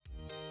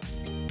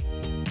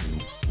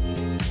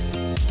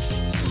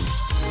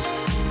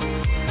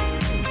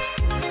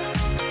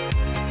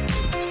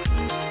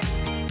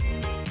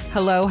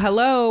Hello,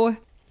 hello.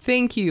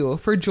 Thank you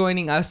for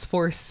joining us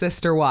for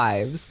Sister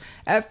Wives.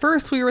 At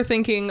first, we were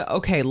thinking,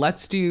 okay,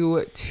 let's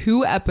do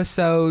 2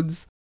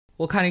 episodes.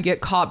 We'll kind of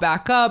get caught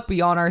back up, be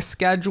on our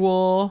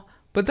schedule.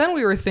 But then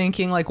we were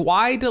thinking, like,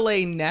 why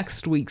delay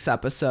next week's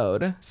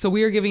episode? So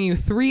we are giving you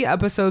 3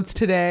 episodes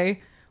today.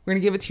 We're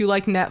going to give it to you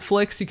like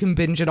Netflix. You can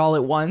binge it all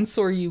at once,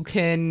 or you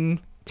can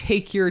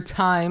take your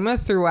time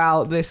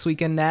throughout this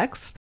week and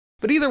next.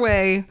 But either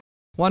way,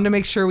 wanted to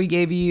make sure we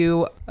gave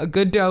you a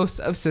good dose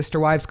of Sister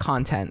Wives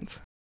content.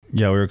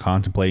 Yeah, we were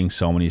contemplating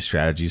so many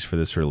strategies for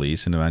this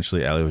release, and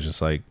eventually Ellie was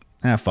just like,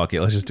 fuck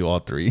it, let's just do all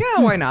 3.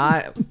 Yeah, why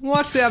not?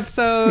 Watch the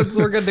episodes,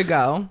 we're good to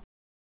go.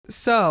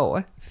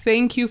 So,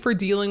 thank you for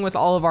dealing with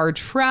all of our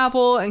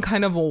travel and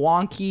kind of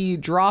wonky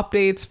drop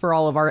dates for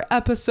all of our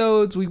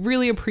episodes. We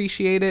really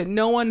appreciate it.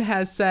 No one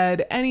has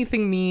said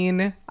anything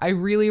mean. I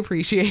really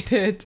appreciate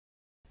it.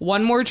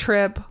 One more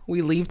trip.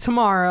 We leave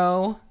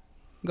tomorrow.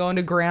 Going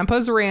to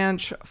Grandpa's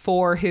Ranch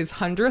for his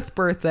 100th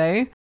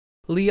birthday.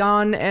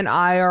 Leon and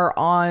I are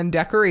on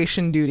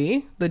decoration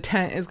duty. The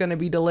tent is going to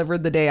be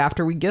delivered the day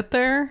after we get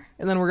there,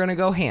 and then we're going to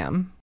go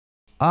ham.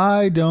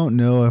 I don't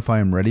know if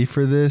I'm ready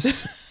for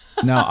this.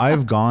 Now,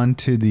 I've gone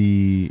to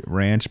the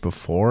ranch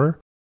before,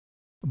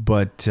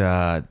 but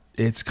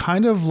it's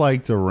kind of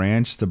like the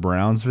ranch the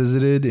Browns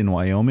visited in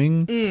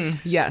Wyoming.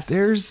 Yes.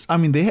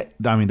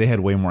 They had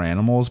way more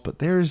animals, but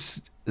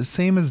there's the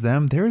same as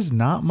them. There's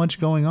not much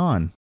going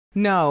on.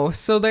 No,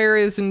 so there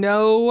is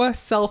no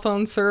cell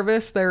phone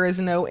service, there is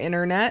no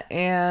internet,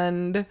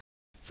 and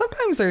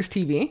sometimes there's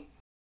TV.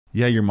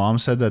 Yeah, your mom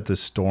said that the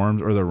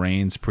storms or the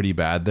rain's pretty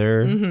bad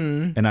there.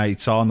 Mm-hmm. And I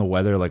saw in the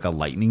weather like a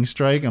lightning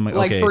strike. I'm like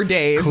okay, for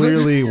days.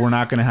 Clearly we're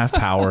not going to have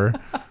power.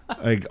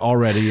 Like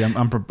already,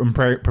 I'm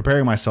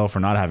preparing myself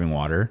for not having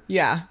water.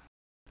 Yeah.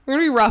 We're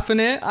going to be roughing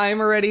it. I'm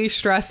already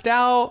stressed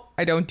out.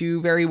 I don't do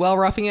very well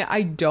roughing it.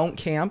 I don't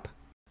camp.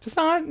 Just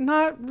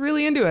not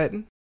really into it.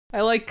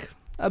 I like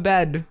a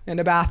bed and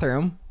a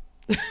bathroom.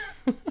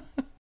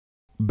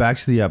 Back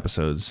to the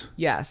episodes.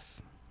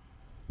 Yes.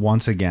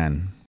 Once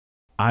again,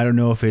 I don't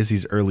know if it's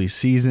these early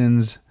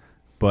seasons,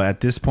 but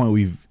at this point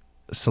we've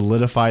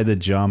solidified the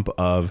jump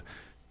of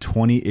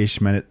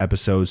 20-ish minute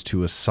episodes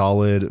to a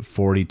solid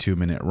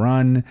 42-minute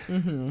run.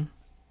 Mm-hmm.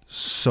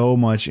 So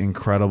much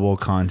incredible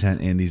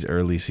content in these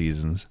early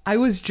seasons. I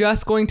was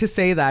just going to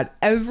say that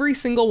every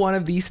single one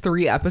of these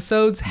 3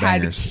 episodes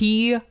Bangers. had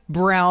key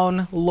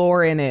Brown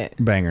lore in it.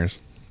 Bangers.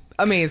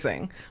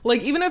 Amazing.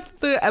 Like, even if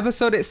the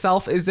episode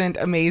itself isn't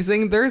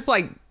amazing, there's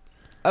like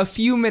a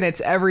few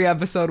minutes every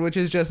episode, which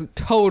is just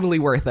totally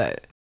worth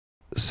it.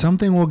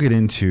 Something we'll get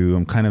into,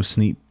 I'm kind of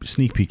sneak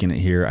peeking it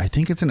here. I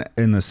think it's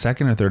in the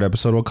second or third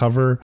episode we'll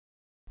cover.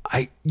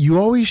 You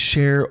always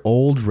share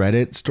old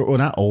Reddit, well,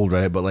 not old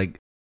Reddit, but like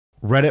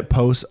Reddit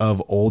posts of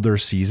older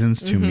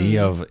seasons to me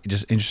of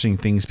just interesting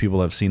things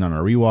people have seen on a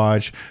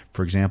rewatch.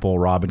 For example,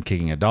 Robyn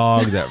kicking a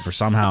dog that for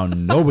somehow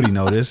nobody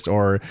noticed,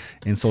 or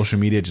in social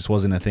media it just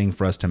wasn't a thing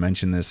for us to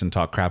mention this and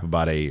talk crap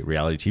about a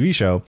reality TV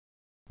show.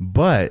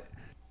 But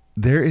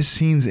there is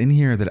scenes in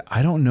here that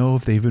I don't know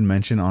if they've been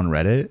mentioned on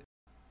Reddit.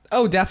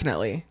 Oh,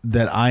 definitely.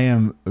 That I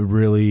am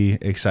really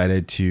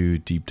excited to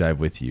deep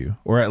dive with you,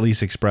 or at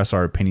least express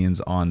our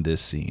opinions on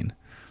this scene.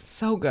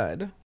 So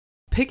good.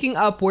 Picking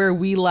up where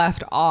we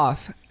left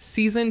off,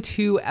 season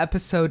 2,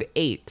 episode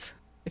 8.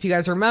 If you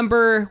guys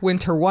remember,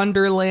 Winter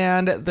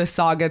Wonderland, the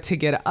saga to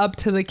get up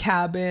to the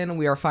cabin.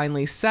 We are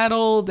finally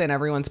settled and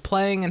everyone's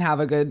playing and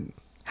having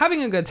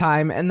a good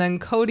time. And then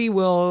Kody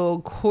will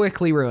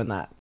quickly ruin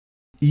that.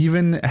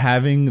 Even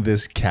having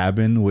this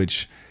cabin,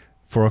 which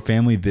for a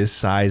family this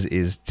size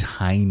is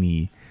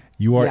tiny,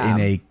 you are in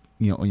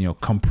a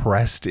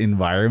compressed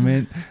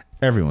environment.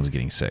 Everyone's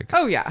getting sick.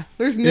 Oh, yeah.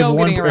 There's no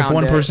getting around it. If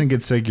one person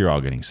gets sick, you're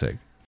all getting sick.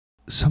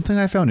 Something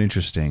I found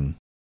interesting.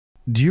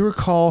 Do you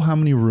recall how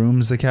many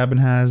rooms the cabin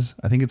has?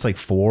 I think it's like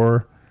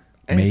 4,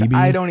 maybe.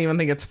 I don't even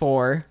think it's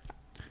 4.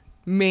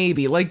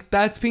 Maybe. Like,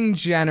 that's being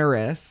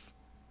generous.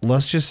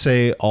 Let's just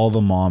say all the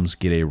moms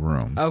get a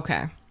room.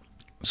 Okay.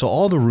 So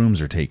all the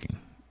rooms are taken.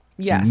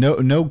 Yes.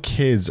 No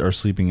kids are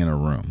sleeping in a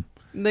room.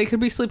 They could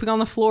be sleeping on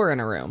the floor in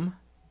a room.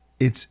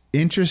 It's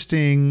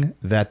interesting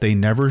that they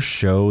never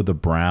show the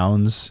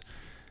Browns,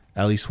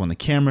 at least when the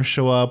cameras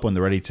show up, when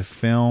they're ready to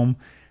film.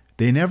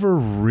 They never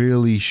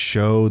really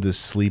show the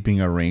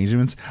sleeping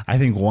arrangements. I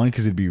think, one,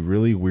 because it'd be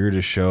really weird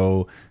to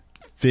show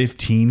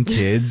 15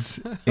 kids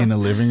in a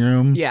living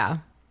room. Yeah.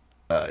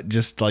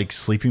 Just like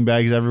sleeping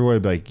bags everywhere.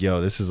 I'd be like,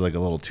 yo, this is like a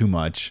little too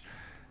much.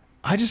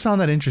 I just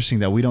found that interesting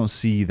that we don't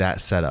see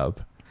that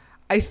setup.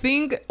 I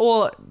think,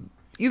 well,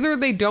 either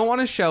they don't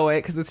want to show it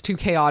because it's too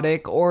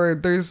chaotic, or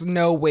there's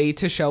no way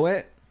to show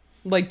it.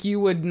 Like, you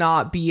would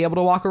not be able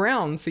to walk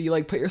around. So you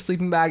like put your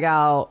sleeping bag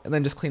out and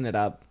then just clean it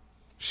up.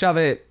 Shove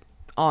it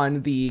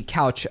on the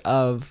couch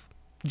of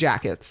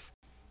jackets.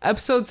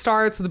 Episode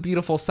starts with a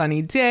beautiful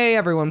sunny day,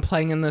 everyone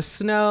playing in the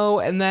snow.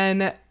 And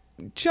then,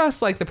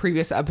 just like the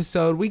previous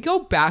episode, we go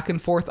back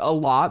and forth a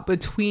lot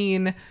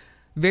between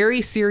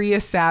very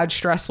serious, sad,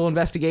 stressful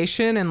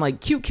investigation and like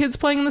cute kids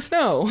playing in the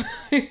snow.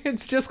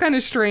 It's just kind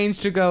of strange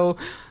to go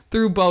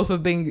through both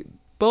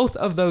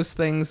of those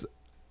things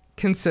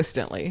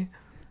consistently.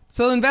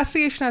 So the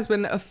investigation has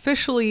been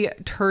officially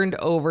turned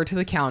over to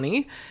the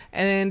county,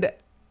 and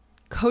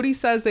Kody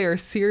says they are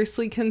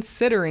seriously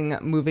considering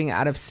moving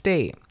out of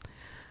state.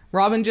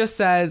 Robyn just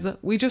says,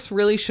 "We just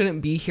really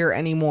shouldn't be here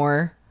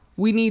anymore.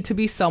 We need to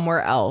be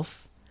somewhere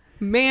else."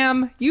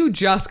 Ma'am, you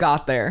just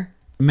got there.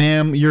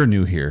 Ma'am, you're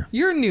new here.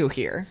 You're new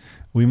here.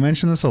 We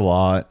mentioned this a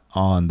lot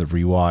on the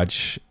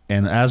rewatch,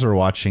 and as we're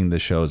watching the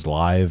shows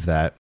live,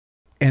 and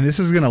this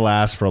is going to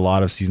last for a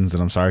lot of seasons,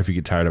 and I'm sorry if you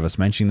get tired of us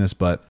mentioning this,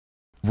 but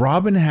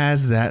Robyn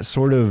has that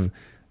sort of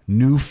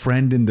new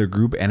friend in the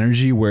group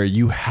energy where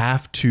you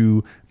have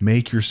to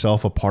make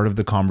yourself a part of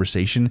the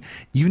conversation.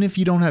 Even if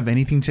you don't have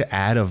anything to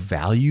add of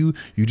value,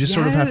 you just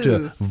sort of have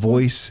to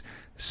voice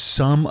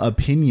some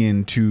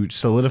opinion to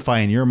solidify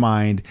in your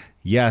mind,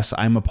 yes,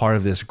 I'm a part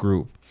of this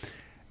group.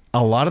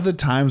 A lot of the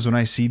times when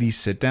I see these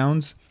sit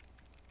downs,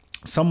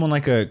 someone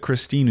like a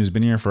Christine who's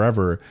been here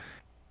forever,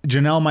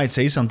 Janelle might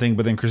say something,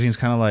 but then Christine's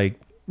kind of like,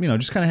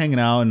 just kind of hanging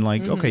out and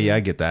like, okay, yeah, I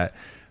get that.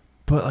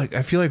 But like,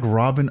 I feel like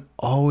Robyn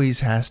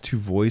always has to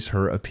voice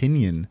her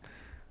opinion.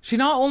 She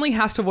not only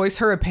has to voice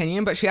her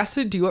opinion, but she has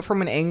to do it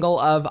from an angle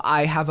of,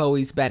 I have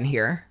always been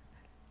here.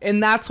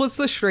 And that's what's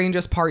the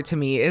strangest part to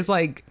me is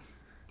like,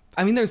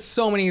 there's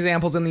so many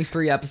examples in these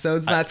 3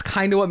 episodes. And that's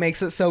kind of what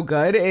makes it so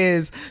good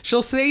is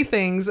she'll say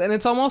things and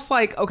it's almost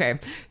like, okay,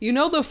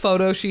 the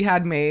photo she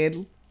had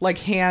made, like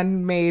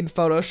handmade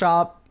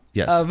Photoshop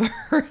of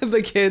her,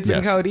 the kids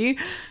and Kody.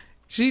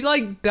 She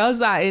like does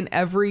that in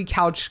every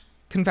couch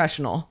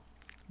confessional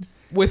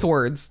with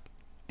words.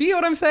 Do you know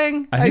what I'm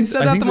saying? I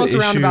said that the most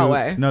roundabout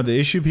way. No, the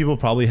issue people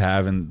probably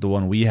have, and the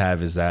one we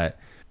have, is that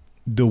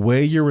the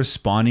way you're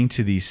responding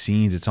to these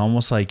scenes, it's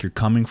almost like you're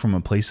coming from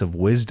a place of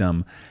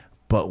wisdom.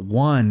 But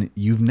one,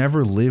 you've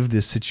never lived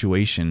this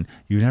situation.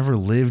 You've never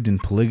lived in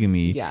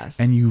polygamy. Yes.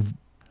 And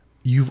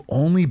you've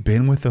only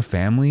been with the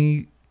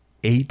family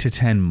 8 to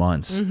 10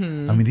 months.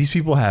 Mm-hmm. These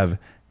people have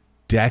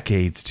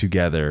decades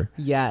together.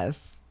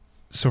 Yes.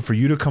 So for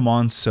you to come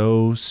on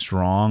so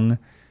strong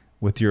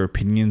with your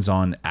opinions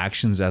on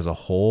actions as a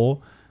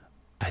whole,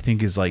 I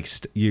think is like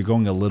you're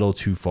going a little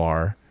too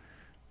far.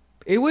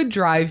 It would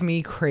drive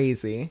me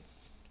crazy.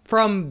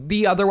 From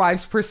the other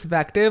wives'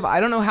 perspective,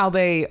 I don't know how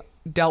they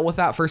dealt with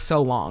that for so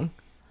long.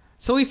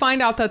 So we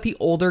find out that the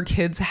older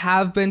kids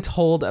have been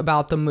told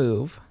about the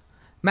move.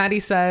 Maddie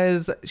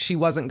says she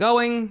wasn't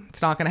going.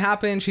 It's not going to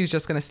happen. She's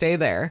just going to stay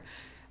there.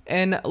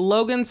 And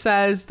Logan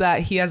says that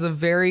he has a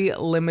very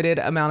limited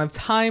amount of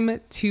time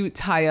to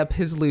tie up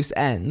his loose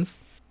ends.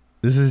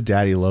 This is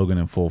Daddy Logan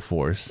in full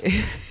force.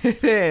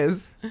 It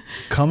is.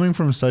 Coming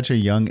from such a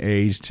young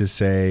age to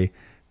say,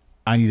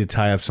 I need to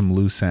tie up some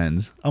loose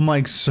ends. I'm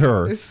like,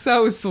 sir. It's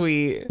so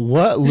sweet.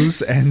 What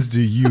loose ends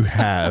do you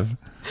have?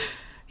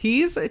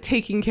 He's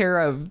taking care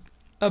of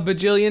a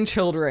bajillion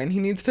children. He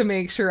needs to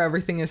make sure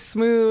everything is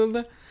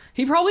smooth.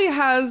 He probably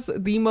has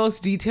the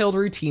most detailed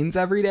routines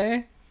every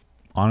day.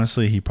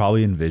 Honestly, he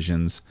probably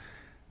envisions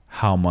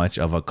how much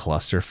of a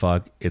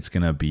clusterfuck it's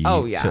going to be.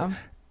 Oh, yeah.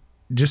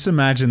 Just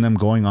imagine them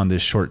going on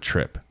this short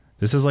trip.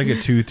 This is like a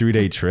 2-3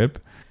 day trip.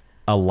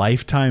 A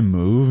lifetime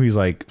move. He's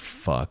like,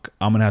 fuck,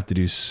 I'm going to have to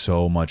do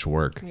so much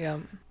work. Yeah.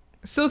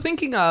 So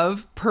thinking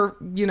of,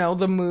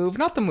 the move,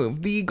 not the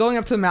move, the going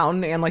up to the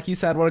mountain and like you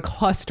said, what a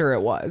cluster it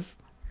was.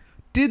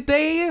 Did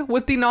they,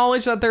 with the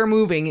knowledge that they're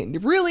moving,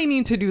 really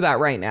need to do that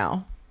right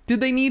now? Did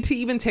they need to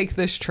even take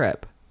this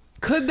trip?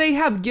 Could they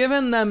have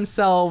given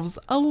themselves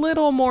a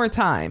little more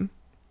time?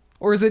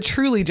 Or is it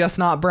truly just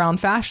not Brown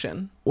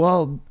fashion?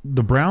 Well,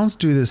 the Browns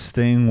do this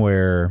thing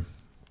where,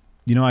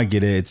 I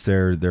get it. It's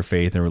their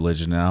faith and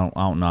religion. And I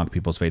don't knock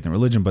people's faith and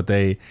religion, but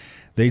they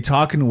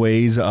talk in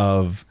ways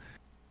of,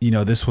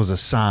 this was a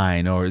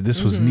sign, or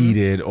this was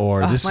needed,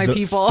 or this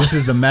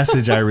is the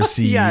message I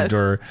received.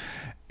 Yes.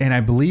 And I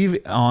believe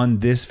on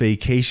this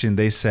vacation,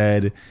 they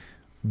said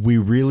we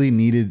really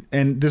needed,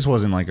 and this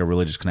wasn't like a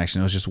religious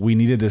connection. It was just, we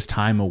needed this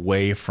time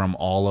away from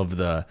all of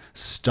the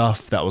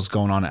stuff that was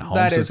going on at home.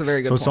 That is a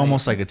very good point. So it's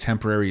almost like a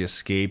temporary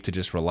escape to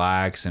just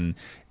relax and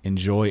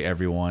enjoy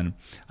everyone.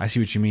 I see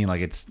what you mean. Like,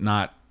 it's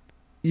not,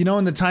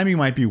 and the timing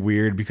might be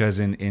weird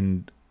because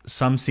in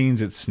some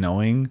scenes it's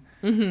snowing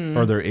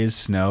or there is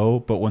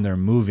snow, but when they're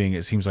moving,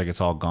 it seems like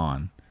it's all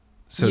gone.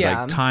 So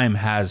like time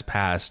has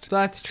passed.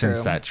 That's true.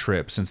 Since that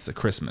trip, since the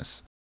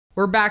Christmas.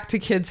 We're back to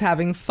kids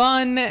having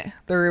fun.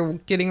 They're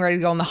getting ready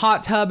to go in the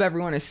hot tub.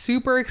 Everyone is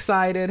super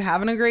excited,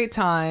 having a great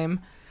time.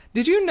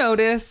 Did you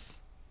notice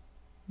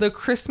the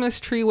Christmas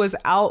tree was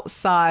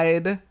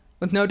outside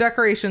with no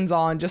decorations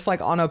on, just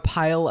like on a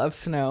pile of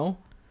snow?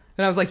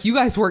 And I was like, you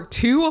guys worked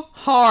too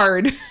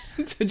hard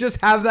to just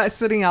have that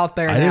sitting out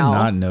there now. I did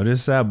not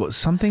notice that, but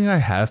something I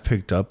have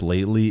picked up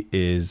lately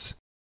is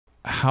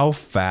how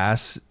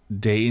fast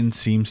Dayton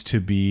seems to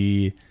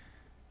be.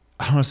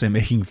 I don't want to say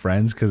making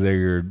friends because they're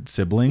your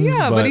siblings.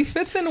 Yeah, but he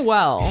fits in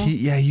well.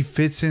 He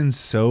fits in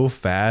so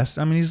fast.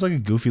 He's like a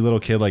goofy little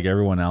kid like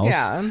everyone else.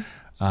 Yeah.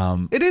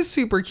 It is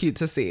super cute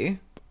to see.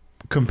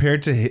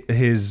 Compared to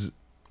his,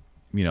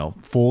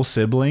 full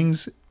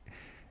siblings,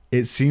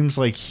 it seems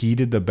like he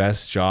did the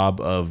best job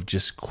of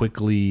just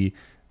quickly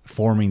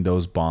forming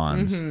those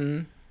bonds.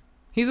 Mm-hmm.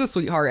 He's a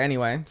sweetheart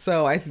anyway.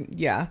 So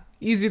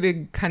easy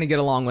to kind of get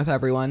along with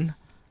everyone.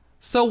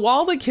 So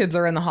while the kids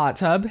are in the hot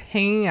tub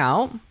hanging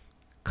out,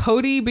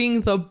 Kody,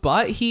 being the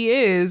butt he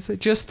is,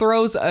 just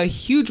throws a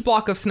huge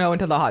block of snow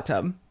into the hot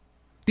tub.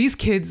 These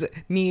kids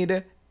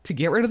need to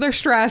get rid of their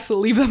stress,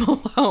 leave them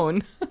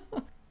alone.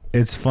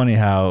 It's funny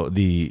how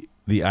the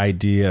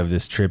idea of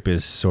this trip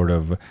is sort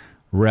of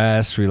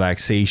rest,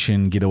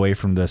 relaxation, get away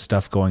from the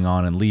stuff going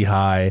on in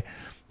Lehigh.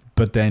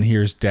 But then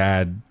here's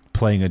dad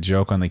playing a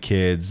joke on the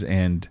kids,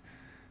 and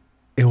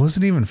it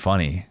wasn't even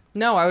funny.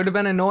 No, I would have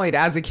been annoyed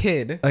as a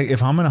kid. Like,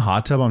 if I'm in a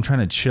hot tub, I'm trying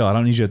to chill. I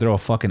don't need you to throw a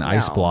fucking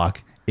ice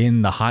block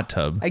in the hot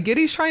tub. I get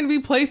he's trying to be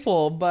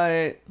playful,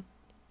 but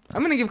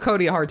I'm going to give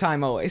Kody a hard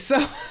time always. So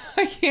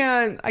I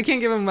can't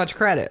give him much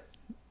credit.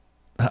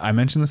 I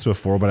mentioned this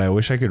before, but I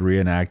wish I could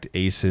reenact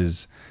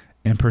Ace's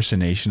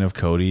impersonation of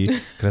Kody,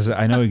 because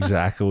I know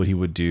exactly what he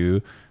would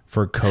do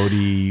for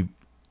Kody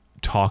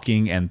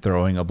talking and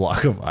throwing a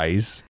block of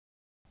ice.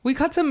 We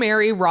cut to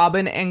Mary,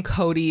 Robyn, and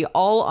Kody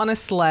all on a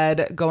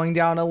sled going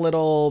down a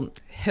little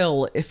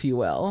hill, if you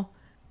will.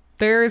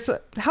 There's,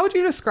 how would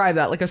you describe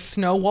that? Like a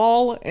snow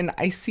wall, an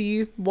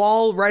icy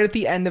wall right at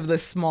the end of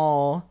this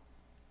small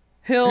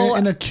hill.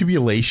 An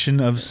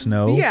accumulation of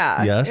snow.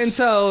 Yeah. Yes. And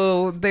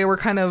so they were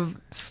kind of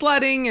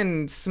sledding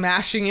and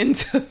smashing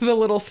into the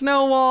little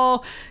snow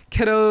wall.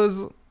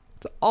 Kiddos,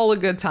 it's all a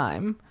good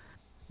time.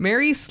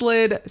 Mary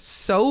slid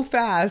so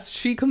fast,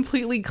 she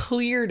completely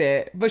cleared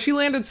it, but she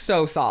landed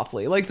so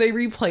softly. Like, they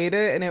replayed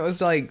it, and it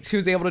was like she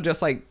was able to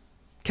just like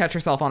catch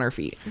herself on her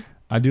feet.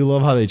 I do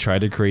love how they tried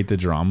to create the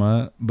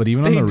drama, but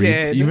even on the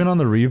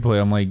replay,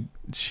 I'm like,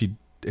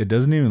 it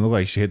doesn't even look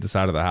like she hit the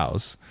side of the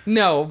house.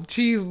 No,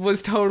 she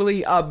was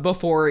totally up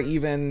before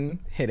even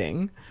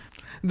hitting.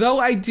 Though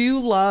I do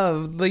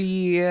love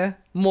the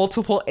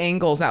multiple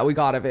angles that we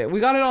got of it.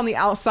 We got it on the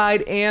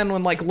outside and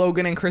when like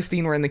Logan and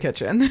Christine were in the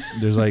kitchen.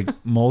 There's like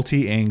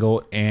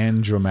multi-angle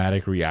and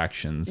dramatic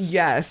reactions.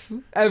 Yes,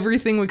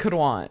 everything we could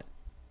want.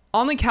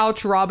 On the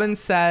couch, Robyn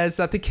says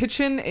that the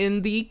kitchen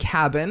in the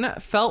cabin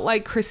felt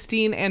like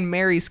Christine and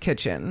Mary's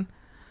kitchen.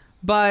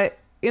 But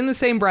in the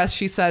same breath,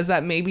 she says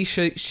that maybe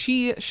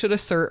she should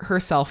assert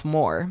herself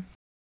more.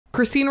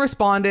 Christine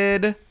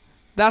responded,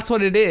 "That's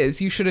what it is.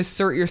 You should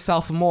assert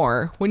yourself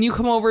more. When you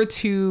come over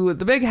to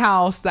the big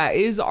house that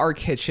is our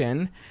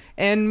kitchen,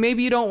 and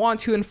maybe you don't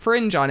want to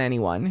infringe on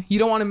anyone. You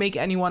don't want to make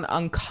anyone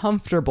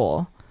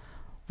uncomfortable."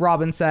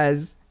 Robyn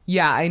says,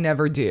 "Yeah, I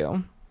never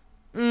do."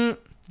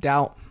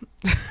 Doubt.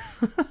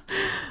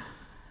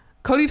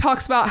 Kody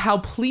talks about how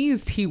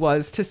pleased he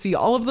was to see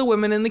all of the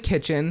women in the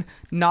kitchen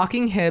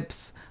knocking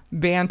hips,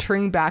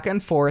 bantering back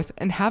and forth,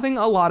 and having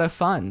a lot of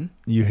fun.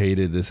 You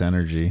hated this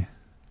energy.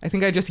 I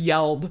think I just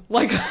yelled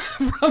like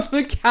from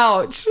the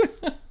couch.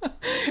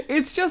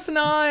 It's just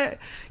not,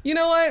 you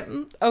know what?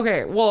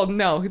 Okay, well,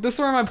 no, this is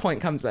where my point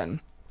comes in.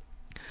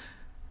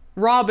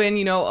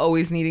 Robyn,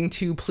 always needing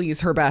to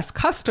please her best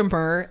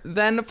customer,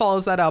 then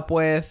follows that up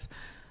with,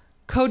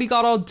 Kody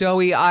got all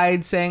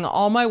doughy-eyed saying,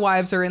 all my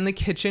wives are in the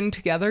kitchen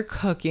together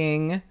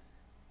cooking.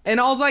 And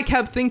all I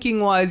kept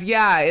thinking was,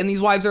 yeah, and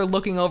these wives are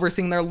looking over,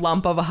 seeing their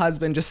lump of a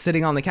husband just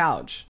sitting on the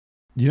couch.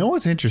 You know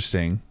what's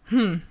interesting?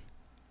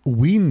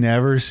 We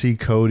never see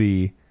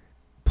Kody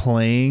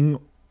playing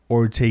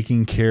or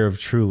taking care of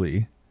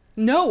Truly.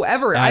 No,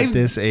 ever. At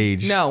this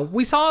age. No,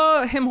 we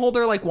saw him hold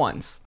her like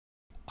once.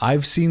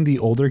 I've seen the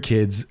older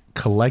kids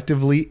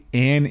collectively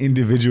and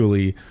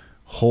individually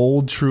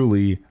hold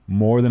Truly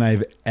more than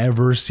I've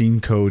ever seen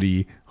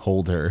Kody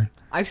hold her.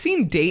 I've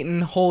seen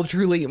Dayton hold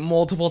Truly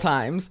multiple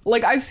times.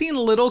 Like, I've seen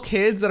little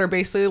kids that are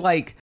basically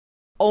like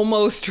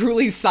almost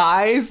Truly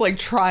size, like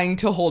trying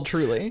to hold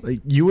Truly.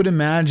 Like, you would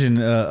imagine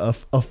a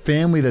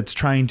family that's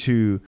trying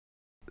to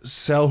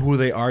sell who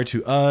they are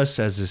to us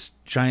as this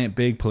giant,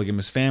 big,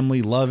 polygamous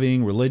family,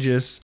 loving,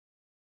 religious.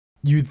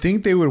 You'd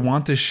think they would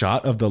want this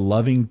shot of the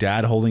loving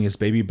dad holding his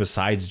baby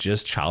besides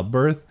just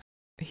childbirth.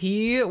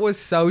 He was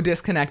so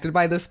disconnected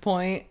by this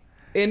point.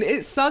 And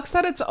it sucks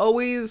that it's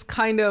always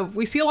kind of,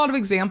 we see a lot of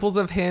examples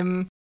of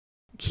him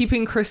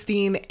keeping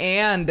Christine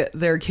and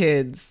their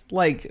kids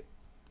like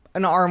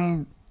an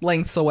arm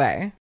lengths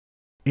away.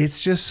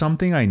 It's just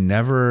something I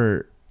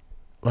never,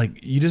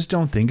 like, you just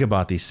don't think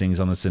about these things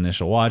on this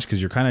initial watch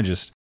because you're kind of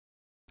just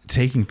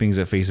taking things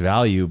at face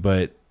value.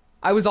 But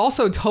I was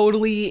also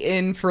totally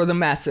in for the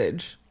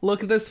message.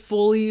 Look at this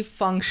fully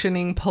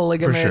functioning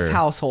polygamous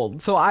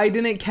household. So I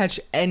didn't catch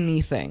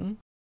anything.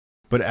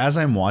 But as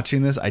I'm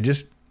watching this,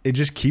 it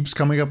just keeps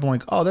coming up. I'm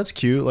like, oh, that's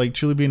cute. Like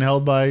Truly being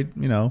held by,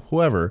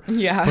 whoever.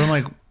 Yeah. But I'm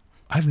like,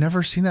 I've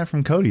never seen that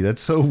from Kody.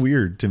 That's so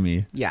weird to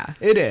me. Yeah,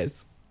 it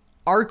is.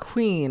 Our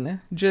queen,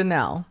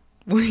 Janelle.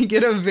 We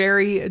get a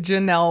very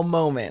Janelle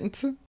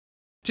moment.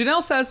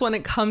 Janelle says when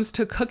it comes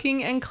to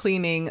cooking and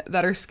cleaning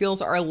that her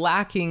skills are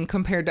lacking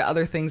compared to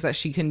other things that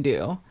she can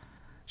do.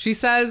 She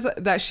says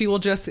that she will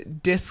just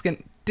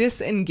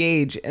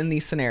disengage in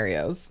these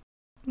scenarios.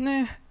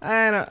 I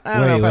don't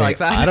know if I like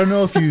that. I don't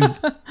know if you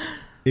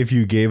if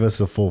you gave us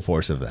the full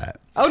force of that.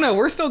 Oh no,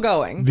 we're still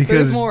going. Because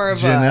there's more of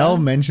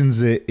Janelle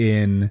mentions it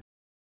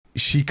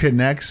she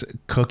connects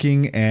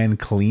cooking and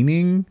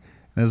cleaning.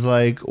 And is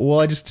like, well,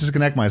 I just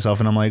disconnect myself.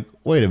 And I'm like,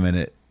 wait a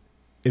minute.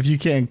 If you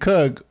can't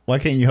cook, why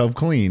can't you help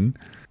clean?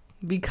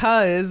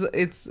 Because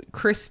it's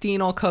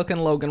Christine will cook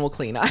and Logan will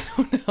clean. I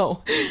don't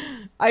know.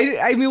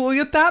 I mean,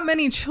 with that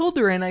many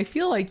children, I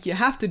feel like you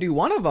have to do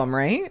one of them,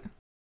 right?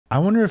 I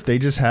wonder if they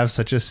just have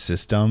such a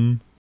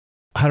system.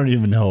 I don't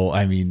even know.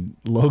 I mean,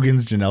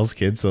 Logan's Janelle's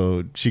kid,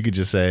 so she could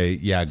just say,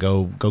 yeah,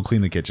 go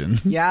clean the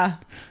kitchen. Yeah,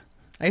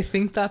 I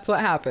think that's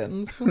what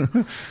happens.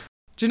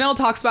 Janelle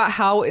talks about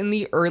how in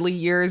the early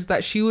years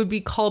that she would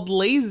be called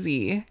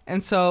lazy.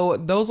 And so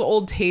those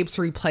old tapes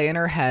replay in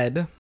her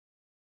head.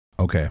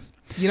 Okay.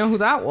 You know who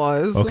that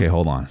was? Okay,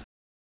 hold on.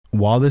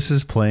 While this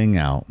is playing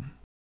out,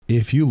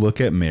 if you look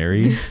at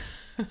Mary,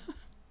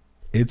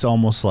 it's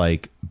almost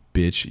like,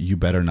 bitch, you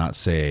better not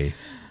say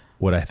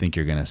what I think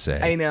you're going to say.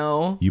 I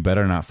know. You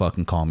better not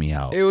fucking call me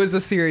out. It was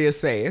a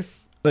serious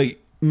face. Like,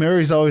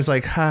 Mary's always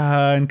like,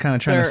 ha, and kind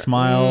of trying to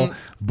smile.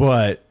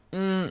 But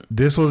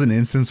this was an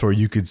instance where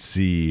you could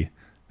see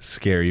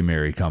scary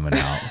Mary coming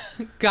out.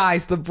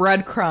 Guys, the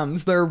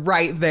breadcrumbs, they're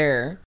right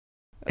there.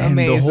 And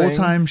Amazing. the whole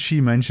time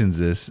she mentions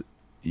this,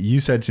 you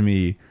said to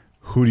me,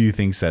 who do you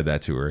think said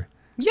that to her?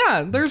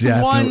 Yeah, there's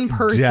one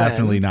person.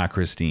 Definitely not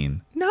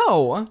Christine.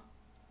 No.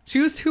 She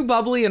was too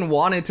bubbly and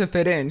wanted to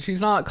fit in.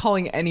 She's not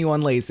calling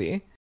anyone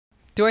lazy.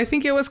 Do I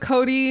think it was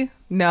Kody?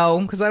 No,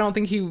 because I don't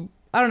think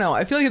I don't know.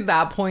 I feel like at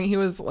that point he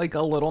was like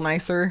a little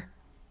nicer.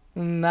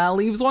 And that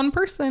leaves one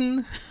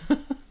person.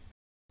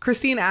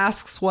 Christine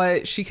asks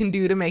what she can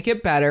do to make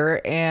it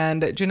better.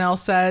 And Janelle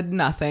said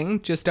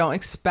nothing. Just don't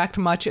expect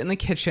much in the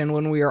kitchen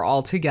when we are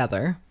all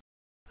together.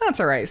 That's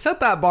all right. Set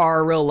that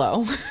bar real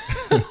low.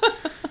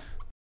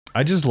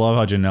 I just love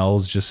how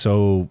Janelle's just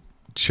so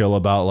chill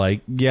about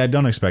like, yeah,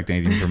 don't expect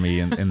anything from me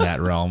in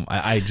that realm.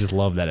 I just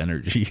love that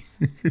energy.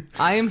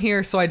 I am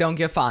here so I don't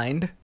get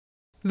fined.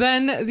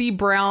 Then the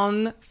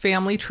Brown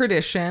family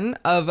tradition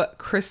of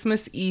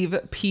Christmas Eve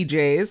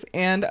PJs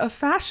and a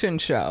fashion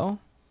show.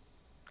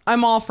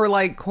 I'm all for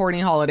like corny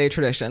holiday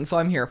tradition, so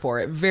I'm here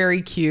for it.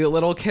 Very cute.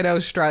 Little kiddo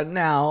strutting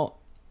out.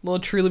 Little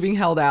truly being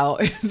held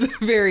out. It's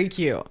very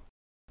cute.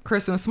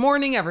 Christmas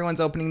morning,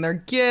 everyone's opening their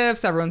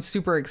gifts. Everyone's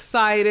super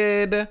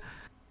excited.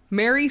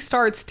 Mary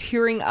starts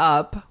tearing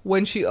up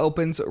when she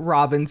opens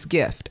Robyn's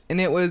gift.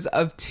 And it was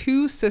of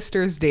two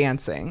sisters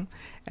dancing.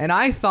 And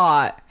I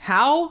thought,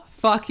 how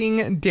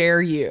fucking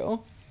dare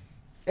you?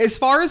 As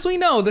far as we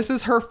know, this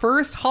is her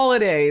first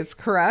holidays,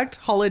 correct?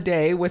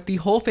 Holiday with the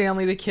whole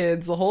family, the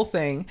kids, the whole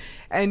thing.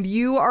 And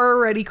you are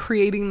already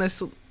creating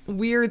this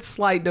weird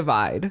slight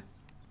divide.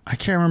 I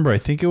can't remember. I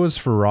think it was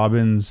for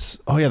Robyn's.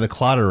 Oh, yeah, the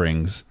clotter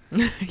rings.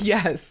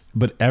 Yes.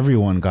 But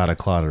everyone got a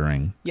clotter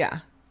ring. Yeah.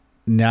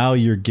 Now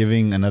you're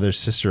giving another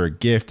sister a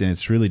gift, and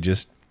it's really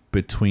just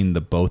between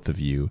the both of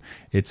you.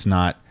 It's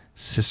not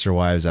sister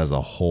wives as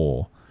a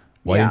whole.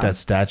 Why didn't that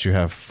statue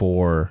have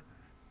 4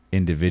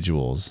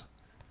 individuals?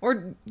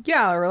 Or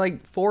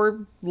like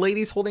 4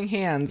 ladies holding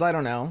hands. I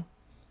don't know.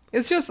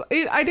 It's just,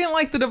 I didn't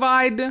like the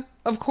divide.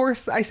 Of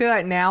course, I say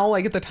that now.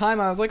 Like at the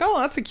time, I was like, oh,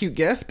 that's a cute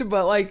gift.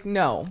 But like,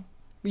 no.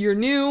 You're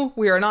new.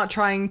 We are not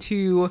trying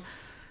to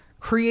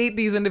create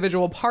these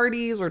individual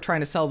parties. We're trying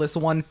to sell this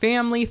one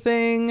family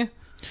thing.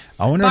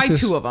 I wonder Buy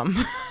 2 of them.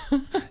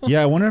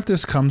 Yeah, I wonder if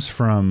this comes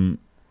from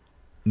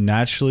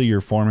naturally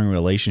you're forming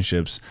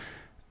relationships.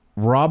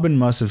 Robyn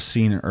must have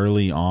seen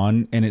early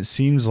on, and it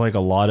seems like a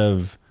lot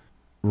of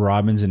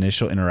Robyn's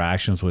initial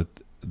interactions with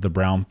the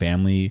Brown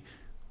family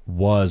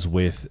was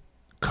with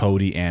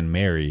Kody and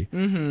Mary.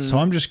 Mm-hmm. So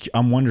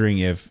I'm wondering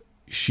if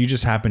she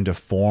just happened to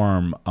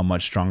form a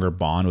much stronger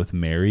bond with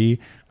Mary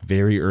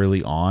very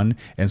early on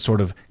and sort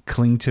of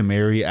cling to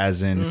Mary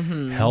as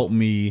in help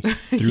me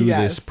through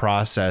this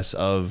process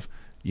of,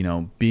 you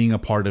know, being a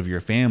part of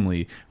your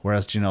family.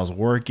 Whereas Janelle's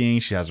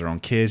working, she has her own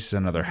kids, she's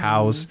in another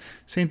house.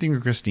 Same thing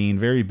with Christine,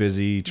 very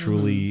busy,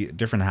 truly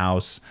different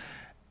house.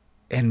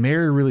 And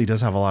Mary really does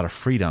have a lot of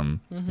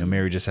freedom. You know,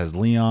 Mary just has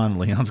Leon.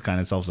 Leon's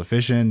kind of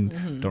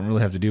self-sufficient. Don't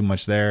really have to do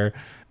much there.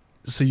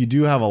 So you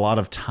do have a lot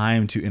of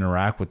time to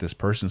interact with this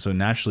person. So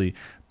naturally,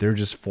 they're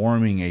just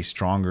forming a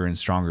stronger and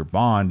stronger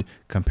bond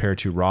compared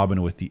to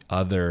Robyn with the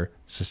other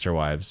sister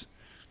wives.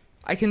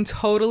 I can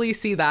totally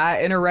see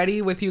that. And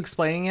already with you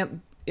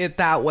explaining it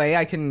that way,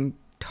 I can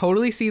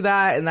totally see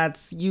that. And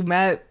that's, you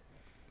met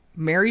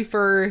Mary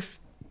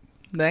first,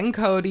 then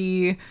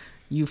Kody.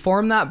 You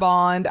form that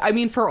bond. I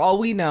mean, for all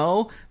we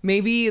know,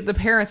 maybe the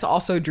parents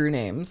also drew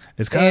names.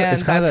 It's kind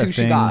of that who thing.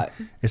 She got.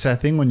 It's that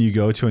thing when you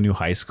go to a new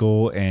high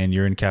school and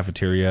you're in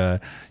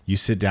cafeteria, you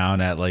sit down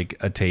at like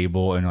a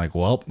table and you're like,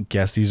 well,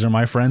 guess these are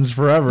my friends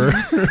forever.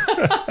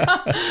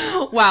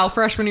 Wow,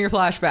 freshman year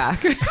flashback.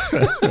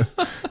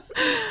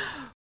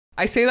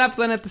 I say that, but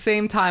then at the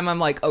same time, I'm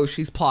like, oh,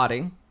 she's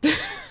plotting.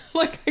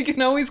 Like, I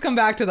can always come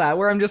back to that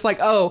where I'm just like,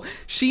 oh,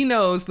 she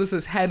knows this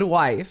is head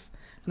wife.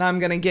 And I'm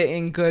going to get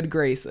in good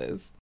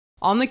graces.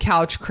 On the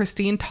couch,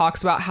 Christine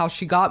talks about how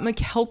she got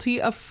McKelty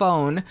a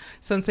phone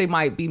since they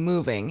might be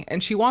moving,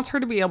 and she wants her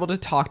to be able to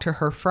talk to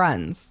her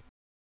friends.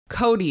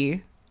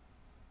 Kody,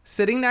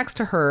 sitting next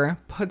to her,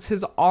 puts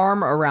his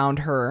arm around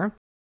her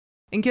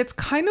and gets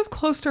kind of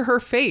close to her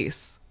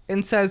face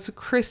and says,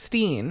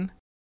 "Christine,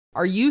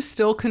 are you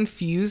still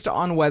confused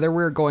on whether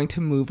we're going to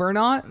move or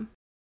not?"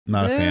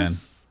 Not a fan.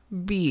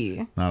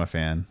 B. Not a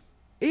fan.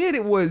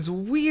 It was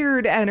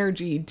weird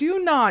energy. Do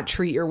not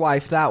treat your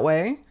wife that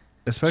way.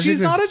 Especially she's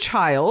not a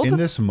child. In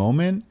this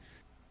moment,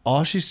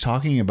 all she's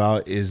talking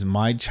about is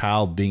my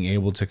child being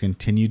able to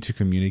continue to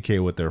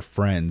communicate with their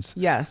friends.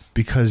 Yes.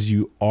 Because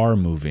you are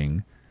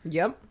moving.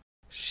 Yep.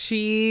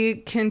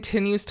 She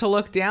continues to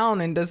look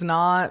down and does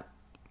not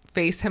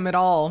face him at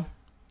all.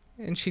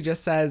 And she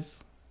just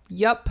says,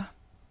 "Yep."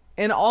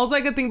 And all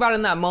I could think about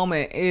in that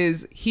moment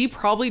is he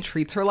probably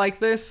treats her like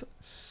this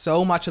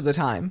so much of the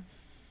time.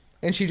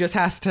 And she just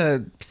has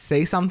to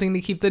say something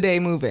to keep the day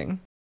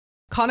moving.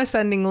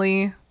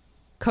 Condescendingly,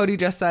 Kody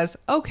just says,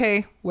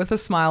 "Okay," with a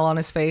smile on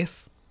his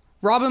face.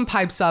 Robyn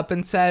pipes up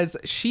and says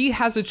she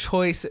has a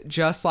choice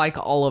just like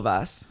all of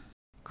us.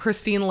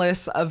 Christine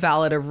lists a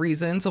valid of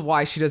reasons of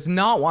why she does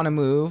not want to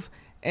move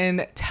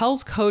and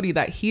tells Kody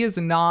that he is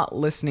not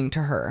listening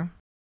to her.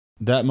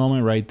 That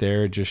moment right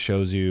there just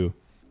shows you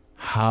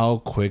how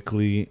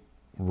quickly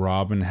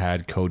Robyn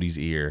had Kody's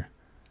ear.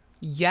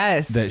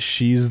 Yes. That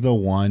she's the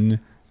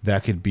one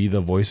that could be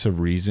the voice of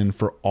reason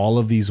for all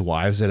of these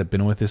wives that have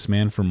been with this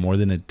man for more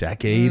than a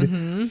decade.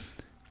 Mm-hmm.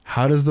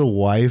 How does the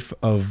wife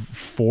of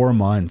 4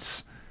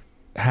 months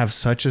have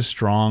such a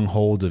strong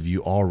hold of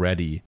you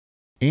already?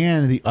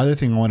 And the other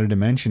thing I wanted to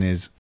mention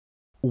is,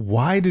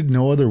 why did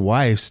no other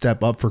wife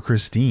step up for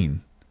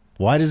Christine?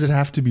 Why does it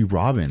have to be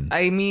Robyn?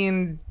 I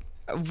mean,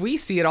 we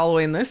see it all the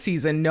way in this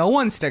season. No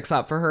one sticks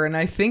up for her. And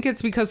I think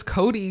it's because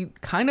Kody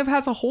kind of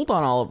has a hold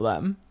on all of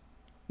them.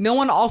 No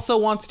one also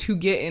wants to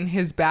get in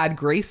his bad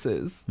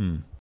graces.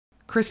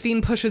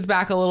 Christine pushes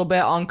back a little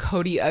bit on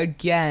Kody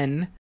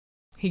again.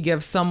 He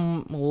gives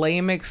some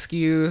lame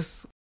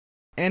excuse,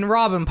 and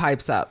Robyn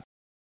pipes up.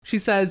 She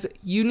says,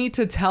 "You need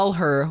to tell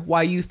her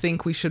why you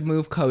think we should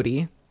move,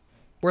 Kody."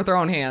 We're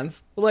throwing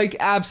hands. Like,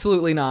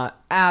 absolutely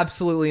not.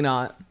 Absolutely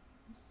not.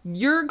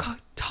 You're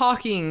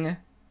talking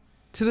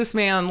to this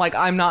man like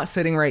I'm not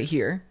sitting right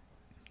here,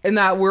 and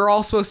that we're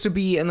all supposed to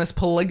be in this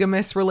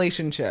polygamous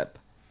relationship.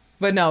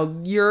 But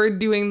no, you're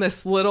doing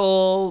this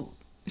little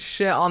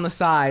shit on the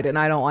side, and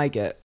I don't like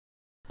it.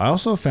 I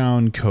also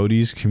found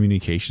Kody's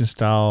communication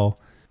style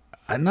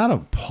not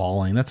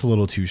appalling. That's a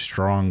little too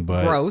strong,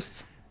 but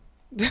gross.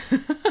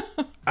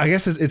 I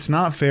guess it's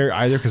not fair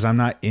either, because I'm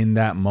not in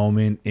that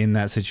moment, in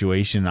that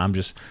situation. I'm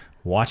just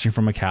watching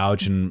from a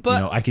couch, and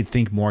I could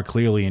think more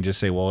clearly and just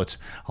say, well, it's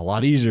a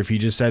lot easier if you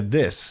just said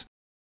this.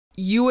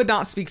 You would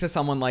not speak to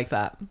someone like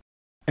that.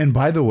 And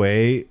by the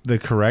way, the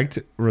correct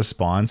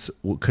response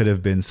could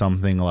have been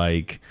something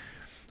like,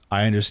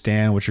 "I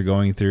understand what you're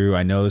going through.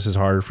 I know this is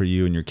hard for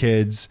you and your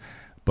kids,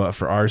 but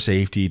for our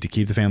safety, to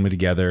keep the family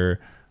together,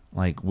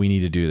 like, we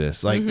need to do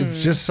this." Like,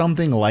 it's just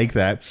something like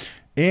that.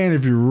 And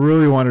if you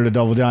really wanted to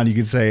double down, you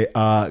could say,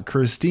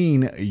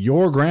 "Christine,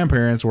 your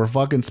grandparents were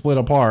fucking split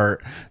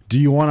apart. Do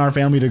you want our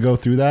family to go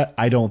through that?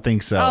 I don't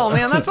think so." Oh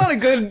man, that's not a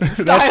good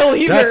style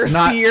either. That's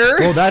not, Fear.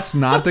 Well, that's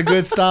not the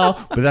good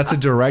style, but that's a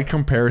direct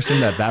comparison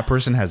that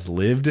person has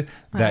lived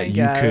that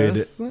you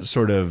could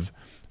sort of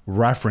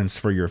reference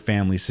for your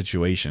family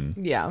situation.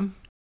 Yeah.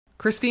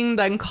 Christine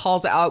then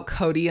calls out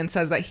Kody and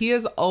says that he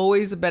has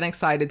always been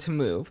excited to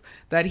move,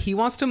 that he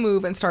wants to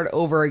move and start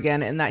over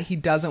again, and that he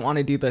doesn't want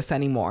to do this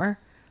anymore.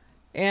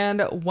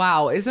 And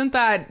wow, isn't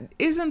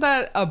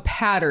that a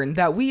pattern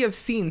that we have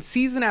seen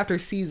season after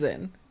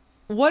season?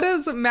 What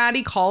does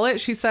Maddie call it?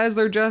 She says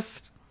they're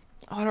just,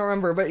 I don't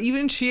remember, but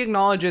even she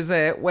acknowledges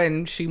it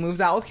when she moves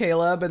out with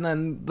Caleb and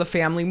then the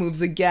family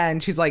moves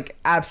again. She's like,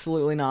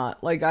 absolutely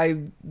not. Like,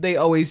 they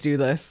always do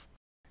this.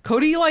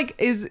 Kody, like,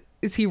 is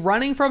he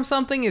running from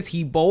something? Is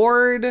he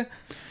bored?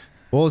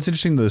 Well, it's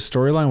interesting. The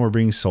storyline we're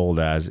being sold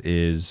as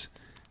is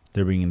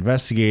they're being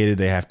investigated.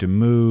 They have to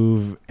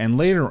move. And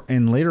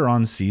later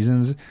on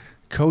seasons,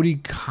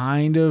 Kody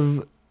kind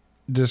of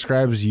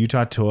describes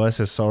Utah to us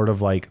as sort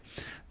of like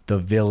the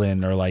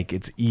villain, or like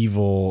it's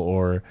evil,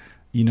 or,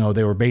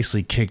 they were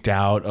basically kicked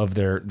out of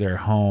their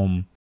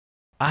home.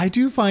 I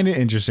do find it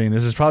interesting.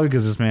 This is probably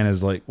because this man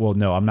is like, well,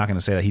 no, I'm not going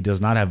to say that. He does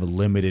not have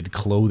limited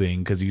clothing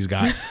because he's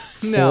got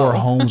 4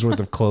 homes worth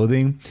of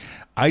clothing.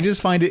 I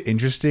just find it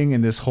interesting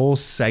in this whole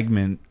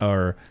segment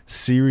or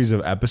series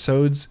of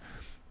episodes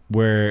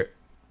where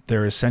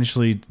they're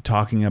essentially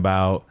talking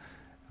about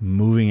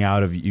moving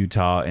out of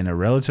Utah in a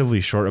relatively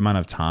short amount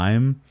of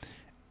time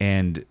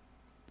and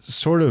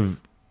sort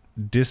of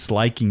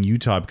disliking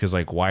Utah because,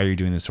 like, why are you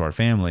doing this to our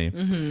family?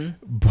 Mm-hmm.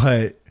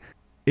 But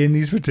in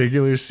these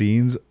particular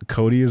scenes,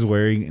 Kody is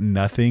wearing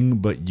nothing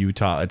but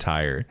Utah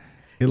attire.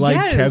 It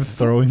kept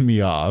throwing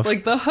me off.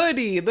 Like the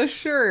hoodie, the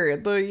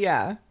shirt,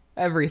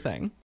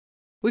 everything.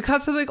 We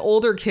cut to the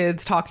older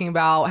kids talking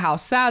about how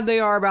sad they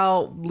are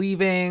about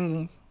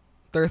leaving,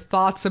 their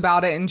thoughts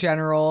about it in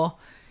general.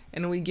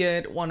 And we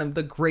get one of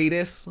the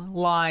greatest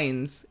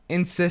lines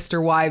in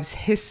Sister Wives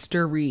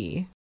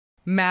history.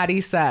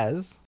 Maddie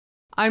says,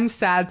 "I'm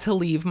sad to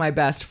leave my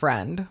best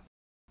friend.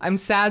 I'm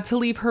sad to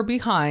leave her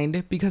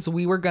behind because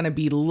we were going to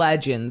be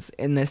legends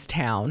in this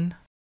town."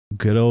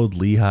 Good old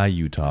Lehigh,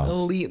 Utah.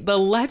 The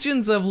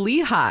legends of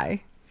Lehigh.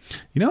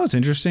 You know what's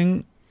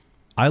interesting?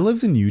 I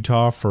lived in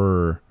Utah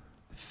for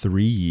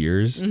 3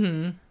 years.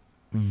 Mm-hmm.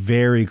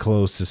 Very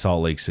close to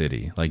Salt Lake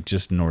City, like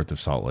just north of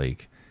Salt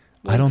Lake.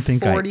 Like I don't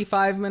think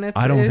 45 minutes.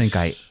 I don't think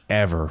I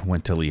ever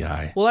went to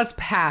Lehigh. Well, that's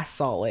past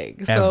Salt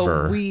Lake.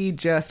 Ever. So we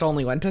just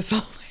only went to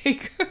Salt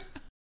Lake.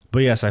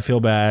 But yes, I feel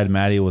bad.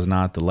 Maddie was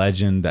not the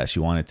legend that she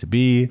wanted to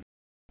be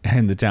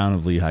in the town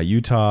of Lehigh,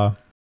 Utah.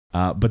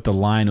 But the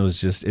line was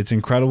just, it's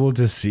incredible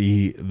to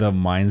see the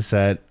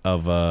mindset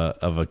of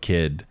a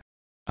kid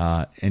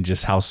and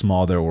just how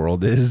small their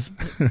world is.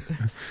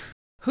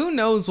 Who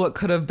knows what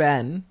could have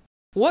been?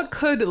 What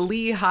could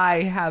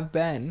Lehigh have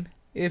been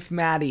if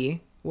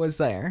Maddie was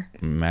there?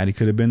 Maddie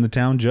could have been the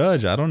town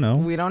judge. I don't know.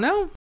 We don't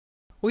know.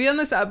 We end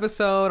this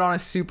episode on a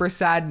super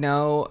sad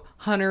note.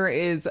 Hunter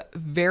is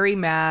very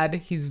mad.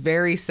 He's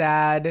very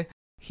sad.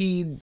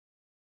 He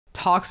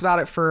talks about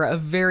it for a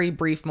very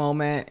brief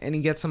moment and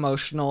he gets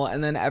emotional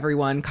and then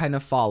everyone kind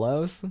of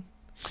follows.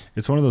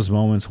 It's one of those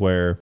moments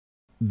where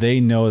they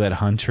know that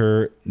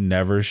Hunter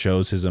never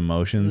shows his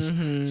emotions.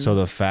 Mm-hmm. So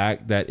the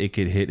fact that it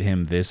could hit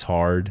him this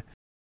hard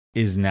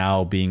is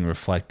now being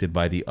reflected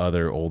by the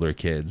other older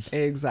kids.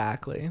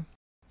 Exactly.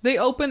 They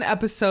open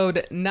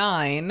episode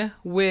 9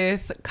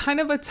 with kind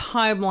of a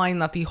timeline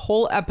that the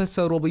whole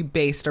episode will be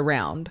based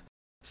around.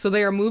 So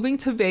they are moving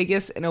to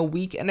Vegas in a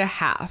week and a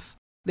half.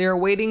 They are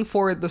waiting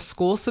for the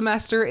school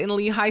semester in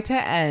Lehigh to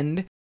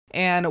end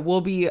and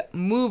will be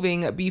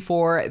moving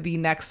before the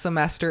next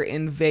semester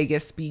in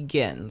Vegas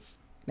begins.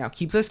 Now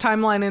keep this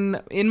timeline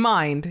in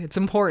mind. It's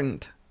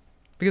important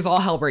because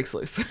all hell breaks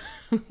loose.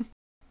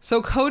 So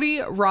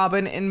Kody,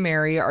 Robyn, and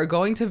Mary are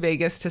going to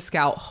Vegas to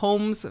scout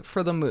homes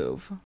for the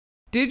move.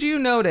 Did you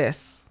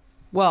notice?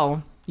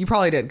 Well, you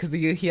probably did because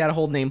he had a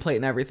whole nameplate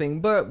and everything,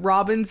 but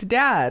Robyn's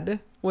dad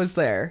was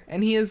there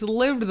and he has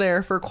lived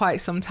there for quite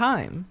some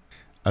time.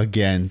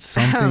 Again,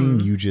 something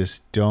you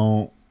just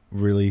don't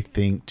really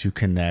think to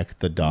connect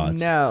the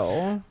dots.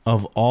 No.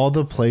 Of all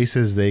the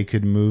places they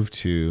could move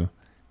to,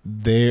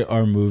 they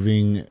are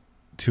moving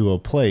to a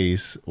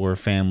place where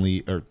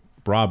family or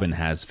Robyn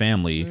has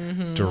family,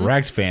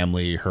 direct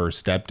family, her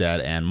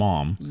stepdad and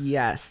mom.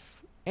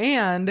 Yes.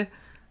 And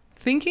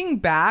thinking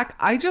back,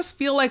 I just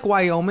feel like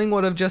Wyoming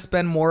would have just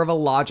been more of a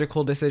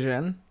logical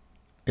decision.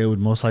 It would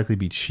most likely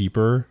be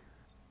cheaper.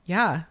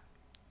 Yeah.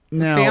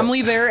 Now,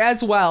 family there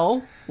as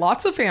well.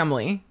 Lots of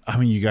family. I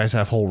mean, you guys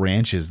have whole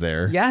ranches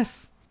there.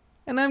 Yes.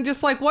 And I'm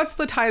just like, what's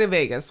the tie to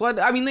Vegas?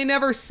 I mean, they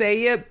never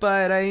say it,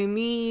 but I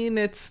mean,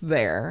 it's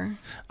there.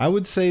 I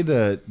would say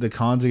the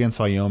cons against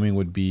Wyoming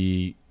would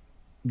be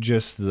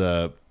just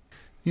the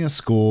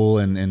school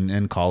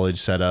and college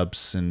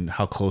setups and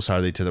how close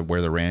are they to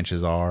where the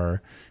ranches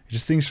are.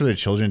 Just things for their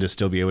children to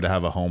still be able to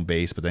have a home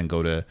base, but then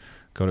go to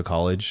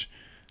college.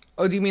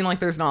 Oh, do you mean like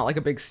there's not like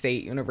a big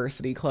state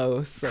university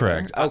close?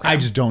 Correct. Okay. I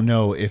just don't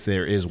know if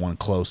there is one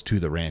close to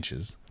the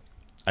ranches.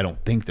 I don't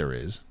think there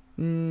is.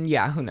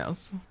 Yeah, who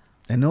knows?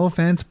 And no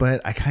offense, but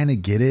I kind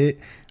of get it.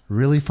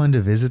 Really fun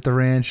to visit the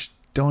ranch.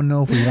 Don't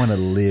know if we want to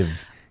live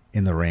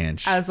in the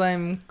ranch. As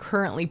I'm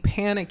currently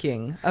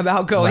panicking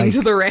about going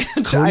to the ranch.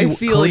 Kody, I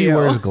feel Kody you.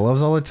 wears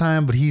gloves all the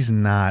time, but he's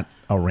not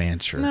a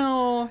rancher.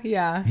 No,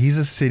 yeah. He's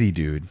a city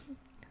dude.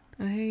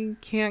 I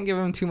can't give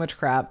him too much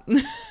crap.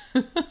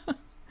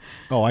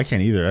 Oh, I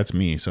can't either. That's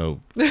me. So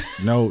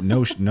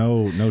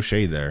no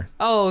shade there.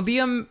 Oh,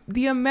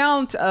 the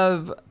amount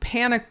of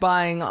panic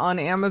buying on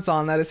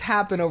Amazon that has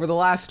happened over the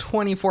last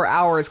 24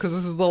 hours because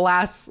this is the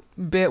last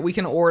bit we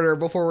can order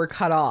before we're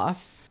cut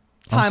off.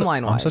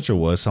 Timeline wise. I'm such a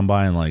wuss. I'm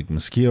buying like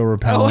mosquito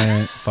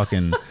repellent,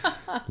 fucking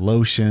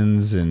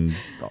lotions and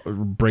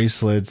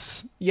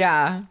bracelets.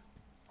 Yeah.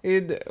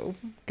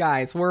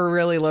 Guys, we're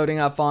really loading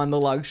up on the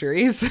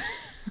luxuries.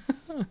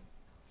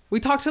 We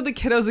talked to the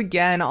kiddos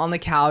again on the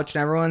couch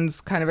and everyone's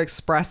kind of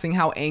expressing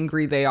how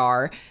angry they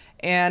are.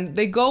 And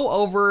they go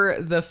over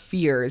the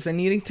fears and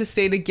needing to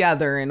stay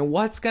together and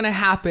what's going to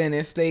happen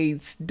if they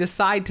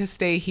decide to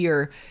stay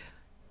here.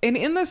 And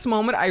in this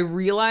moment, I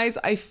realize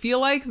I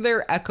feel like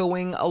they're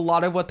echoing a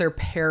lot of what their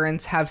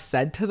parents have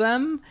said to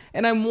them.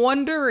 And I'm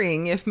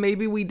wondering if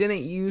maybe we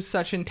didn't use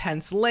such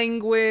intense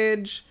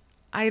language.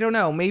 I don't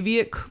know. Maybe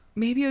it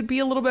would be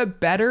a little bit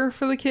better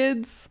for the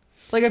kids.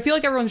 Like, I feel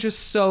like everyone's just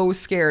so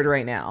scared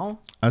right now.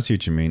 I see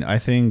what you mean. I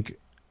think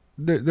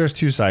there's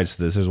two sides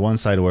to this. There's one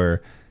side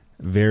where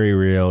very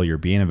real, you're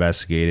being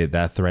investigated.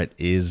 That threat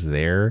is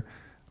there.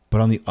 But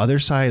on the other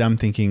side, I'm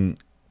thinking,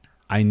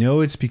 I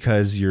know it's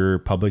because you're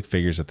public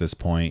figures at this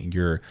point.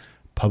 You're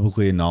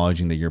publicly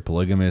acknowledging that you're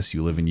polygamous.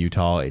 You live in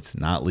Utah. It's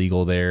not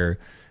legal there.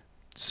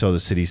 So the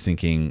city's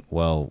thinking,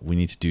 well, we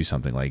need to do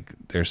something. Like,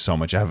 there's so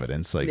much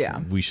evidence. Like,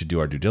 we should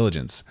do our due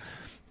diligence.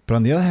 But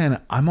on the other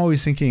hand, I'm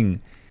always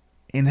thinking,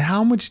 in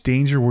how much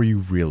danger were you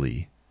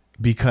really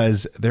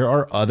because there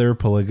are other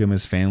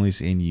polygamous families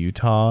in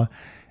Utah.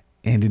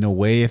 And in a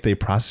way, if they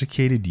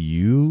prosecuted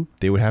you,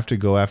 they would have to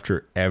go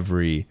after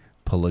every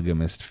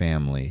polygamist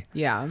family.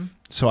 Yeah.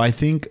 So I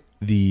think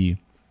the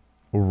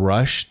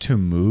rush to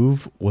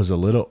move was a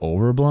little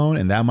overblown,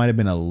 and that might have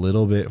been a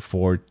little bit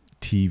for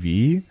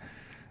TV.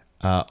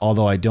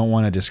 Although I don't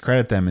want to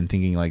discredit them in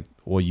thinking like,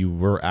 well, you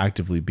were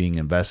actively being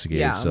investigated.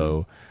 Yeah.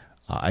 So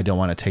I don't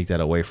want to take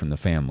that away from the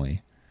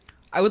family.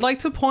 I would like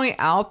to point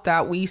out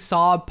that we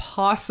saw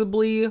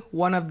possibly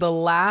one of the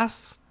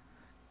last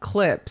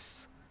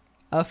clips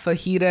of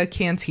Fajita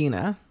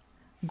Cantina.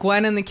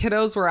 Gwen and the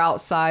kiddos were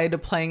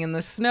outside playing in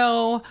the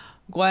snow.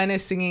 Gwen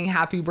is singing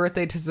happy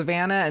birthday to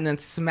Savannah and then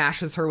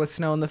smashes her with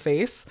snow in the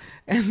face.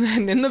 And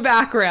then in the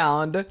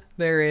background,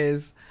 there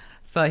is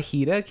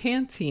Fajita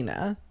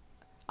Cantina.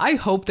 I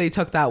hope they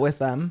took that with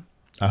them.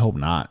 I hope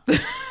not.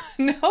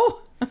 No.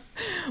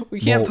 We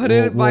can't put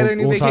it by their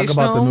new vacation home. We'll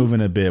talk about the move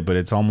in a bit, but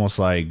it's almost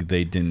like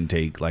they didn't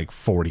take like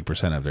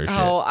 40% of their shit.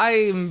 Oh,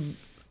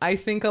 I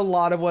think a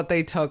lot of what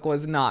they took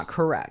was not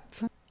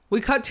correct. We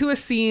cut to a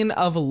scene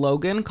of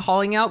Logan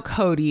calling out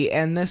Kody,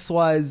 and this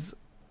was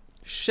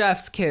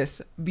chef's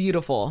kiss.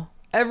 Beautiful.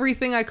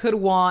 Everything I could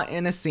want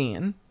in a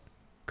scene.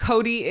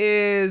 Kody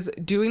is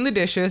doing the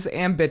dishes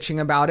and bitching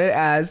about it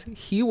as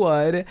he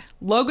would.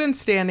 Logan's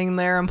standing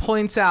there and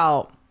points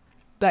out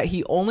that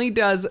he only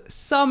does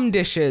some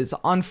dishes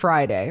on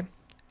Friday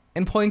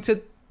and points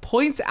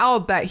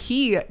out that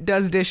he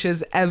does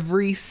dishes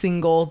every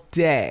single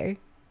day.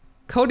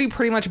 Kody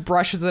pretty much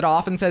brushes it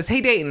off and says,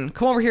 hey, Dayton,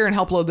 come over here and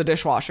help load the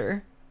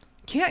dishwasher.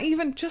 Can't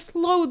even just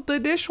load the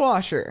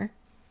dishwasher.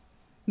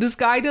 This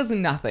guy does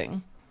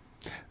nothing.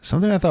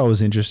 Something I thought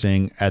was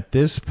interesting at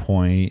this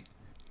point,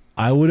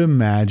 I would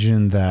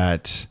imagine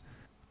that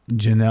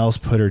Janelle's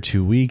put her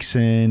 2 weeks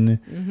in.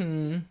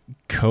 Mm-hmm.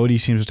 Kody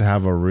seems to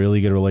have a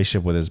really good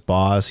relationship with his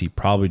boss. He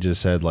probably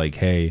just said like,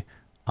 hey,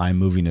 I'm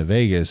moving to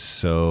Vegas,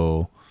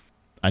 so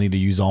I need to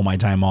use all my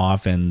time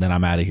off and then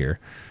I'm out of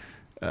here.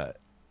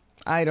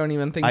 I don't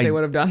even think they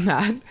would have done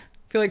that. I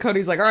feel like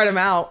Cody's like, all right, I'm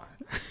out.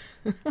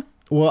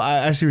 Well,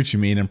 I see what you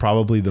mean. And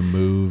probably the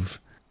move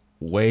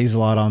weighs a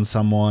lot on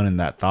someone and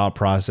that thought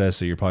process.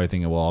 So you're probably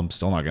thinking, well, I'm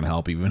still not going to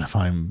help even if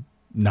I'm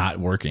not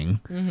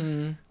working.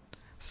 Mm-hmm.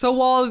 So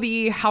while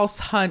the house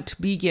hunt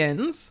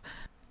begins,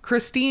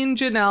 Christine,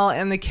 Janelle,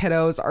 and the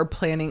kiddos are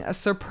planning a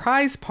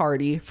surprise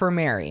party for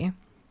Mary.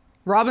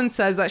 Robyn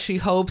says that she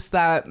hopes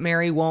that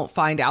Mary won't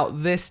find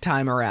out this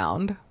time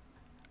around.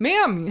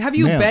 Ma'am, have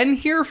you been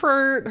here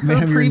for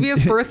her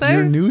previous birthday?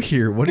 You're new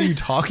here. What are you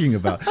talking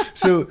about?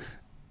 So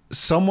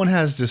someone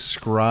has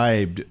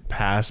described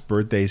past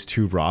birthdays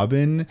to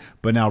Robyn,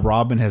 but now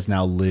Robyn has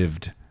now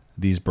lived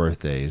these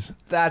birthdays.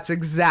 That's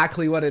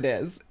exactly what it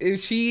is. If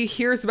she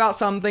hears about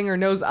something or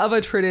knows of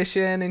a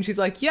tradition and she's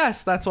like,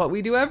 yes, that's what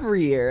we do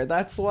every year.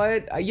 That's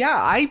what,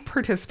 I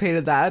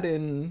participated that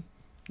in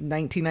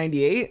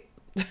 1998.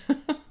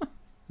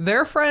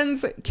 Their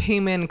friends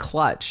came in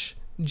clutch.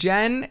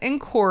 Jen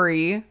and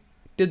Corey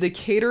did the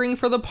catering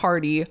for the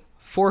party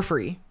for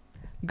free.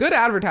 Good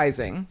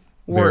advertising.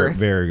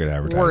 Very good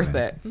advertising. Worth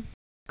it.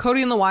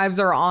 Kody and the wives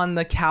are on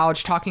the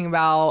couch talking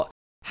about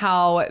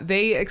how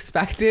they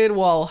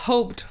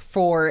hoped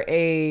for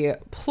a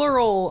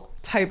plural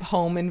type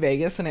home in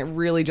Vegas, and it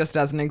really just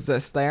doesn't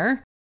exist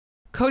there.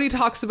 Kody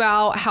talks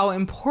about how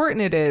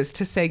important it is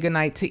to say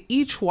goodnight to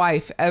each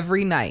wife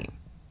every night.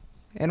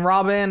 And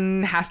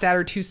Robyn has to add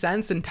her 2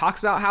 cents and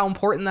talks about how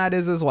important that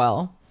is as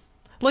well.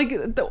 Like,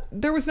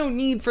 there was no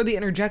need for the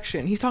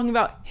interjection. He's talking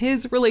about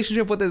his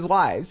relationship with his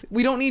wives.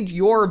 We don't need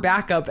your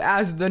backup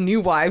as the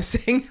new wife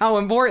saying how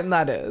important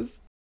that is.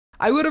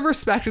 I would have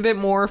respected it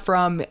more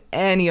from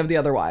any of the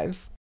other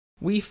wives.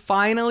 We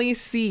finally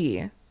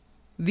see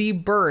the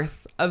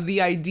birth of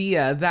the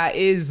idea that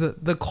is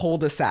the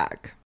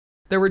cul-de-sac.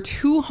 There were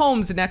 2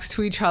 homes next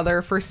to each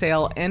other for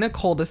sale in a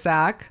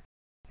cul-de-sac,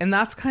 and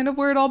that's kind of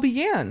where it all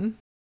began.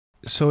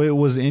 So it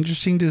was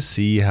interesting to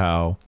see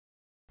how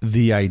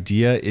the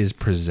idea is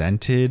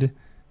presented,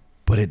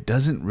 but it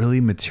doesn't really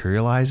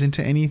materialize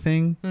into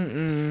anything.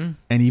 Mm-mm.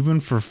 And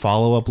even for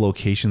follow-up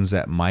locations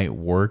that might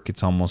work,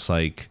 it's almost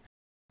like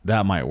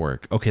that might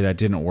work. Okay, that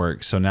didn't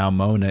work. So now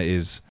Mona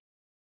is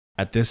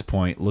at this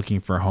point looking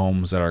for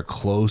homes that are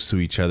close to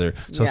each other.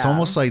 So it's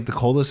almost like the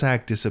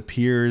cul-de-sac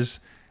disappears.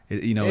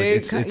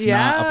 It's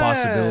not a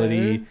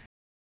possibility.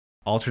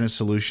 Alternate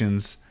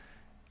solutions.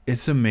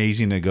 It's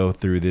amazing to go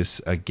through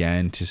this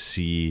again to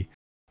see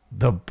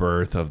the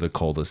birth of the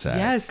cul-de-sac.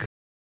 Yes.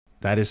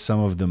 That is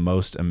some of the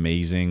most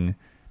amazing,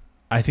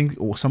 I think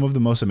some of the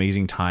most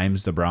amazing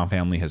times the Brown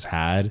family has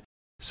had,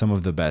 some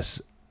of the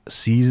best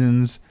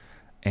seasons.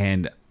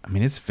 And I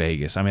mean, it's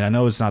Vegas. I mean, I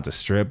know it's not the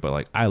Strip, but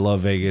like, I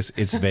love Vegas.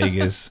 It's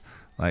Vegas.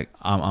 Like,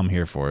 I'm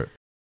here for it.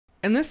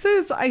 And this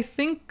is, I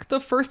think, the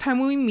first time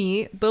we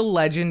meet the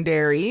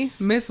legendary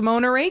Miss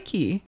Mona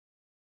Reiki.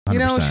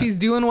 100%. She's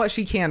doing what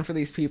she can for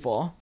these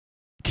people.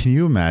 Can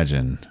you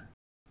imagine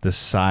the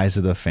size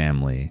of the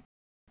family,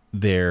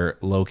 their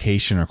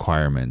location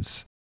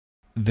requirements,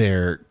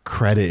 their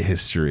credit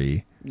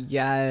history?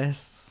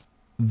 Yes.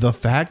 the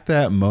fact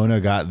that Mona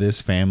got this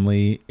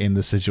family in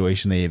the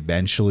situation they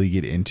eventually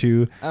get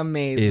into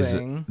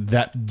amazing. Is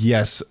that,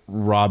 yes,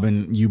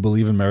 Robyn, you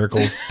believe in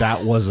miracles.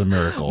 That was a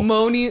miracle.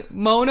 Mona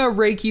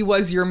Reiki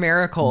was your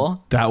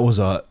miracle. That was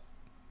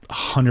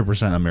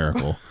 100% a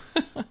miracle.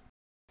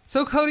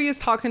 So Kody is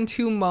talking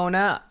to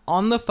Mona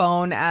on the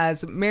phone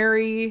as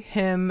Mary,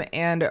 him,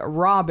 and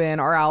Robyn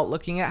are out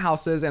looking at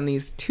houses, and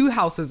these two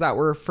houses that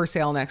were for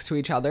sale next to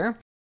each other.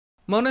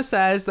 Mona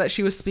says that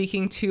she was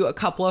speaking to a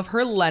couple of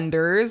her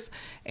lenders,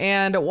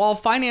 and while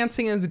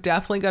financing is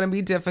definitely going to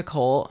be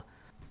difficult,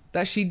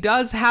 that she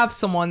does have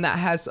someone that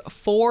has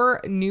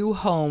 4 new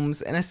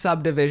homes in a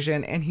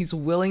subdivision, and he's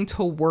willing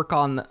to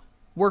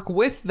work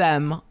with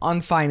them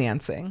on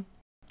financing.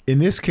 In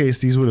this case,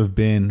 these would have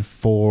been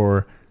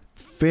 4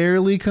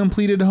 fairly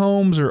completed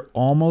homes or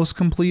almost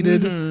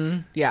completed.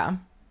 Mm-hmm. Yeah.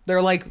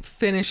 They're like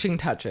finishing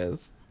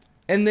touches.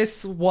 And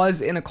this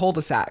was in a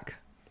cul-de-sac.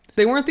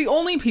 They weren't the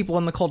only people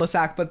in the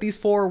cul-de-sac, but these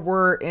 4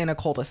 were in a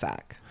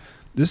cul-de-sac.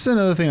 This is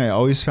another thing I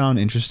always found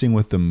interesting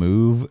with the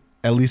move,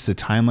 at least the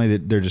timeline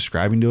that they're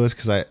describing to us,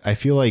 because I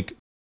feel like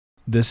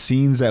the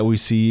scenes that we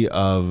see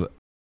of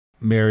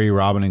Mary,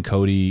 Robyn, and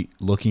Kody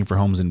looking for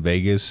homes in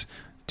Vegas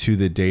to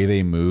the day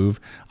they move,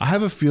 I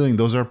have a feeling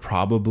those are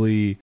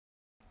probably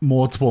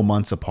multiple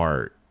months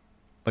apart.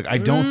 Like, I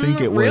don't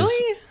think it was...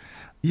 Really?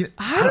 Yeah,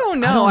 I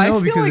don't know. I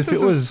feel because like if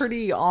this it was is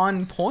pretty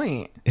on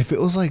point. If it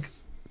was like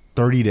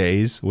 30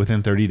 days,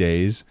 within 30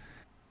 days,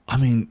 I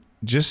mean,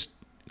 just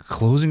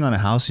closing on a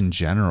house in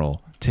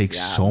general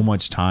takes so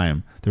much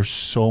time. There's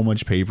so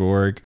much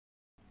paperwork.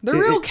 They're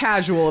real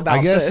casual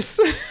about this.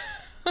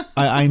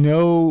 I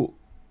know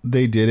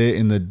they did it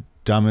in the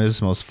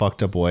dumbest, most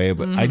fucked up way,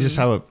 but I just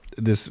have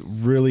this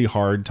really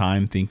hard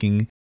time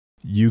thinking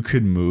you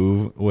could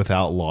move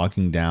without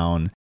locking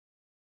down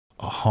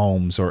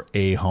homes or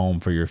a home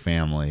for your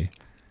family.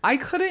 I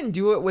couldn't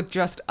do it with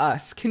just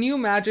us. Can you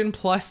imagine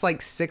plus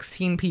like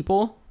 16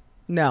 people?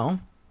 No,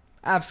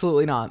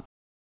 absolutely not.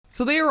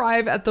 So they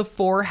arrive at the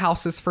 4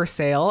 houses for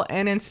sale,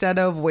 and instead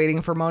of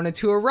waiting for Mona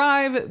to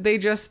arrive, they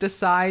just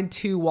decide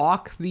to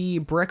walk the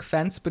brick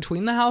fence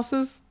between the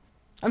houses.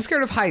 I'm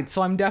scared of heights,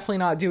 so I'm definitely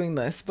not doing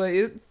this, but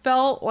it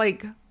felt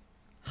like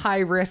high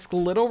risk,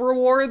 little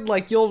reward.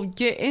 Like, you'll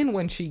get in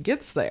when she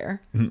gets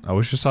there. I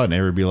wish I saw a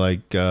neighbor be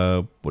like,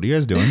 what are you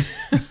guys doing?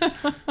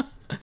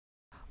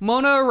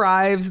 Mona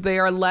arrives. They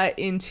are let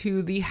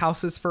into the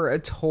houses for a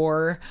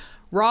tour.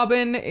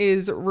 Robyn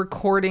is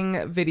recording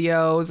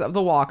videos of the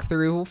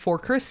walkthrough for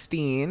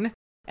Christine,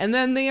 and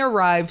then they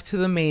arrive to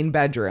the main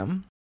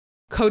bedroom.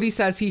 Kody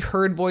says he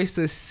heard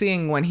voices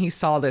sing when he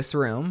saw this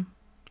room.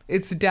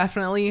 It's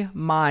definitely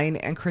mine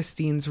and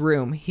Christine's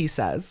room, he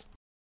says.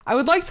 I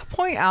would like to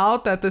point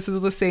out that this is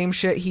the same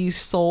shit he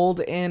sold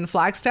in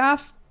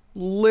Flagstaff.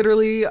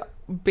 Literally,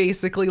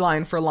 basically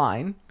line for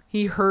line.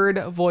 He heard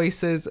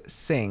voices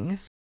sing.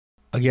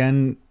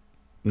 Again,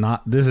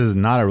 this is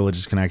not a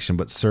religious connection,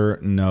 but sir,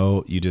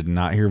 no, you did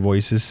not hear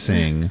voices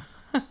sing.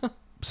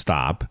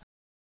 Stop.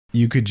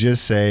 You could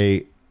just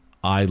say,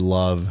 I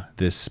love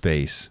this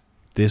space.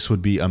 This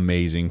would be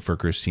amazing for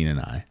Christine and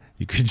I.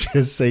 You could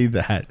just say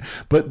that.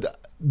 But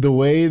the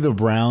way the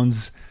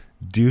Browns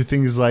do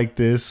things like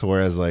this,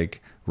 whereas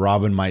like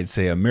Robyn might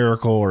say a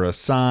miracle or a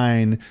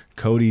sign,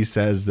 Kody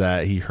says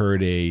that he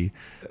heard a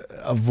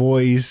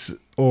voice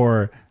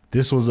or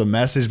this was a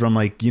message, but I'm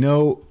like,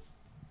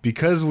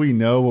 because we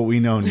know what we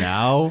know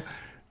now,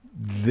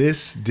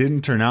 this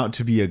didn't turn out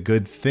to be a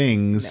good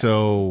thing. No.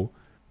 So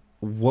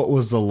what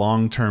was the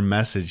long-term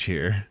message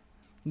here?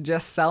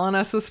 Just selling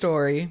us a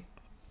story.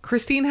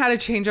 Christine had a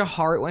change of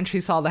heart when she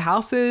saw the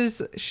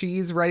houses.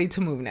 She's ready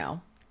to move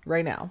now,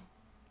 right now.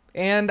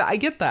 And I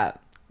get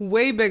that.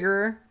 Way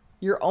bigger,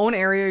 your own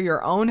area,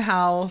 your own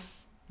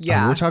house.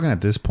 Yeah. We're talking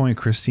at this point,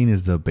 Christine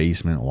is the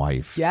basement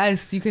wife.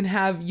 Yes, you can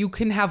have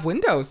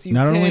windows.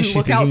 Not only is she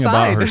thinking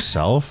outside. About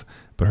herself,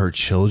 but her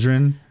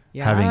children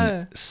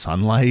having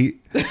sunlight,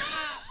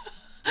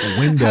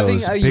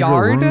 windows, bigger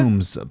yard.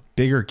 Rooms, a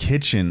bigger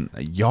kitchen,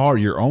 a yard,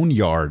 your own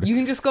yard. You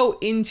can just go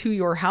into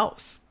your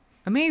house.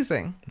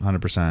 Amazing.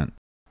 100%.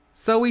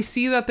 So we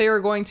see that they are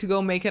going to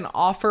go make an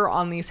offer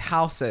on these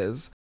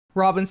houses.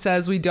 Robyn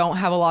says we don't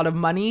have a lot of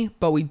money,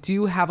 but we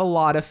do have a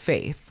lot of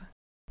faith.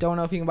 Don't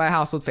know if you can buy a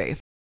house with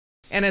faith.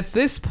 And at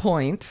this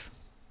point,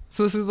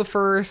 so this is the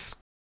first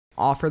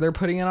offer they're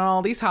putting in on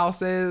all these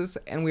houses,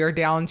 and we are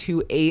down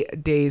to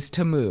 8 days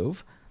to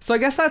move. So I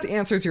guess that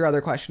answers your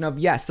other question of,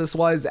 yes, this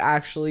was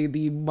actually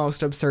the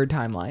most absurd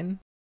timeline.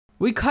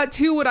 We cut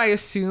to what I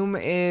assume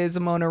is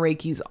Mona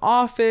Reiki's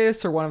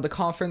office or one of the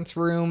conference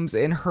rooms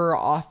in her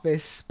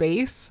office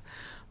space.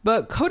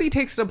 But Kody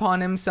takes it upon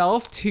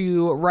himself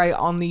to write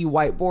on the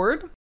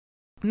whiteboard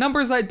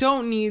numbers that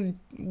don't need,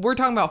 we're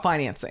talking about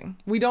financing.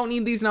 We don't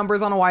need these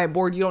numbers on a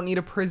whiteboard. You don't need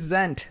to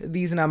present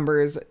these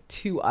numbers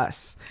to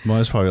us.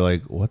 Mona's probably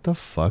like, what the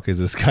fuck is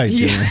this guy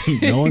doing?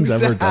 No one's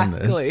ever done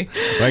this.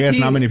 But I guess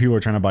not many people are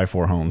trying to buy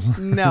 4 homes.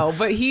 No,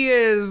 but he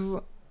is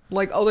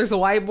like, oh, there's a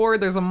whiteboard,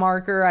 there's a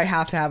marker, I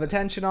have to have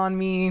attention on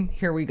me.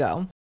 Here we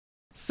go.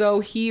 So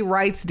he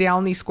writes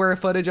down the square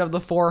footage of the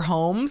 4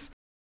 homes,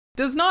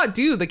 does not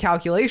do the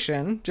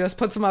calculation, just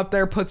puts them up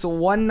there, puts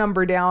one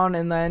number down,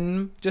 and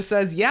then just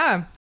says,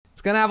 yeah,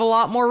 it's going to have a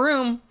lot more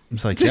room.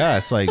 It's like, yeah,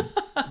 it's like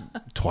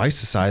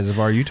twice the size of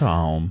our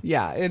Utah home.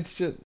 Yeah, it's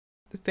just,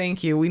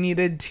 thank you. We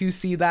needed to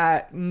see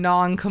that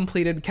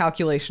non-completed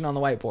calculation on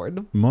the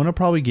whiteboard. Mona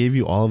probably gave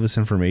you all of this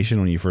information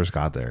when you first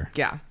got there.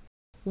 Yeah.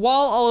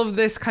 While all of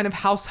this kind of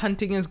house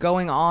hunting is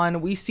going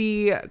on, we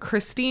see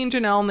Christine,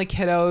 Janelle, and the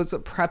kiddos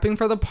prepping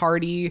for the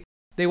party.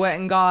 They went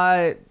and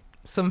got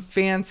some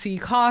fancy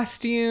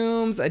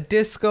costumes, a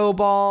disco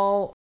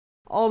ball,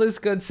 all this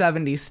good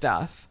 70s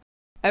stuff.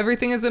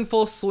 Everything is in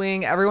full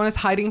swing. Everyone is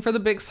hiding for the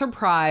big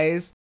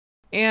surprise.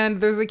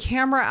 And there's a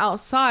camera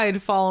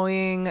outside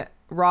following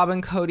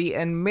Robyn, Kody,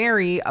 and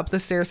Mary up the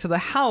stairs to the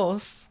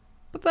house.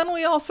 But then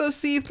we also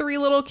see 3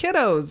 little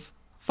kiddos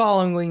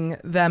following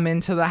them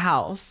into the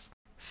house.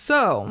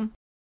 So,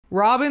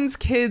 Robyn's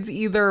kids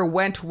either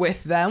went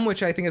with them,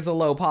 which I think is a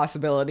low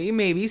possibility.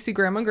 Maybe see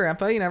Grandma and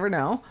Grandpa, you never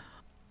know.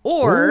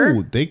 Or...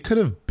 Ooh, they could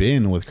have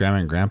been with Grandma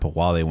and Grandpa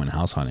while they went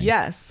house hunting.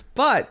 Yes,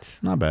 but...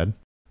 Not bad.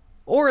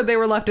 Or they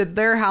were left at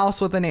their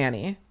house with a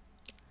nanny.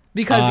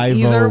 Because I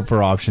vote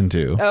for option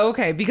 2.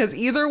 Okay, because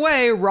either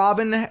way,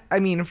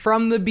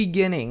 from the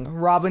beginning,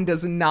 Robyn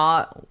does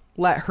not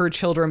let her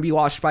children be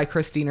watched by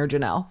Christine or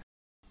Janelle.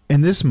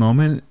 In this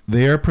moment,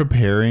 they are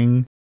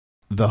preparing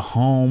the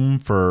home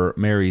for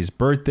Mary's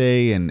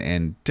birthday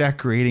and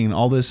decorating and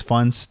all this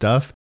fun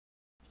stuff.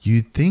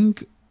 You'd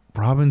think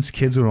Robyn's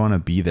kids would want to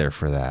be there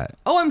for that.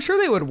 Oh, I'm sure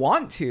they would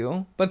want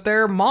to, but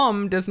their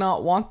mom does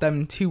not want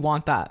them to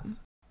want that.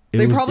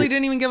 They probably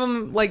didn't even give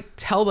them,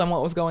 tell them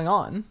what was going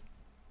on.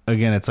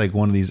 Again, it's like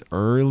one of these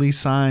early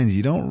signs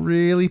you don't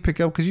really pick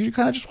up because you're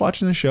kind of just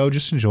watching the show,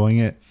 just enjoying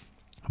it.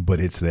 But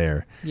it's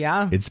there.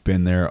 Yeah. It's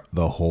been there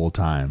the whole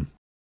time.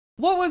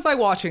 What was I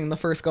watching the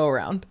first go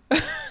around?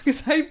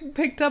 Because I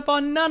picked up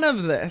on none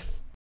of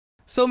this.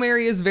 So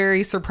Mary is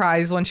very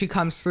surprised when she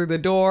comes through the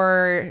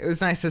door. It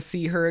was nice to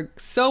see her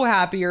so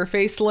happy. Her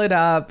face lit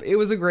up. It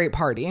was a great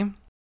party.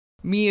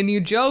 Me and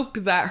you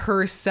joked that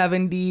her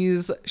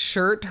 70s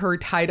shirt, her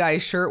tie-dye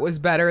shirt, was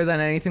better than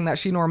anything that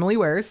she normally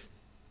wears.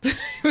 It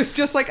was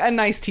just like a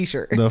nice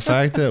t-shirt. The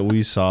fact that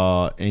we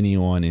saw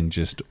anyone in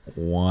just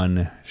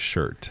one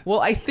shirt.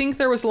 Well, I think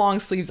there was long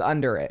sleeves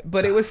under it,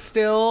 but it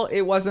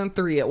wasn't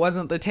 3. It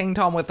wasn't the tank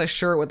top with a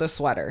shirt with a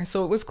sweater.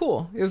 So it was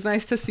cool. It was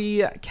nice to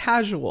see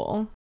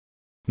casual.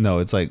 No,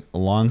 it's like a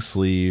long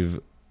sleeve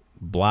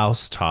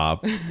blouse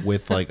top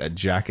with like a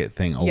jacket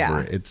thing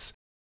over it.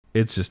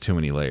 It's just too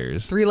many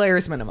layers. 3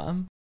 layers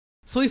minimum.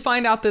 So we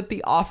find out that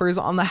the offers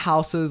on the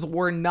houses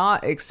were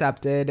not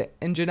accepted,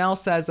 and Janelle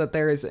says that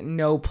there is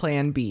no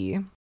plan B.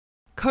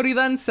 Kody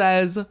then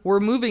says, we're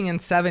moving in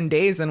 7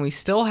 days and we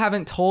still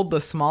haven't told the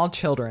small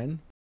children.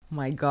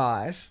 My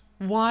gosh.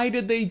 Why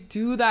did they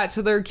do that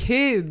to their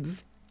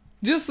kids?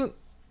 Just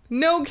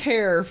no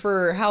care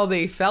for how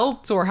they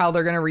felt or how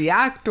they're going to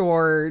react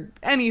or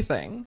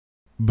anything.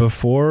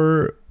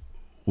 Before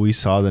we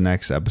saw the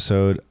next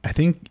episode, I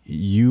think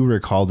you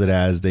recalled it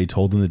as they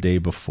told them the day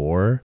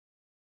before.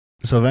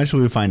 So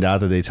eventually we find out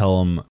that they tell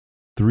them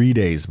 3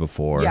 days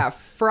before. Yeah,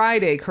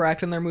 Friday,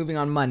 correct? And they're moving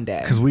on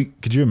Monday. Because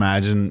could you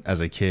imagine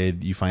as a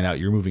kid, you find out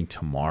you're moving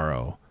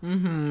tomorrow?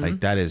 Mm-hmm. Like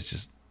that is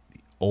just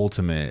the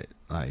ultimate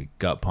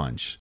gut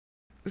punch.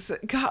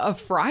 God, a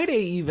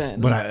Friday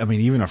even. But I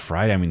mean, even a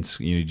Friday,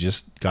 you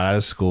just got out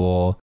of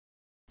school.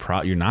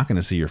 You're not going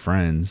to see your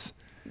friends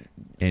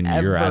and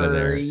you're out of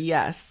there.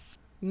 Yes.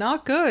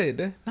 Not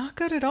good. Not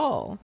good at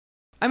all.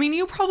 I mean,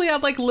 you probably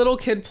had little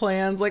kid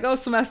plans,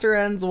 semester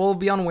ends, we'll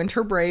be on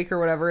winter break or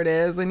whatever it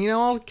is. And,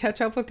 I'll catch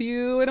up with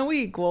you in a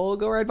week. We'll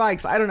go ride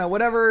bikes. I don't know,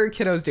 whatever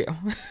kiddos do.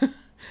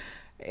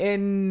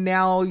 And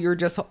now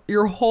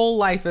your whole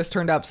life is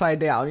turned upside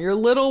down. Your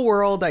little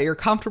world that you're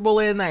comfortable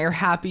in, that you're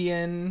happy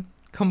in,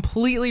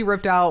 completely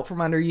ripped out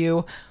from under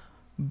you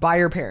by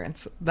your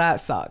parents. That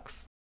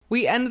sucks.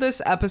 We end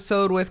this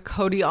episode with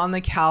Kody on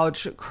the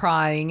couch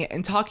crying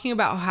and talking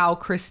about how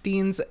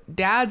Christine's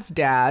dad's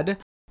dad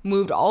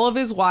moved all of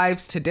his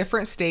wives to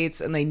different states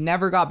and they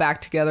never got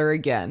back together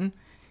again.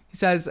 He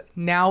says,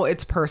 now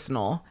it's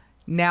personal.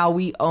 Now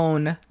we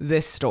own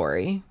this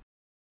story.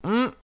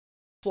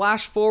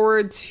 Flash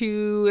forward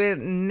to it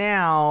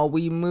now.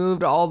 We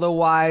moved all the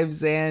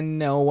wives and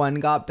no one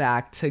got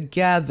back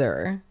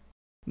together.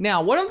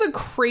 Now, one of the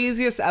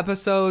craziest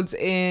episodes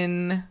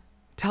in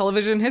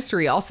television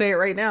history, I'll say it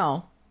right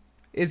now,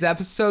 is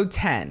episode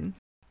 10.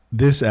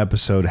 This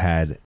episode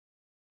had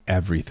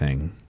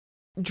everything.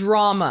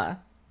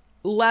 Drama.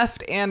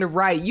 Left and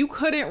right. You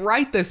couldn't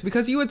write this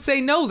because you would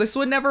say, no, this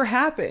would never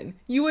happen.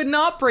 You would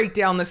not break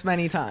down this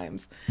many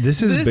times.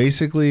 This is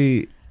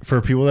basically, for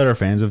people that are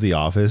fans of The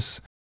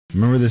Office,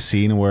 remember the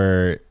scene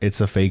where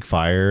it's a fake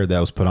fire that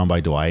was put on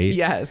by Dwight?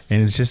 Yes.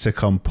 And it's just a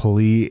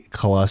complete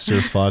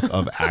clusterfuck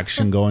of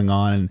action going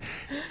on. And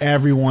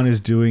everyone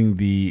is doing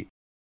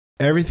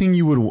everything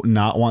you would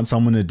not want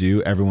someone to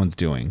do, everyone's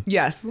doing.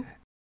 Yes.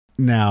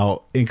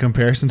 Now, in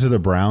comparison to the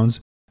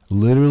Browns,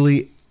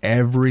 literally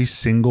every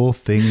single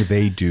thing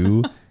they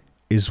do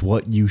is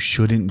what you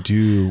shouldn't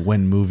do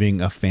when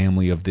moving a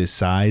family of this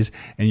size.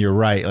 And you're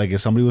right. Like, if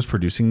somebody was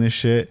producing this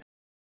shit,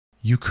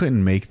 you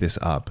couldn't make this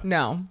up.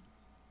 No.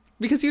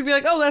 Because you'd be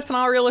like, oh, that's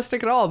not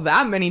realistic at all.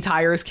 That many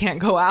tires can't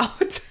go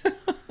out.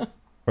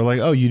 Or like,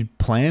 oh, you'd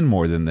plan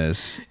more than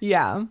this.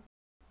 Yeah.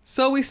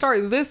 So we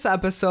start this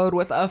episode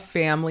with a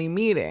family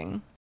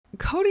meeting.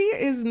 Kody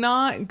is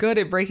not good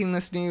at breaking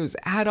this news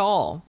at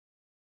all.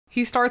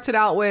 He starts it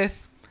out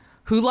with,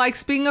 who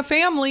likes being a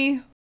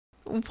family?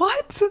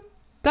 What?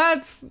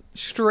 That's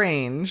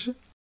strange.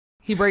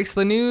 He breaks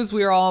the news.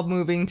 We are all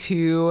moving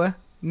to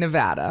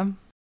Nevada.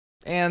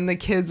 And the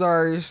kids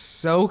are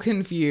so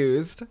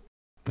confused.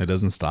 It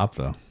doesn't stop,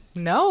 though.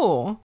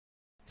 No.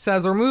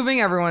 Says we're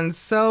moving. Everyone's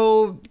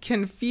so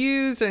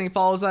confused. And he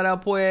follows that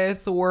up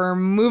with, we're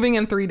moving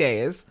in 3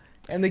 days.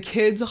 And the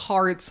kids'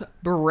 hearts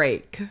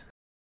break.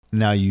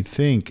 Now, you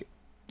think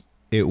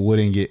it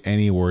wouldn't get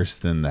any worse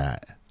than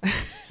that.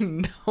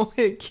 No,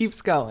 it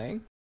keeps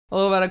going. A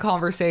little bit of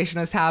conversation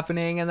is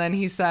happening, and then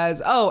he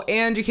says, oh,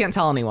 and you can't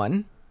tell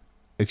anyone.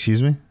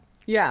 Excuse me?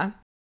 Yeah.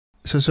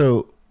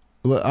 So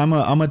look, I'm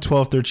a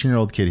 12,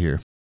 13-year-old kid here.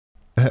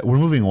 We're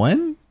moving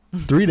when?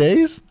 3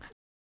 days?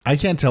 I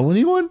can't tell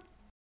anyone?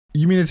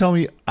 You mean to tell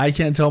me I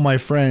can't tell my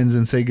friends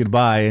and say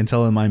goodbye and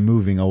tell them I'm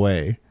moving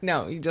away?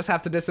 No, you just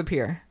have to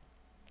disappear.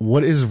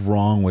 What is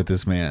wrong with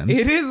this man?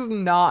 It is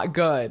not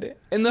good.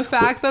 And the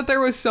fact that there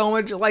was so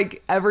much,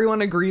 like,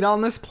 everyone agreed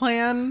on this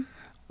plan,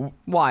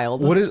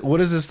 wild.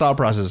 What is this thought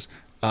process?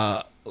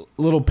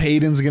 Little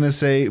Peyton's gonna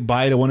say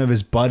bye to one of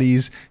his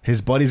buddies. His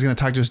buddy's gonna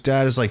talk to his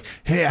dad. It's like,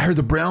 hey, I heard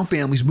the Brown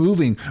family's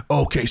moving.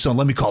 Okay, son,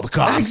 let me call the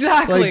cops.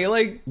 Exactly.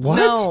 Like what?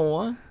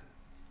 No.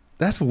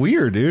 That's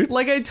weird, dude.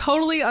 Like, I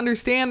totally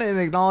understand and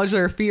acknowledge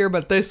their fear,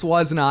 but this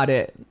was not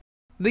it.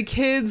 The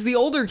kids, the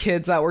older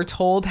kids that were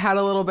told, had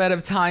a little bit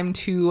of time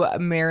to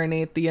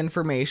marinate the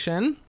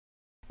information.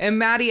 And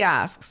Maddie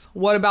asks,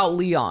 what about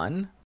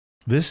Leon?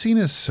 This scene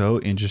is so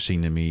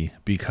interesting to me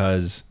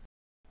because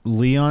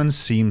Leon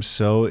seems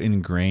so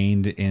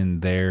ingrained in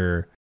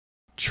their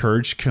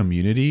church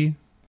community.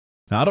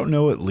 Now, I don't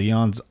know what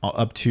Leon's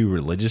up to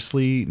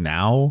religiously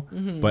now,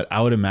 but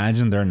I would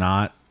imagine they're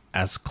not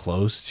as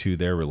close to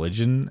their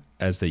religion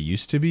as they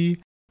used to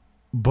be.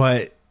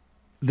 But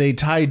they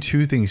tied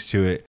two things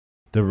to it.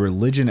 The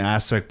religion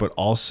aspect, but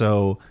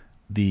also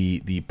the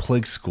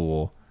plig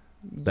school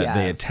that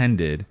they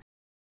attended.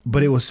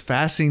 But it was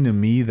fascinating to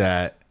me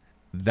that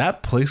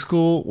plig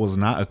school was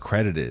not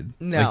accredited.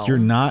 No. Like, you're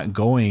not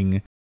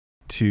going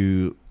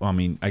to, I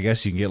mean, I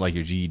guess you can get like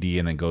your GED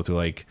and then go through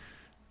like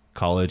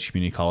college,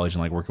 community college,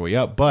 and like work your way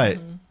up. But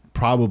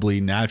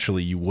probably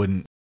naturally you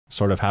wouldn't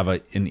sort of have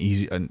a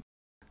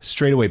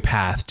straightaway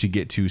path to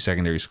get to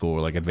secondary school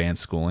or like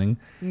advanced schooling.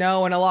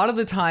 No, and a lot of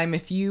the time,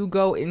 if you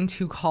go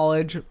into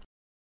college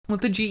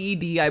with the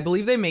GED, I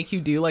believe they make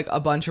you do like a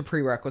bunch of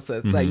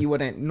prerequisites that you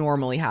wouldn't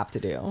normally have to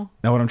do.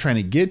 Now, what I'm trying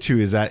to get to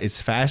is that it's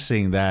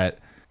fascinating that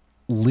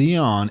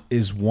Leon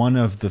is one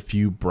of the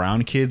few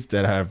brown kids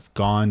that have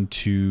gone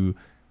to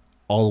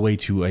all the way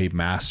to a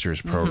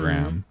master's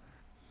program,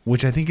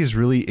 which I think is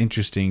really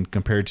interesting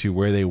compared to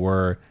where they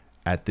were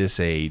at this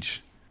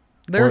age.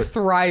 They're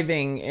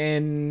thriving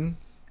in,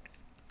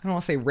 I don't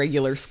want to say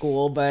regular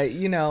school, but,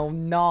 you know,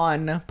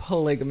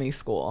 non-polygamy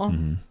school.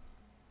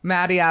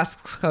 Maddie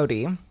asks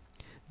Kody,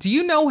 do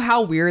you know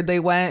how weird they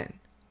went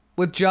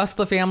with just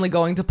the family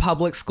going to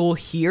public school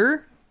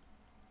here?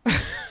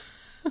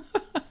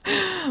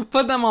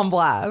 Put them on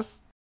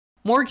blast.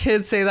 More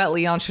kids say that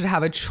Leon should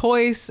have a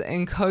choice,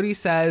 and Kody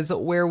says,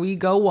 where we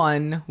go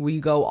one, we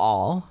go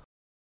all.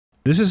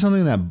 This is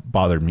something that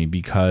bothered me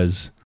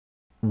because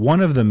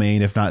one of the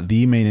main, if not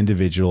the main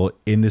individual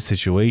in this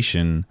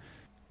situation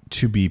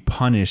to be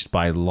punished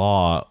by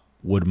law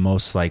would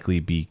most likely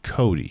be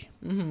Kody.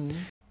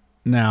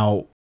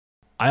 Now,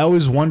 I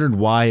always wondered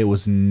why it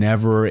was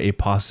never a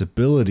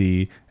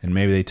possibility, and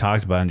maybe they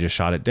talked about it and just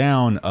shot it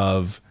down,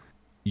 of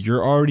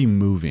you're already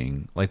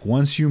moving. Like,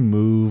 once you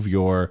move,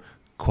 you're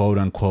quote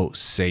unquote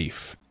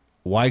safe.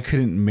 Why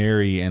couldn't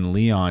Mary and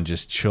Leon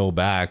just chill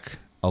back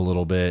a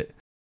little bit,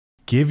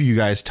 give you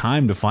guys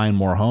time to find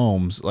more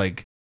homes?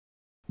 Like,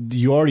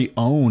 you already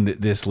owned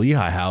this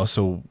Lehigh house,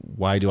 so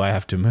why do I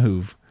have to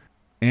move?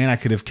 And I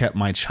could have kept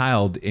my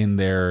child in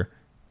there,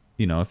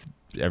 you know, if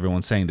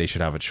everyone's saying they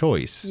should have a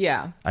choice.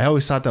 Yeah. I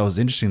always thought that was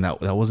interesting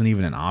that wasn't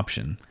even an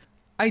option.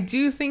 I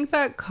do think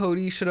that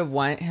Kody should have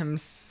went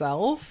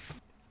himself.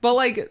 But,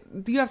 like,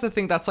 you have to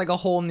think that's, like, a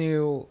whole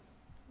new,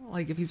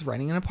 like, if he's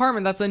renting an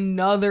apartment, that's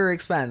another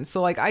expense.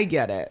 So, like, I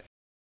get it.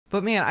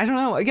 But, man, I don't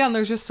know. Again,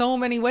 there's just so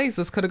many ways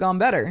this could have gone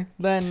better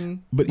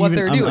than what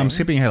they're doing. I'm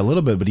skipping ahead a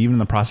little bit, but even in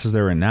the process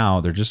they're in now,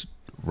 they're just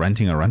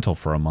renting a rental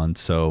for a month.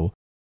 So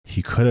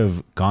he could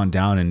have gone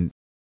down and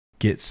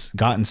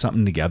gotten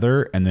something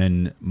together, and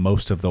then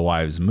most of the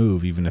wives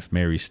move, even if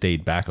Mary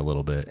stayed back a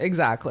little bit.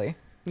 Exactly.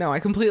 No, I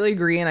completely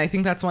agree. And I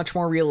think that's much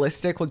more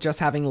realistic with just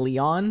having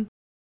Leon.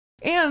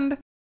 And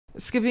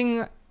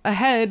skipping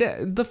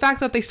ahead, the fact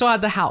that they still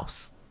had the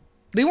house.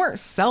 They weren't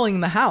selling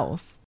the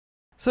house.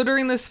 So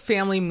during this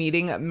family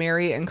meeting,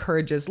 Mary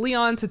encourages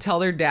Leon to tell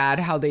their dad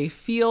how they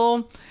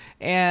feel.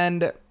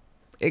 And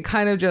it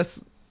kind of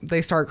just,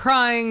 they start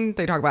crying.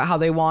 They talk about how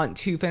they want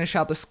to finish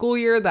out the school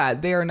year,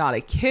 that they are not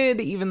a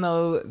kid, even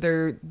though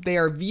they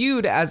are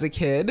viewed as a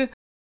kid.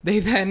 They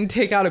then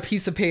take out a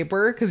piece of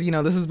paper because,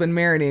 this has been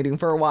marinating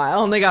for a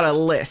while, and they got a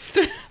list.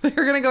 They're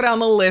going to go down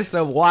the list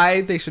of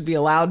why they should be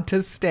allowed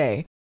to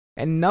stay.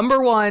 And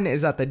number 1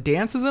 is that the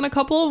dance is in a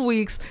couple of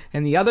weeks,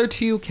 and the other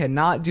 2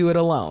 cannot do it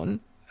alone.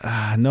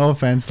 No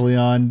offense,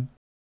 Leon.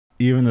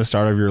 Even the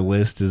start of your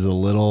list is a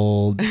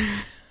little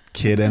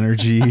kid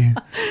energy.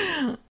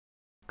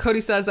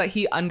 Kody says that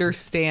he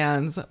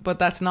understands, but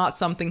that's not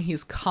something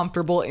he's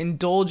comfortable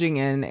indulging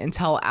in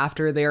until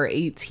after they are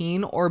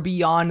 18 or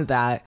beyond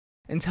that,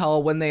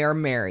 until when they are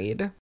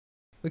married.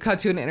 We cut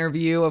to an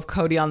interview of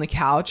Kody on the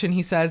couch, and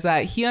he says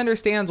that he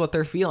understands what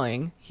they're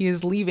feeling. He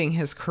is leaving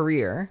his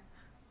career.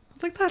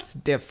 It's like, that's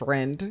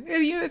different.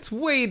 It's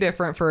way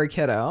different for a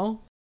kiddo.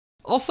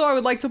 Also, I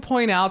would like to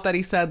point out that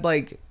he said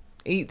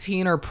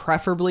 18 or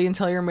preferably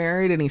until you're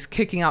married, and he's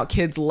kicking out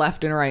kids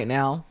left and right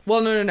now.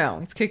 Well, no.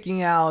 He's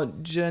kicking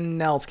out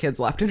Janelle's kids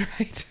left and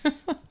right.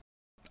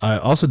 I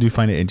also do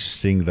find it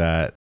interesting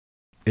that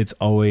it's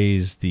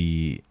always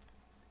the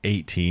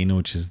 18,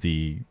 which is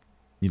the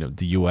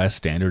US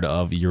standard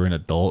of you're an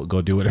adult,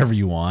 go do whatever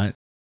you want.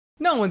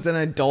 No one's an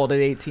adult at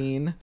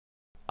 18.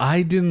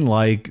 I didn't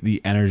like the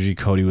energy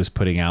Kody was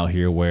putting out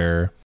here,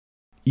 where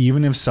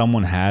even if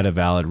someone had a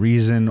valid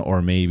reason,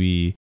 or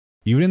maybe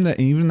even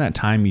that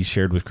time he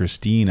shared with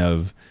Christine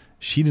of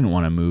she didn't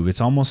want to move, it's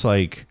almost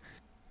like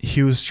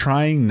he was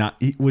trying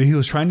what he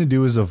was trying to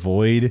do is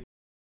avoid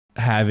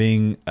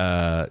having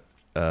a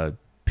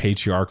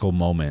patriarchal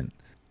moment.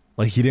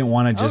 Like, he didn't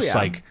want to just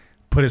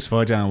put his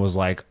foot down and was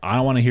like, I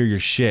don't want to hear your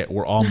shit,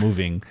 we're all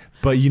moving.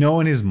 But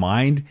in his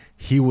mind,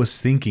 he was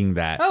thinking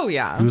that. Oh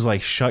yeah. He was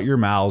like, shut your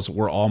mouths,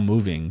 we're all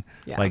moving.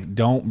 Yeah. Like,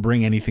 don't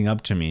bring anything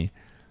up to me.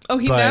 Oh,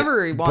 he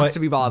never wants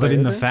to be bothered. But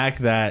in the fact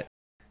that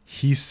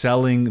he's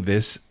selling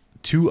this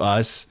to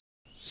us,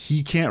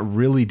 he can't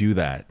really do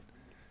that.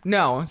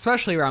 No,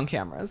 especially around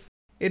cameras.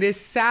 It is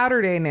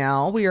Saturday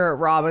now. We are at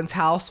Robyn's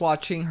house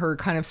watching her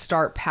kind of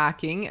start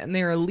packing, and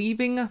they are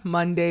leaving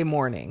Monday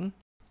morning.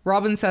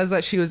 Robyn says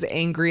that she was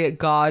angry at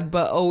God,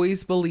 but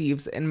always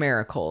believes in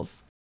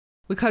miracles.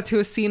 We cut to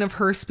a scene of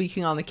her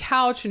speaking on the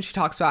couch, and she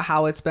talks about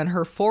how it's been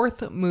her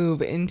 4th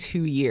move in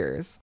 2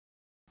 years.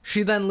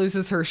 She then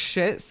loses her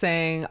shit,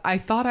 saying, I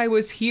thought I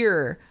was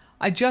here.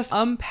 I just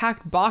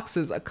unpacked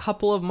boxes a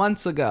couple of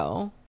months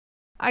ago.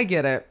 I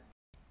get it.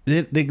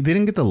 They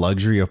didn't get the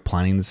luxury of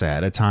planning this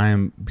ahead of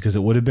time, because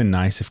it would have been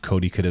nice if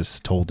Kody could have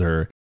told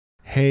her,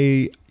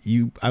 hey,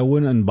 I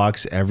wouldn't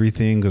unbox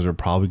everything because we're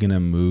probably going to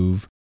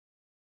move.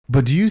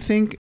 But do you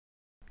think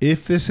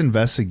if this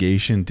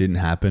investigation didn't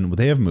happen, would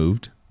they have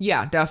moved?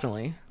 Yeah,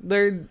 definitely.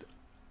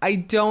 I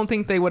don't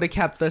think they would have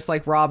kept this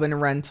Robyn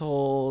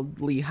rental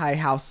Lehigh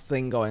house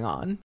thing going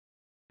on.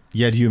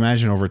 Yeah, do you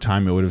imagine over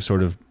time it would have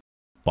sort of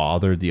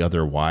bothered the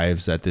other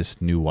wives that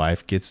this new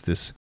wife gets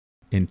this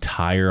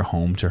entire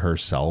home to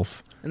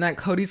herself? And that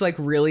Cody's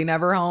really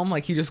never home?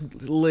 He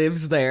just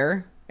lives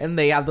there and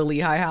they have the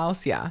Lehigh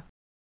house? Yeah.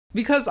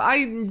 Because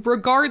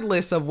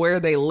regardless of where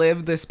they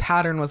live, this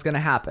pattern was going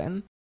to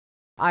happen.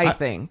 I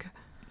think.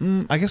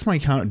 I guess my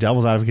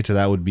devil's advocate to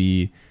that would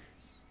be,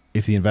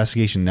 if the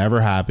investigation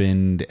never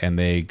happened and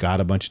they got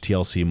a bunch of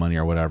TLC money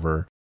or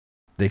whatever,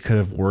 they could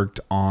have worked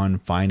on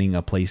finding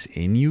a place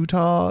in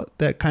Utah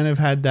that kind of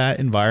had that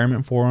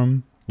environment for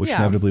them, which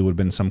inevitably would have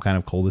been some kind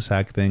of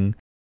cul-de-sac thing.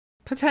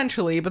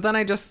 Potentially, but then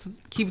I just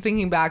keep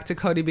thinking back to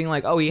Kody being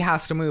like, oh, he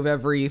has to move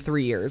every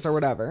 3 years or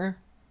whatever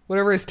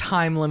his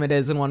time limit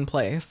is in one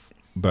place.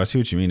 But I see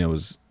what you mean. It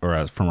was,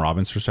 or from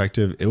Robyn's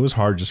perspective, it was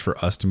hard just for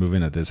us to move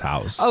in at this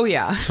house. Oh,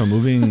 yeah. So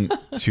moving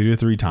 2 to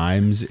 3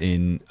 times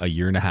in a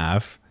year and a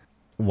half,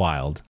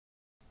 wild.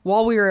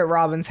 While we were at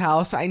Robyn's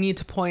house, I need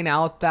to point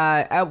out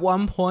that at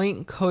one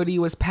point, Kody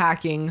was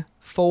packing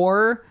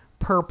 4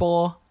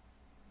 purple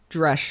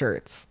dress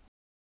shirts.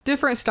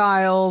 Different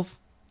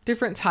styles,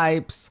 different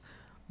types,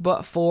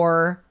 but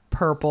 4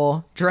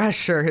 purple dress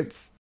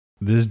shirts.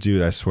 This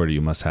dude, I swear to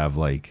you, must have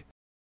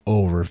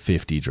over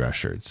 50 dress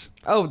shirts.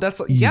 Oh, that's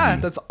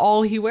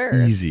all he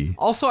wears. Easy.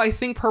 Also, I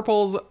think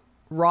purple's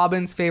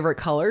Robyn's favorite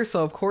color,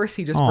 so of course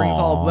he just brings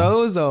all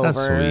those over.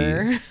 That's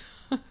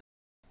sweet.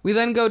 We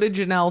then go to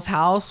Janelle's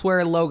house,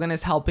 where Logan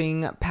is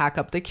helping pack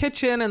up the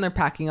kitchen, and they're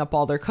packing up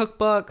all their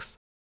cookbooks.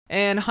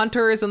 And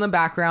Hunter is in the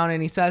background,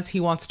 and he says he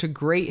wants to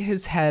grate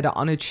his head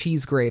on a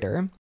cheese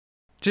grater.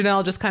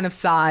 Janelle just kind of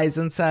sighs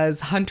and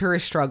says Hunter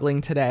is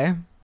struggling today.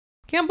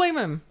 Can't blame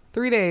him.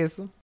 3 days.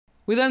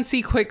 We then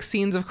see quick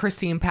scenes of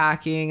Christine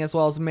packing, as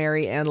well as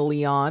Mary and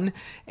Leon.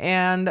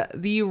 And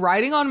the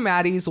writing on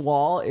Maddie's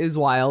wall is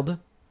wild.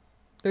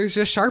 There's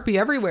just Sharpie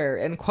everywhere,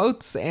 and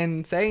quotes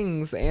and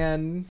sayings,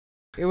 and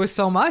it was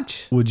so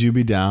much. Would you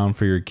be down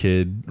for your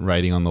kid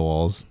writing on the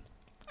walls?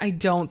 I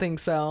don't think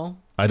so.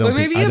 I don't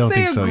think so either. Maybe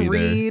if they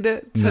agreed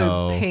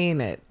to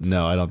paint it.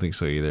 No, I don't think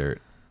so either.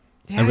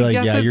 Yeah, I'd be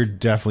like, yeah, you're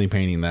definitely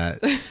painting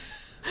that.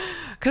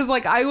 Because,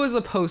 like, I was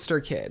a poster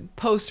kid.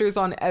 Posters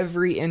on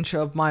every inch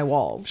of my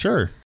walls.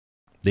 Sure.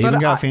 They even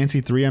got fancy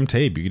 3M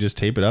tape. You could just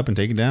tape it up and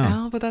take it down.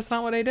 Oh, but that's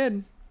not what I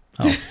did.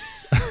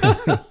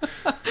 Oh.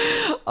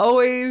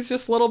 Always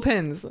just little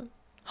pins.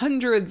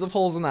 Hundreds of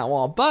holes in that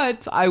wall.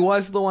 But I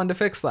was the one to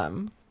fix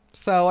them.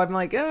 So I'm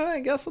like,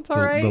 I guess it's all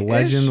right. The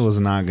legend was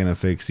not going to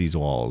fix these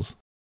walls.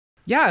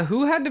 Yeah,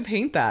 who had to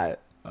paint that?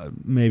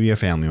 Maybe a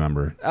family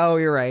member. Oh,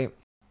 you're right.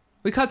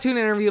 We cut to an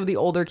interview of the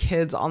older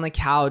kids on the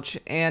couch,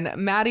 and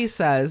Maddie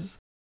says,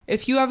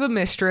 if you have a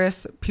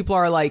mistress, people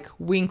are like,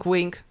 wink,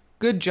 wink,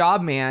 good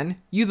job, man.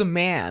 You the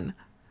man.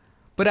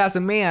 But as a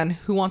man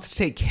who wants to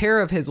take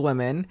care of his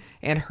women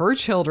and her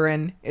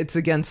children, it's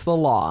against the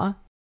law.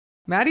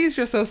 Maddie's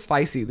just so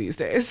spicy these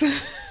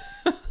days.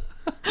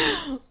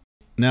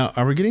 Now,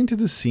 are we getting to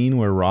the scene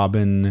where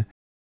Robyn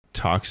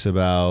talks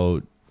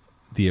about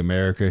the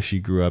America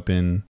she grew up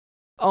in?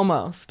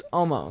 Almost.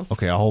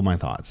 Okay, I'll hold my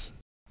thoughts.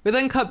 We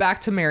then cut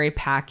back to Mary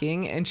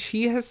packing, and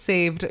she has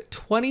saved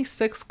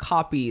 26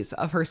 copies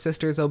of her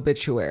sister's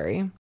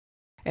obituary.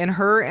 And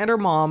her and her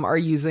mom are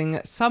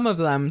using some of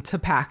them to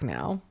pack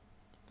now,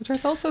 which I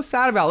felt so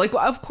sad about. Like,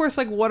 of course,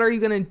 like, what are you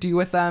going to do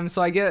with them?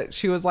 So I get,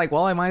 she was like,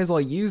 well, I might as well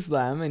use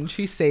them. And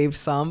she saved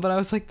some, but I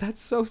was like,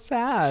 that's so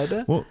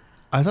sad. Well,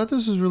 I thought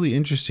this was really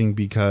interesting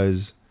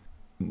because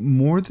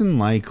more than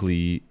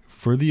likely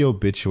for the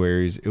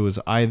obituaries, it was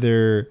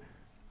either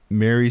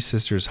Mary's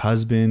sister's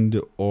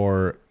husband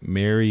or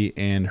Mary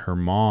and her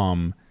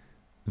mom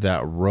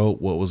that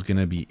wrote what was going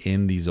to be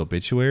in these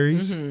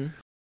obituaries. Mm-hmm.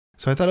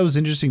 So I thought it was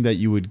interesting that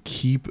you would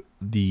keep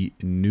the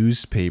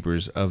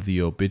newspapers of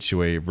the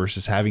obituary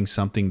versus having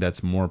something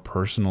that's more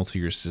personal to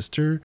your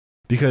sister.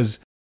 Because,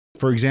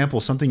 for example,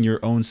 something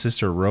your own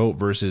sister wrote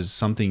versus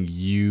something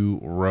you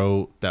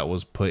wrote that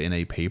was put in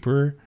a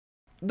paper.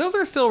 Those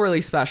are still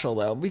really special,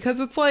 though, because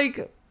it's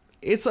like,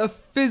 it's a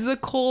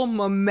physical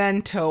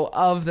memento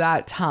of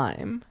that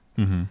time.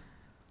 Mm-hmm.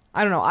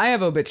 I don't know. I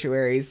have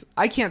obituaries.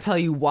 I can't tell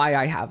you why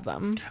I have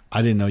them.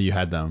 I didn't know you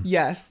had them.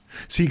 Yes.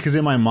 See, because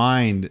in my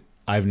mind,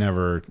 I've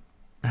never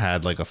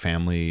had like a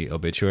family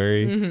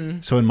obituary.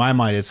 Mm-hmm. So in my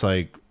mind, it's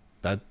like,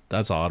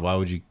 that's odd. Why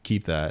would you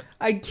keep that?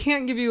 I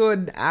can't give you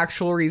an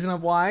actual reason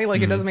of why. Like,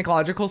 mm-hmm. It doesn't make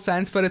logical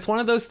sense, but it's one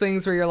of those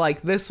things where you're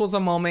like, this was a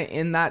moment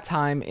in that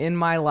time in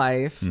my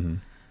life. Mm-hmm.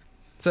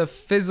 It's a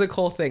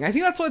physical thing. I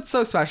think that's what's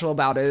so special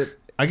about it.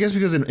 I guess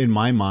because in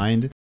my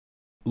mind,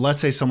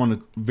 let's say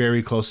someone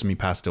very close to me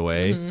passed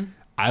away, mm-hmm.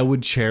 I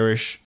would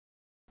cherish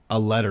a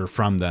letter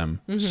from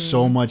them mm-hmm.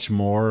 so much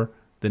more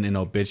than an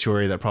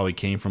obituary that probably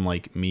came from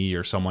like me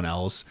or someone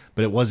else,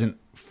 but it wasn't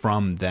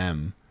from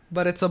them.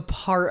 But it's a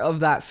part of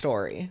that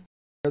story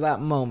or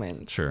that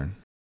moment. Sure.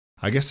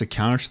 I guess the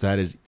counter to that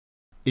is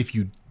if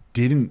you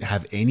didn't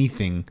have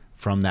anything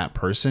from that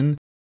person,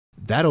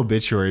 that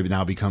obituary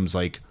now becomes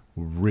like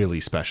really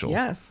special.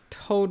 Yes,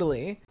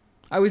 totally.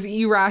 I was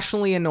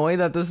irrationally annoyed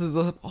that this is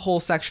a whole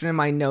section in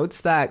my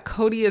notes that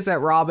Kody is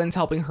at Robyn's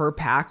helping her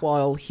pack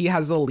while he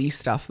has the least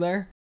stuff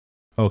there.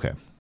 Okay.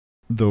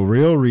 The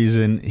real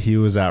reason he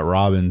was at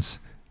Robyn's,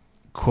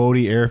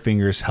 Kody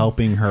Airfingers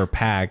helping her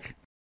pack.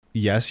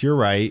 Yes, you're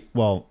right.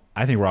 Well,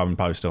 I think Robyn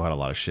probably still had a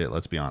lot of shit.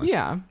 Let's be honest.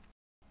 Yeah.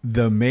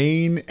 The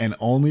main and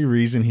only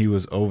reason he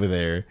was over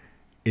there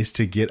is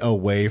to get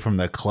away from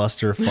the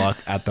clusterfuck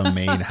at the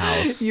main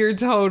house. You're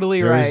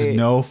totally right. There's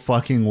no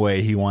fucking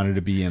way he wanted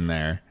to be in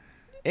there.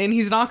 And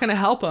he's not going to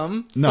help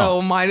him. No.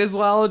 So might as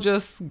well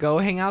just go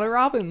hang out at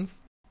Robyn's.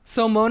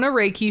 So Mona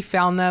Reiki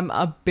found them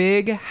a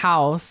big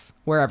house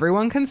where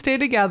everyone can stay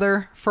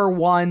together for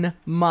 1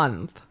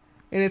 month.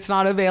 And it's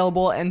not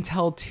available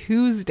until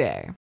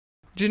Tuesday.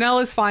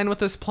 Janelle is fine with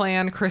this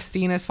plan.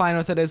 Christine is fine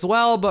with it as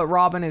well. But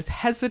Robyn is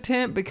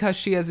hesitant because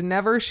she has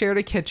never shared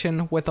a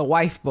kitchen with a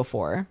wife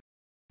before.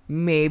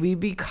 Maybe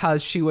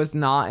because she was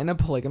not in a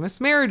polygamous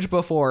marriage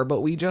before,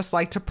 but we just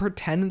like to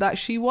pretend that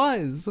she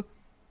was.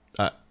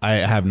 I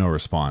have no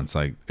response.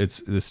 Like,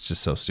 it's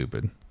just so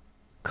stupid.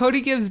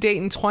 Kody gives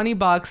Dayton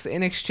 $20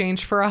 in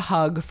exchange for a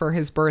hug for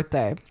his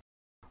birthday.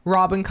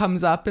 Robyn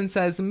comes up and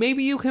says,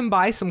 maybe you can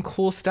buy some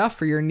cool stuff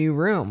for your new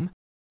room.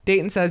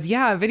 Dayton says,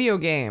 yeah, a video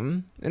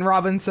game. And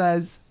Robyn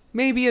says,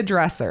 maybe a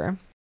dresser.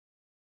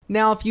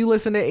 Now, if you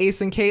listen to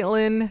Ace and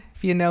Caitlin,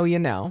 if you know, you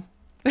know.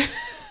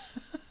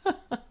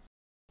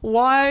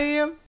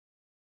 Why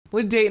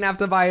would Dayton have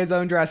to buy his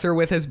own dresser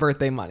with his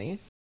birthday money?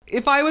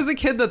 If I was a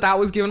kid that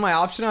was given my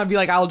option, I'd be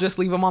like, I'll just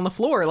leave him on the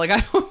floor. Like,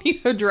 I don't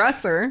need a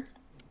dresser.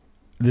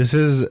 This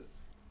is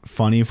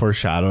funny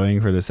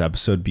foreshadowing for this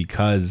episode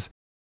because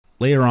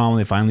later on when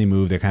they finally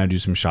move, they kind of do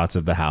some shots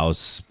of the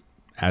house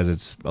as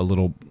it's a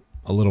little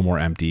more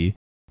empty.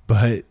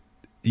 But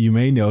you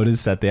may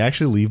notice that they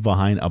actually leave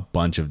behind a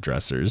bunch of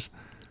dressers.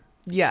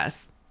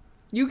 Yes.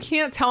 You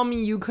can't tell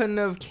me you couldn't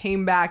have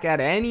came back at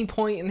any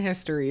point in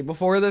history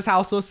before this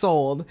house was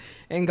sold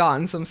and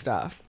gotten some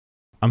stuff.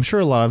 I'm sure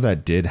a lot of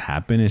that did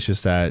happen. It's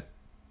just that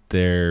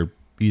their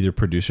either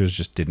producers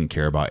just didn't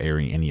care about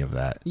airing any of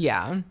that.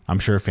 Yeah. I'm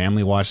sure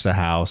family watched the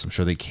house. I'm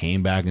sure they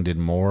came back and did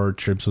more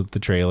trips with the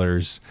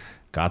trailers,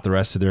 got the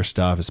rest of their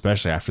stuff,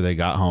 especially after they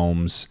got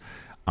homes.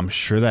 I'm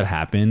sure that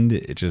happened.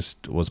 It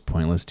just was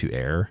pointless to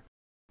air.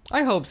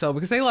 I hope so,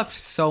 because they left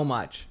so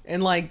much.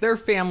 And like their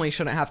family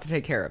shouldn't have to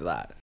take care of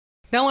that.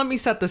 Now let me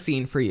set the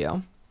scene for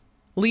you.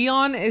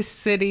 Leon is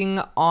sitting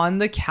on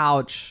the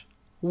couch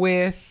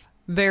with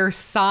their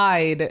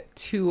side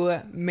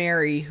to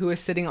Mary, who is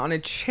sitting on a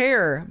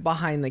chair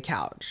behind the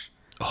couch.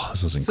 Oh,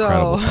 this was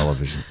incredible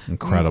television.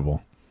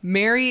 Incredible.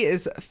 Mary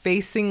is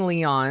facing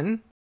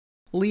Leon.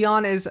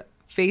 Leon is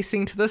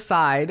facing to the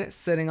side,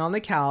 sitting on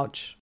the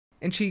couch.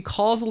 And she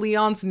calls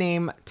Leon's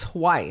name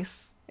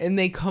twice. And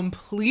they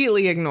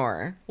completely ignore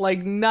her.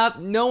 Like,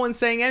 no one's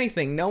saying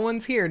anything. No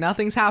one's here.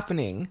 Nothing's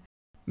happening.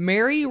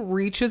 Mary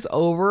reaches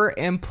over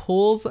and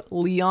pulls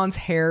Leon's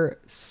hair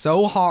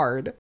so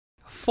hard,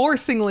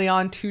 forcing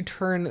Leon to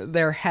turn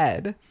their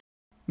head.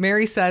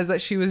 Mary says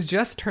that she was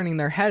just turning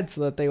their head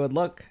so that they would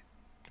look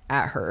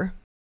at her.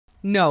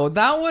 No,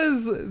 that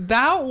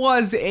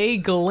was a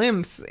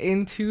glimpse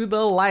into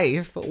the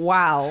life.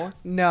 Wow.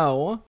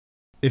 No.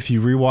 If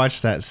you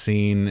rewatch that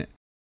scene,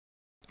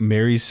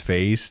 Mary's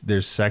face,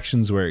 there's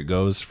sections where it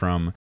goes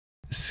from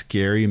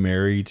scary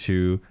Mary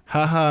to,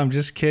 haha, I'm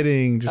just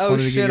kidding. Just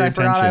wanted to get your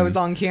attention. I forgot I was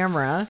on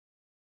camera.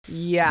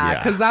 Yeah,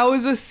 because that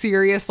was a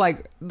serious,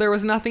 like, there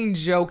was nothing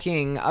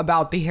joking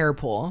about the hair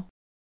pull.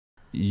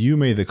 You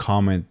made the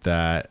comment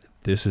that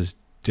this is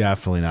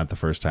definitely not the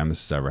first time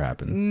this has ever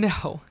happened.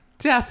 No,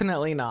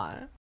 definitely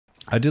not.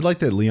 I did like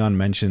that Leon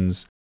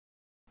mentions,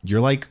 you're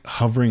like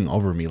hovering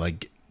over me,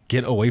 like,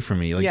 get away from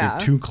me. Like, you're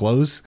too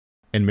close.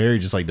 And Mary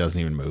just like doesn't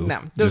even move.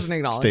 No, doesn't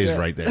acknowledge stays it.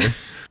 Right there.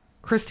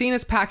 Christine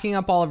is packing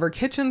up all of her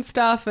kitchen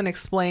stuff and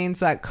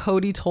explains that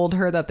Kody told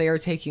her that they are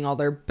taking all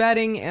their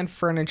bedding and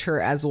furniture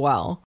as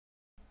well.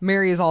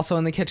 Mary is also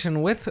in the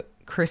kitchen with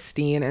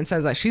Christine and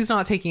says that she's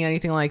not taking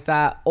anything like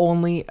that,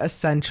 only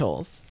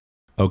essentials.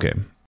 Okay.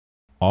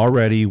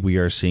 Already we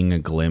are seeing a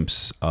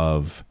glimpse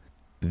of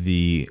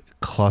the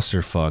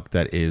clusterfuck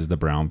that is the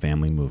Brown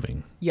family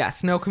moving.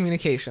 Yes, no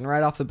communication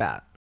right off the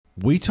bat.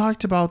 We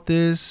talked about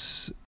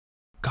this,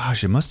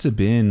 gosh, it must have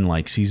been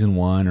like season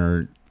 1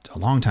 or a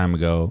long time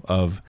ago,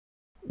 of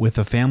with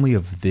a family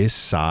of this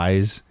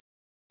size,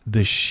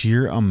 the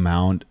sheer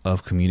amount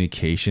of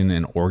communication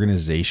and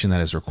organization that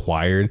is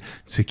required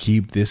to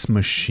keep this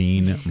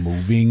machine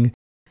moving.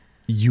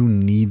 You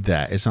need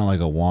that. It's not like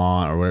a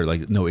want or whatever.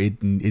 Like, no,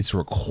 it's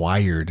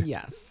required.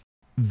 Yes.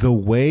 The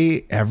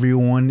way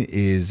everyone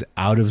is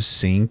out of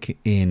sync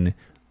in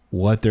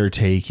what they're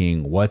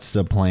taking, what's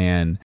the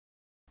plan,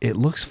 it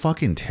looks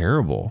fucking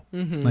terrible.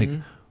 Mm-hmm. Like,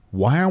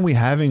 why aren't we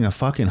having a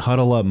fucking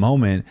huddle up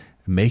moment,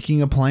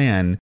 making a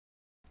plan,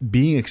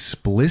 being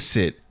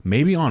explicit,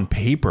 maybe on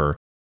paper?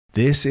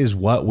 This is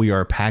what we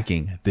are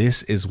packing.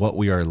 This is what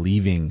we are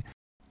leaving.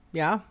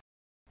 Yeah.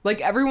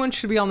 Like, everyone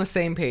should be on the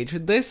same page.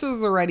 This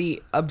is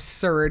already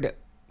absurd.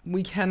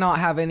 We cannot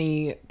have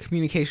any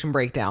communication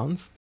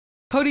breakdowns.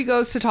 Kody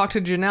goes to talk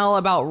to Janelle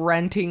about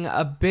renting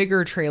a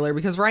bigger trailer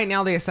because right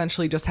now they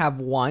essentially just have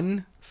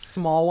one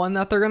small one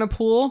that they're going to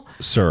pool.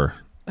 Sir,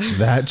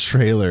 that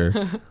trailer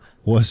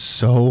was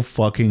so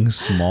fucking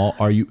small.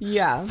 Are you?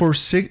 Yeah. For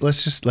six,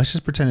 let's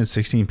just pretend it's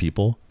 16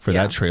 people for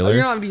that trailer. Oh,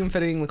 you're not even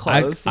fitting the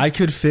clothes. I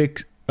could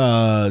fit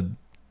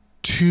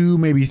 2,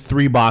 maybe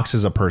 3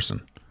 boxes a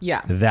person.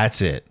 Yeah.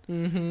 That's it.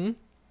 Mm-hmm.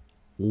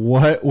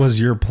 What was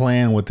your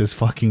plan with this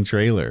fucking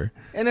trailer?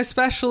 And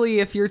especially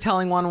if you're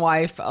telling one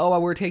wife, oh,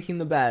 we're taking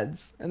the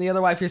beds, and the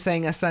other wife, you're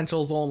saying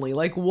essentials only.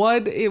 Like,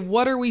 what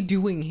are we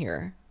doing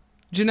here?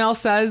 Janelle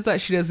says that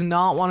she does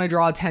not want to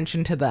draw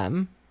attention to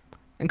them.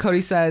 And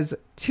Kody says,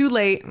 too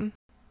late.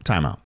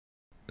 Time out.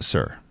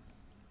 Sir,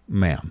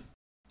 ma'am,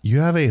 you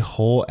have a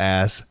whole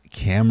ass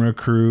camera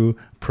crew,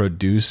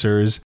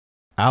 producers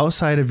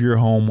outside of your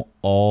home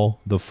all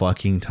the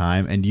fucking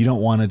time, and you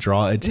don't want to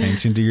draw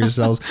attention to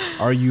yourselves.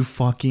 Are you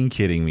fucking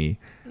kidding me?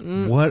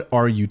 What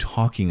are you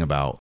talking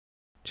about?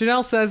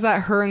 Janelle says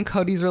that her and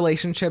Kody's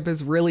relationship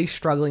is really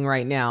struggling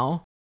right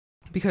now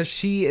because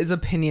she is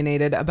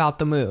opinionated about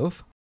the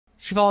move.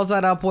 She follows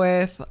that up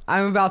with,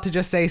 I'm about to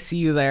just say see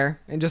you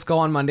there and just go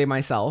on Monday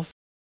myself.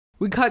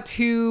 We cut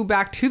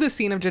back to the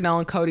scene of Janelle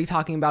and Kody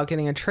talking about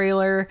getting a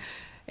trailer.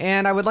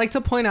 And I would like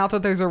to point out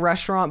that there's a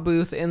restaurant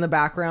booth in the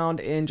background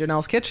in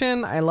Janelle's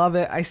kitchen. I love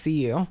it. I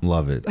see you.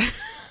 Love it.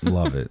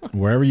 Love it.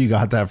 Wherever you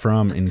got that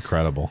from,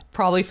 incredible.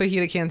 Probably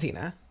Fajita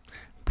Cantina.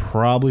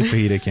 Probably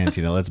Fajita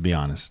Cantina, let's be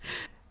honest.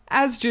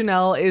 As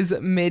Janelle is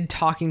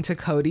mid-talking to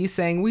Kody,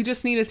 saying, we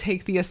just need to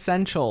take the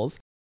essentials,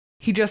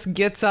 he just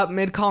gets up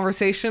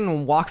mid-conversation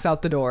and walks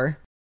out the door.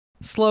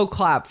 Slow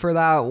clap for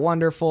that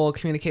wonderful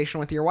communication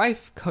with your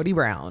wife, Kody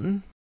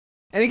Brown.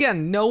 And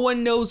again, no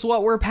one knows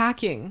what we're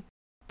packing.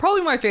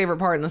 Probably my favorite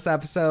part in this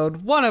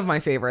episode. One of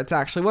my favorites,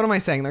 actually. What am I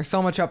saying? There's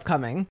so much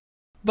upcoming.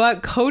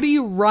 But Kody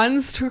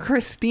runs to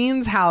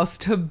Christine's house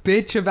to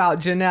bitch about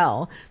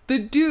Janelle. The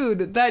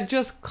dude that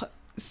just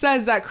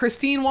says that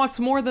Christine wants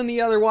more than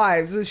the other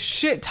wives, is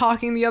shit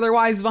talking the other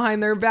wives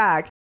behind their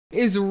back,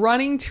 is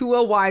running to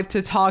a wife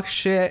to talk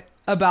shit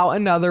about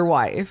another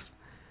wife.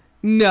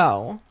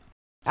 No.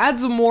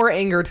 Adds more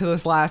anger to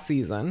this last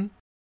season.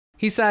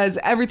 He says,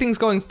 everything's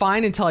going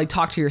fine until I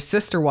talk to your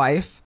sister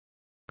wife.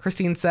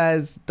 Christine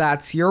says,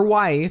 that's your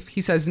wife.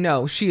 He says,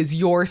 no, she is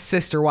your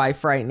sister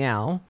wife right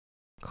now.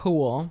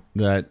 Cool.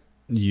 That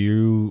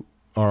you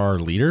are our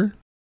leader?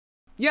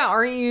 Yeah,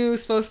 aren't you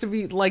supposed to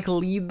be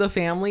lead the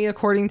family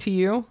according to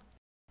you?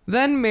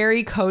 Then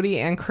Mary, Kody,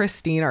 and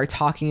Christine are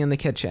talking in the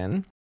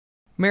kitchen.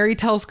 Mary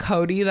tells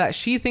Kody that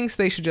she thinks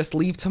they should just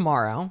leave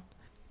tomorrow.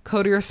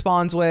 Kody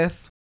responds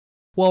with,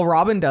 well,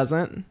 Robyn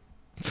doesn't.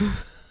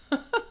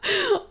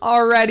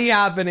 Already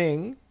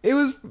happening. It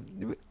was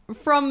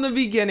from the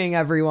beginning,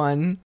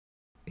 everyone.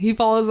 He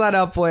follows that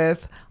up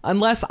with,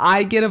 unless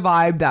I get a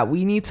vibe that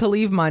we need to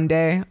leave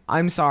Monday,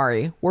 I'm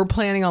sorry. We're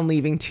planning on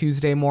leaving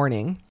Tuesday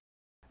morning.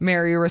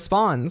 Mary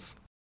responds,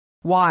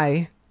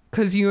 why?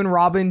 Because you and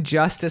Robyn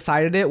just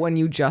decided it when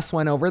you just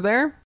went over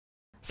there?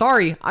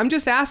 Sorry, I'm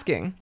just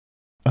asking.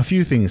 A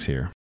few things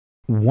here.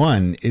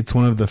 One, it's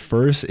one of the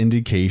first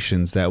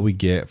indications that we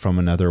get from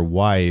another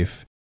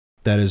wife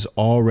that is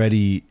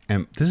already,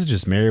 and this is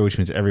just Mary, which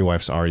means every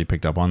wife's already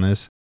picked up on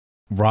this.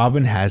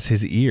 Robyn has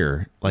his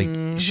ear.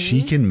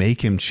 She can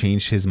make him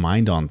change his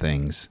mind on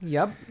things.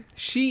 Yep.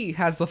 She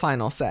has the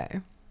final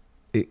say.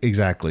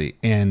 Exactly.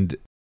 And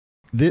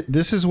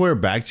this is where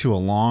back to a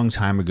long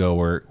time ago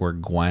where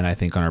Gwen, I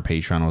think on our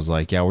Patreon was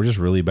like, yeah, we're just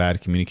really bad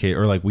at communicate,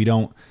 or we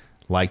don't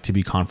like to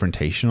be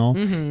confrontational.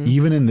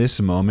 Even in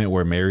this moment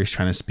where Mary's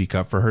trying to speak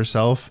up for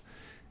herself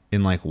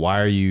in why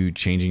are you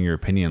changing your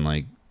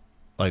opinion?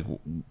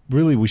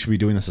 Really we should be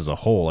doing this as a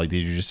whole. Did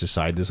you just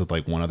decide this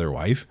with one other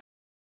wife?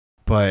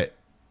 But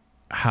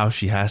how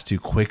she has to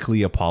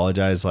quickly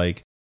apologize,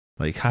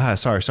 haha,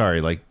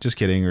 sorry, just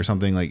kidding or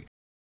something,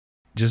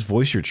 just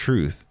voice your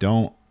truth.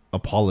 Don't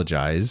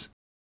apologize.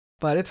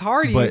 But it's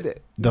hard. But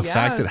the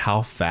fact that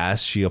how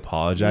fast she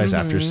apologized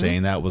after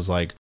saying that was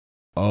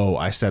oh,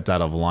 I stepped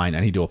out of line.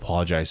 I need to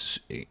apologize,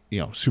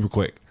 super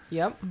quick.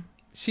 Yep.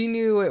 She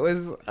knew it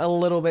was a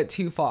little bit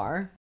too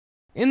far.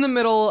 In the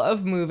middle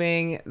of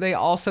moving, they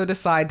also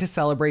decide to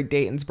celebrate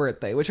Dayton's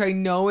birthday, which I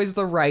know is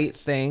the right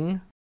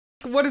thing.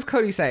 What does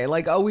Kody say?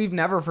 Oh, we've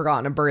never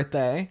forgotten a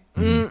birthday.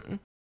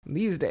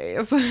 These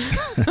days.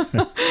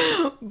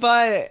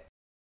 But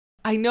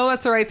I know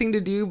that's the right thing to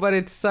do, but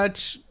it's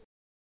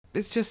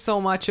just so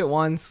much at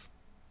once.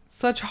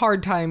 Such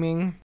hard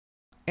timing.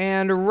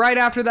 And right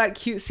after that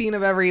cute scene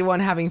of everyone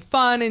having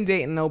fun and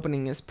Dayton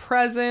opening his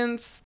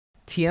presents,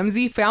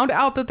 TMZ found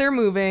out that they're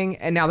moving,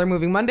 and now they're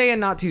moving Monday and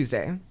not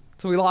Tuesday.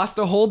 So we lost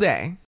a whole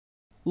day.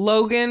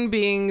 Logan,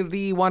 being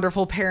the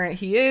wonderful parent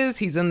he is,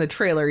 he's in the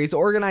trailer. He's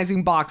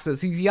organizing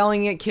boxes. He's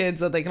yelling at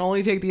kids that they can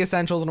only take the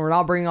essentials and we're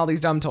not bringing all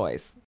these dumb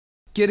toys.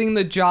 Getting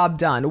the job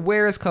done.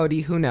 Where is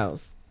Kody? Who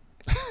knows?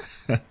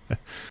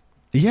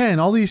 Yeah, in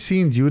all these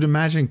scenes, you would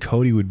imagine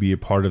Kody would be a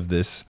part of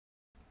this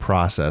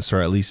process,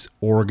 or at least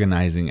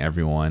organizing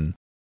everyone.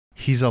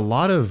 He's a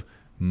lot of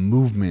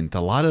movement,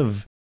 a lot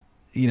of,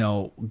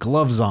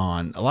 gloves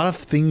on, a lot of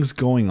things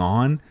going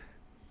on,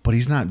 but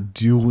he's not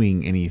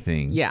doing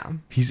anything. Yeah.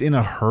 He's in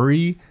a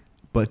hurry,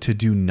 but to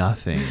do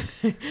nothing.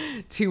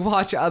 To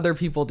watch other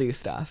people do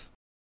stuff.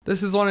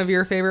 This is one of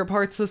your favorite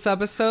parts of this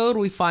episode.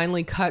 We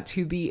finally cut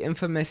to the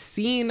infamous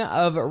scene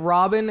of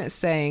Robyn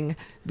saying,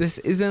 "This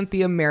isn't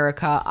the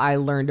America I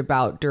learned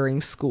about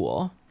during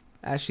school,"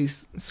 as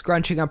she's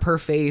scrunching up her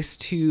face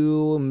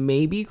to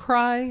maybe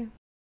cry.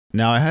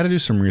 Now, I had to do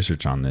some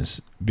research on this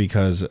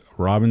because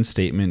Robyn's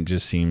statement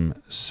just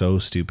seemed so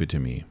stupid to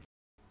me.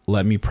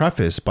 Let me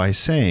preface by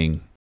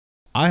saying,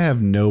 I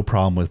have no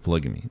problem with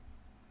polygamy.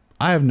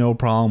 I have no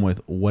problem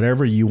with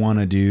whatever you want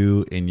to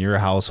do in your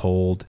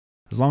household.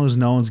 As long as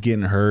no one's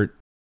getting hurt,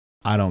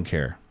 I don't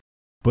care.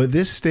 But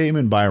this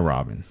statement by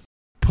Robyn,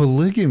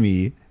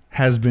 polygamy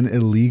has been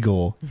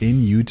illegal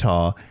in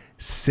Utah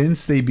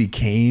since they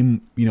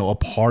became, a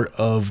part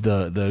of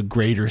the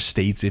greater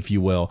states, if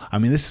you will. I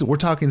mean, we're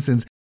talking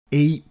since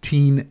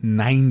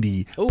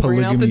 1890. Oh,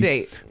 bring out the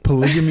date.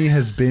 Polygamy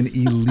has been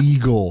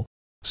illegal.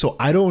 So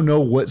I don't know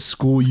what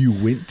school you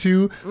went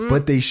to,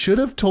 but they should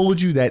have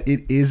told you that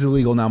it is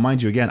illegal. Now,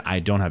 mind you, again, I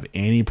don't have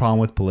any problem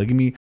with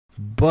polygamy,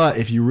 but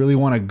if you really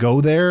want to go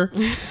there,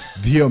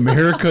 the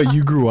America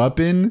you grew up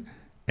in,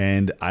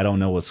 and I don't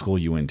know what school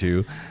you went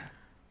to,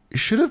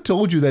 should have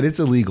told you that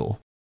it's illegal.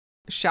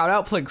 Shout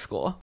out Plig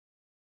School.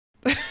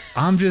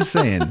 I'm just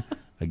saying,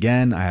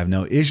 again, I have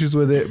no issues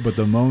with it, but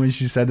the moment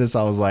she said this,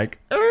 I was like,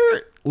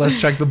 let's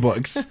check the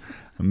books.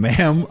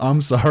 Ma'am, I'm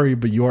sorry,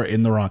 but you are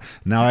in the wrong.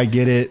 Now I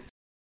get it.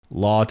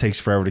 Law takes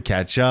forever to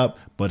catch up,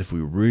 but if we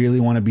really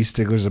want to be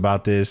sticklers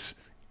about this,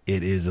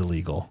 it is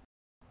illegal.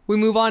 We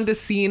move on to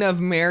scene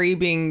of Mary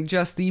being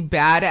just the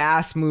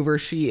badass mover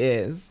she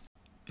is.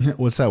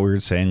 What's that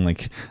weird saying?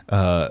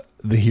 The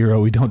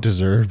hero we don't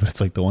deserve, but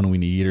it's the one we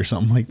need or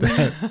something like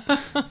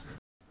that.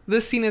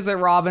 This scene is at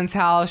Robyn's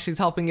house. She's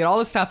helping get all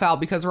the stuff out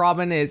because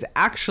Robyn is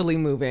actually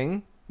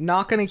moving.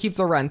 Not going to keep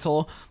the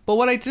rental. But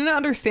what I didn't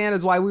understand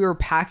is why we were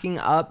packing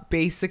up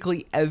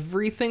basically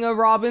everything of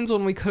Robyn's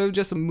when we could have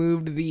just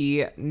moved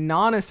the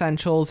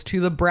non-essentials to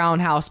the Brown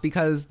house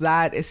because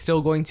that is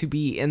still going to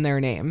be in their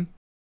name.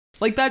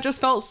 That just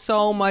felt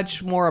so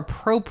much more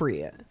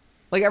appropriate.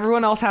 Like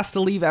everyone else has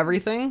to leave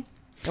everything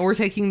and we're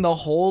taking the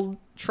whole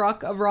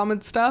truck of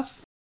ramen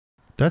stuff.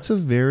 That's a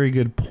very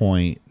good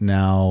point.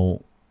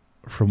 Now,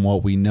 from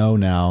what we know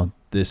now,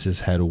 this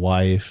is head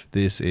wife.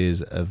 This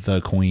is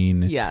the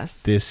queen.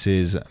 Yes. This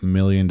is $1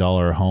 million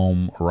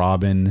home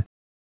Robyn.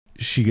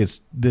 She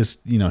gets this,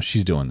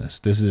 she's doing this.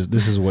 This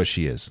is what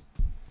she is.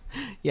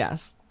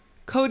 Yes.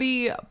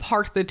 Kody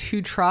parked the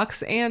 2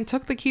 trucks and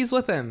took the keys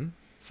with him.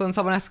 So then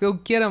someone has to go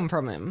get them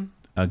from him.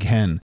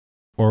 Again,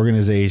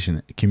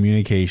 organization,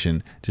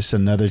 communication, just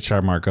another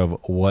chart mark of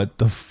what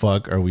the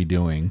fuck are we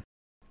doing?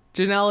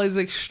 Janelle is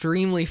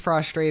extremely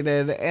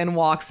frustrated and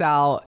walks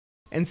out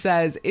and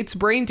says, it's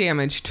brain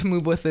damage to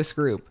move with this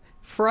group.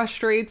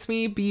 Frustrates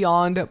me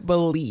beyond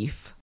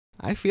belief.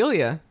 I feel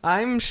you.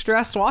 I'm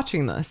stressed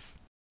watching this.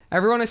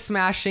 Everyone is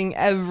smashing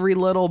every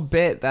little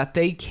bit that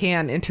they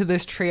can into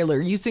this trailer,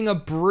 using a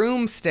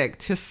broomstick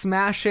to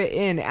smash it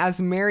in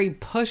as Mary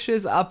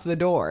pushes up the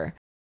door.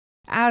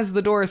 As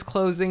the door is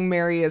closing,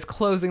 Mary is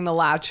closing the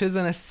latches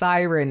and a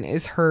siren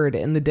is heard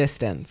in the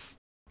distance.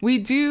 We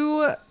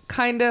do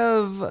kind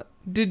of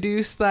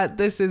deduce that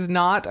this is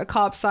not a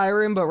cop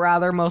siren, but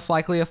rather most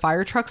likely a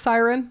fire truck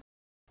siren.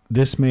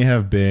 This may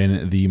have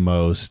been the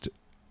most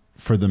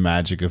for the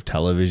magic of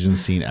television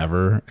scene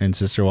ever in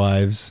Sister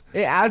Wives.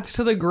 It adds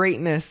to the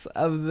greatness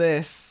of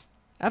this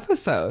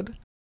episode.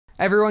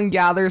 Everyone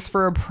gathers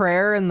for a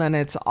prayer and then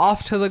it's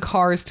off to the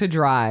cars to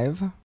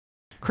drive.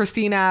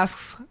 Christine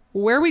asks,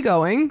 where are we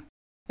going?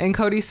 And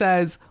Kody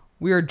says,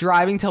 we are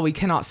driving till we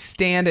cannot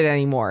stand it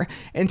anymore,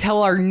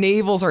 until our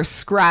navels are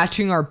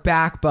scratching our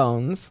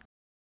backbones.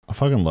 I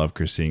fucking love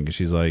Christine because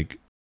she's like,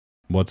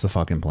 what's the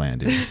fucking plan,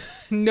 dude?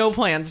 No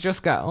plans,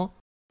 just go.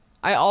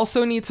 I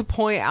also need to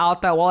point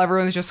out that while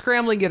everyone's just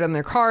scrambling, getting in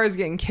their cars,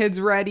 getting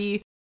kids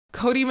ready,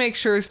 Kody makes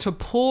sure to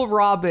pull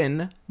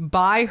Robyn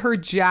by her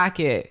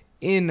jacket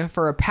in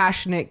for a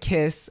passionate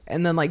kiss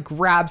and then like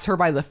grabs her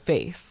by the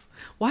face.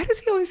 Why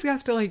does he always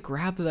have to like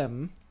grab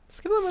them?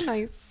 Just give them a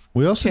nice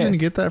We also kiss. didn't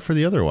get that for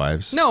the other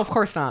wives. No, of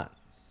course not.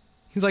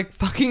 He's like,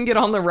 fucking get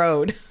on the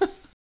road.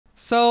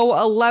 So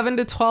 11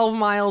 to 12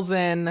 miles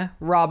in,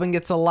 Robyn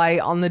gets a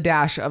light on the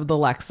dash of the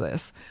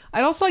Lexus.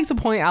 I'd also like to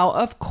point out,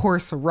 of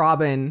course,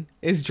 Robyn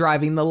is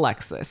driving the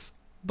Lexus,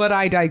 but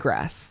I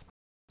digress.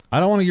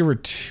 I don't want to give her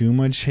too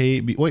much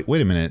hate.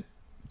 Wait a minute.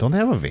 Don't they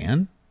have a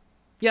van?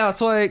 Yeah,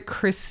 that's what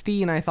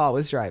Christine, I thought,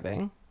 was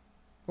driving.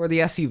 Or the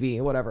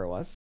SUV, whatever it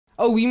was.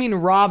 Oh, you mean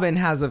Robyn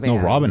has a van?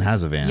 No, Robyn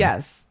has a van.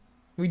 Yes.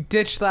 We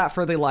ditched that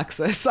for the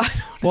Lexus. I don't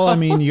know. Well, I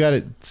mean, you got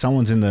it.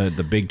 Someone's in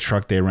the big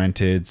truck they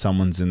rented.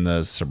 Someone's in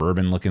the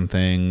suburban looking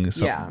thing.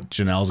 So Yeah.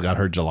 Janelle's got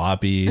her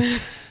jalopy.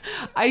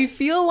 I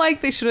feel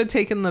like they should have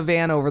taken the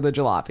van over the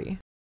jalopy.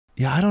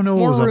 Yeah, I don't know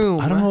More what was room.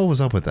 up. I don't know what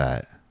was up with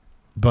that.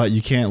 But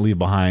you can't leave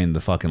behind the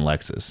fucking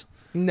Lexus.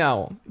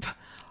 No.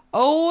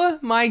 Oh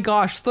my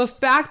gosh. The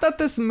fact that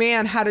this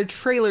man had a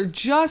trailer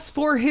just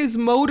for his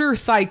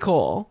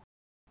motorcycle.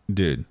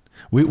 Dude,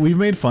 we've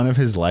made fun of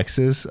his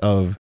Lexus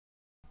of,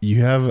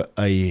 you have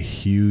a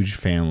huge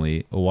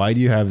family. Why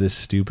do you have this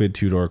stupid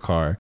 2-door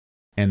car?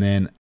 And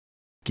then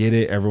get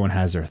it, everyone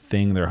has their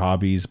thing, their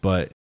hobbies,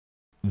 but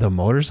the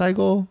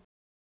motorcycle?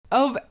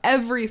 Of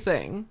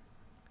everything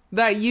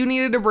that you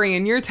needed to bring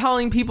in, you're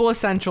telling people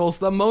essentials.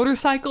 The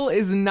motorcycle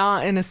is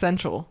not an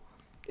essential.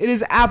 It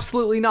is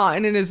absolutely not.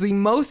 And it is the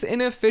most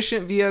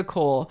inefficient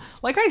vehicle.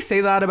 Like I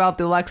say that about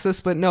the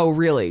Lexus, but no,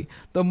 really.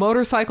 The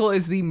motorcycle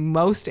is the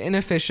most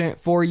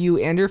inefficient for you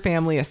and your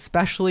family,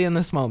 especially in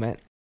this moment.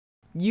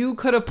 You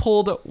could have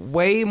pulled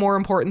way more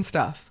important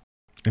stuff.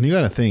 And you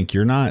got to think,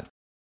 you're not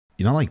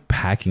like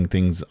packing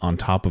things on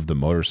top of the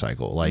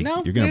motorcycle. Like,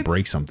 No, you're going to it's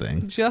break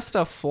something. Just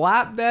a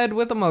flatbed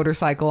with a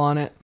motorcycle on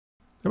it.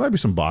 There might be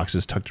some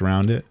boxes tucked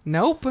around it.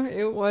 Nope,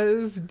 it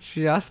was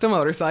just a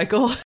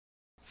motorcycle.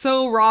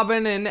 So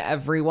Robyn and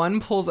everyone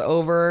pulls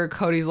over.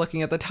 Kody's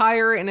looking at the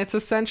tire, and it's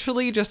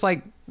essentially just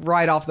like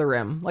right off the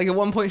rim. Like at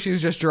one point, she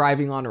was just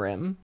driving on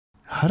rim.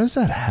 How does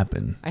that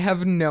happen? I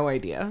have no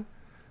idea.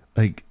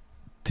 Like,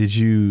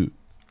 you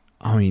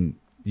don't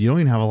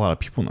even have a lot of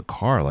people in the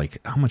car. Like,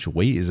 how much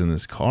weight is in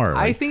this car?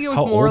 Like, I think it was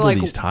how more old like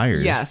are these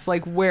tires? Yes,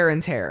 like wear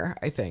and tear,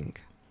 I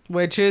think.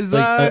 Which is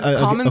Like, a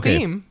common okay,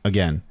 theme.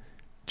 Again,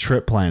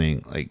 trip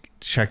planning, like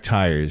check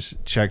tires,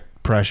 check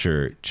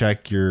pressure,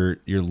 check your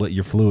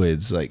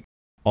fluids, like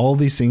all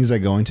these things that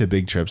go into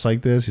big trips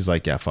like this. He's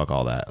like, yeah, fuck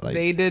all that. Like,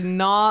 They did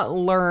not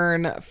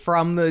learn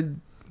from the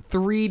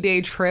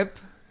 3-day trip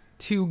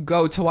to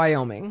go to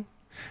Wyoming.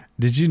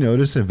 did you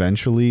notice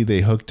eventually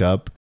they hooked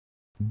up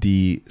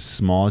the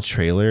small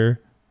trailer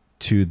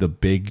to the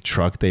big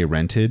truck they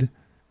rented?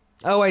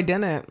 Oh, I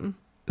didn't.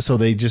 So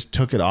they just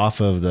took it off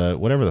of the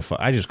whatever the fuck.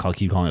 I just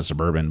keep calling it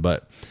Suburban,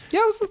 but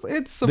Yeah, it's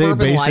they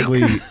suburban-like.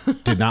 basically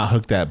did not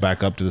hook that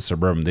back up to the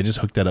Suburban. They just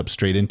hooked that up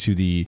straight into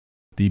the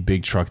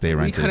big truck they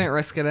We rented. couldn't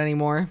risk it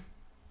anymore.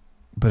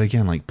 But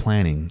again, like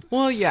planning.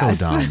 Well, yes.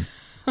 So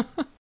dumb.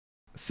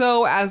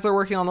 So as they're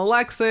working on the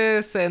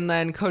Lexus and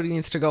then Kody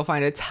needs to go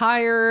find a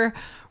tire,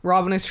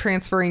 Robyn is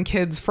transferring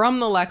kids from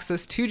the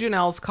Lexus to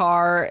Janelle's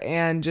car,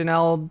 and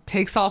Janelle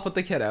takes off with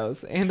the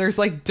kiddos. And there's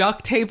like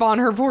duct tape on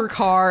her poor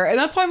car. And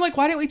that's why I'm like,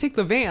 why didn't we take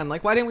the van?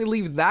 Like, why didn't we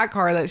leave that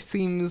car that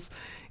seems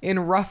in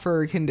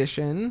rougher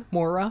condition?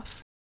 More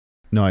rough?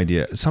 No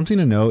idea. Something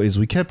to know is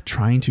we kept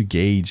trying to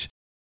gauge,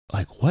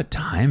 like, what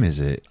time is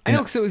it? I know,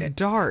 because it was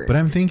dark. But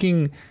I'm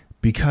thinking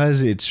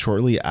because it's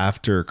shortly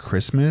after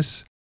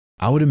Christmas,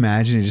 I would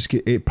imagine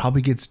it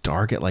probably gets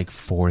dark at like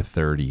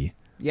 4:30.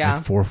 Yeah.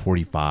 Like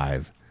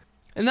 4:45.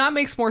 And that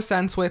makes more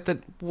sense with the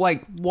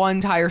like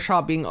one tire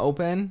shop being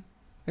open.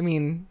 I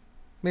mean,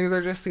 maybe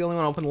they're just the only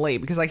one open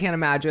late, because I can't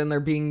imagine there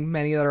being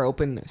many that are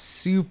open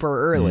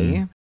super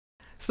early.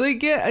 So they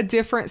get a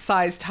different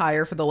size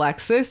tire for the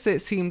Lexus.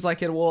 It seems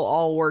like it will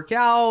all work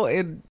out.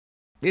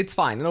 It's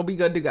fine. It'll be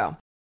good to go.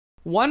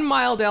 1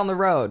 mile down the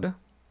road,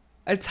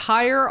 a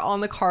tire on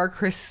the car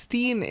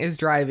Christine is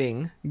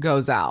driving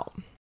goes out.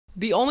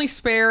 The only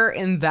spare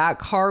in that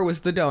car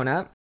was the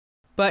donut.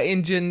 But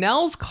in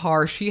Janelle's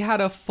car, she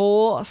had a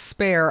full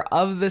spare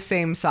of the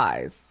same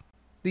size.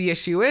 The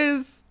issue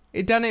is,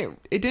 it didn't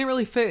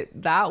really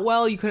fit that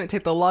well. You couldn't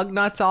take the lug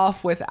nuts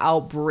off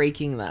without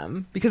breaking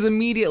them, because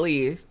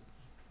immediately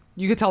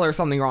you could tell there was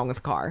something wrong with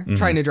the car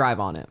trying to drive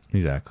on it.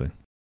 Exactly.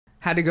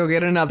 Had to go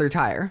get another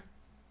tire.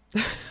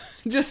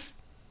 Just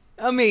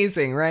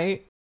amazing,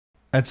 right?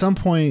 At some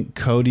point,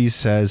 Kody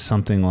says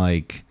something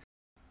like,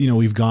 you know,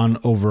 we've gone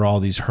over all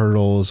these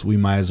hurdles. We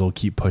might as well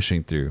keep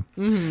pushing through.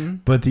 Mm-hmm.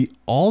 But the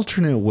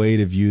alternate way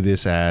to view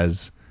this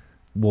as,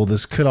 well,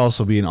 this could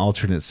also be an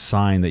alternate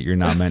sign that you're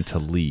not meant to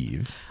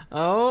leave.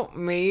 Oh,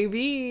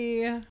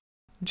 maybe.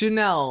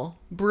 Janelle,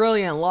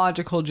 brilliant,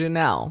 logical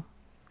Janelle.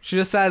 She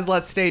just says,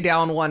 let's stay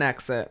down one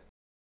exit.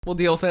 We'll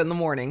deal with it in the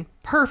morning.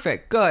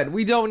 Perfect. Good.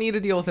 We don't need to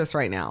deal with this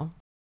right now.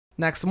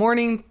 Next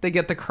morning, they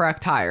get the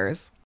correct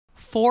tires.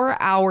 4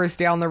 hours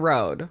down the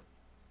road.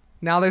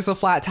 Now there's a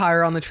flat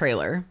tire on the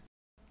trailer.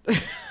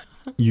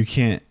 You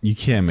can't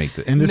make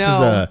this. And this is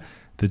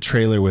the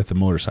trailer with the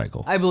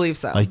motorcycle. I believe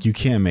so. Like, you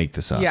can't make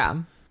this up.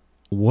 Yeah.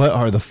 What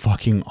are the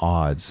fucking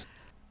odds?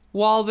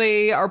 While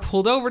they are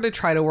pulled over to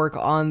try to work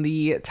on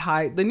the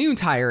new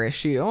tire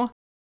issue,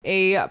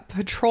 a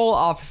patrol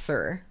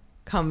officer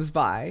comes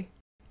by.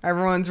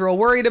 Everyone's real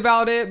worried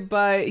about it,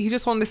 but he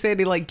just wanted to say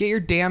to, like, get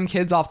your damn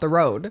kids off the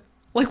road.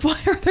 Like, why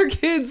are there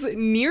kids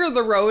near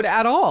the road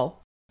at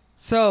all?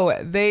 So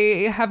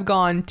they have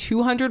gone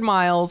 200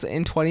 miles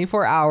in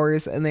 24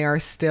 hours and they are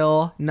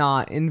still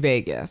not in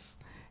Vegas.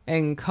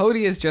 And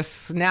Kody is just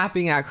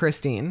snapping at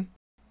Christine.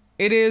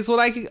 It is what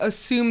I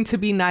assume to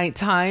be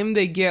nighttime.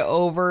 They get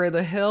over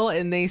the hill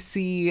and they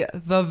see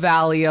the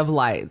Valley of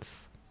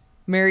Lights.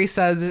 Mary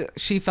says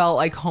she felt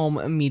like home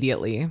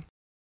immediately.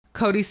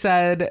 Kody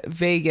said,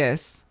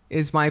 Vegas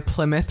is my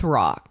Plymouth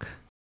Rock.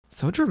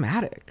 So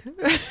dramatic.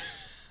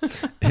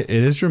 It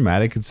is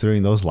dramatic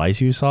considering those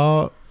lights you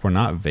saw were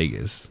not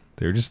Vegas.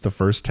 They're just the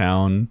first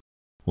town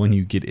when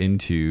you get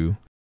into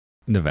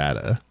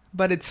Nevada.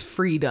 But it's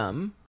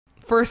freedom.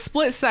 For a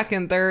split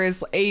second, there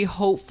is a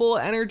hopeful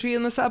energy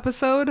in this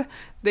episode.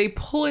 They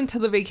pull into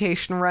the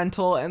vacation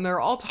rental and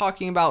they're all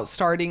talking about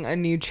starting a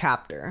new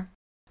chapter.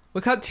 We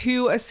cut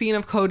to a scene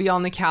of Kody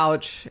on the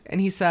couch and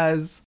he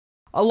says,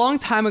 a long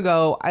time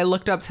ago, I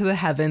looked up to the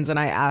heavens and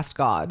I asked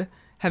God,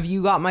 have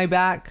you got my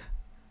back?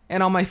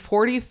 And on my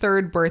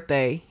 43rd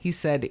birthday, he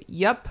said,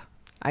 yep,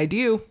 I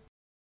do.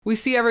 We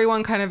see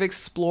everyone kind of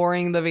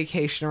exploring the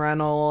vacation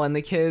rental and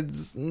the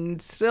kids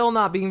still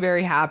not being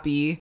very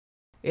happy.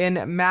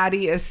 And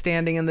Maddie is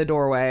standing in the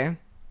doorway,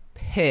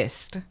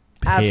 pissed.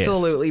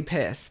 Absolutely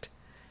pissed.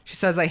 She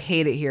says, I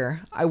hate it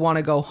here. I want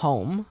to go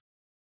home.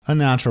 A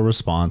natural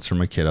response from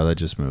a kiddo that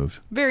just moved.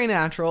 Very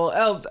natural.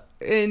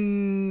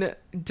 And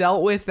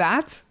dealt with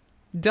that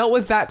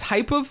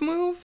type of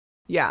move.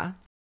 Yeah.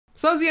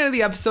 So that was the end of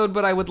the episode,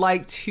 but I would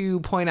like to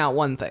point out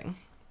one thing.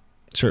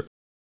 Sure.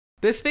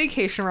 This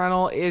vacation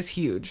rental is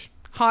huge.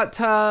 Hot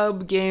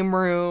tub, game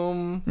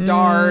room,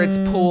 darts,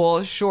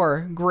 pool.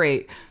 Sure,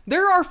 great.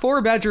 There are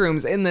 4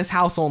 bedrooms in this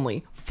house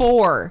only.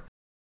 4.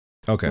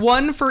 Okay.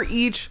 1 for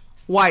each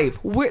wife.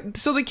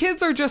 So the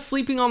kids are just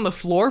sleeping on the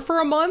floor for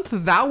a month?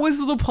 That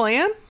was the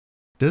plan?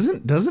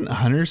 Doesn't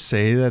Hunter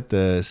say that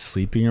the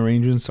sleeping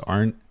arrangements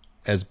aren't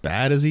as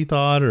bad as he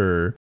thought,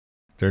 or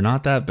they're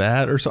not that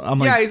bad or so? I'm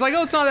like, yeah, he's like,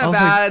 oh, it's not that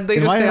bad. They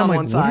just stay on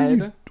one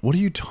side. What are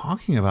you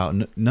talking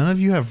about? None of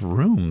you have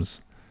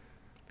rooms.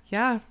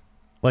 Yeah.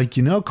 Like,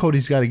 you know,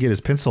 Cody's got to get his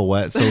pencil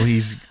wet, so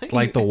he's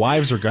like, the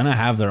wives are going to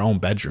have their own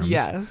bedrooms.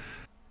 Yes.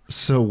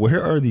 So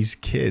where are these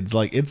kids?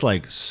 Like, it's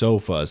like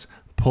sofas,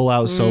 pull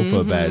out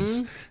sofa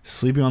beds,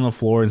 sleeping on the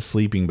floor in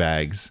sleeping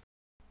bags.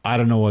 I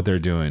don't know what they're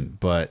doing,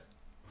 but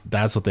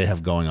that's what they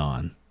have going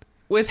on.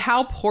 With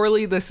how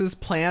poorly this is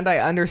planned, I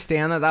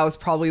understand that was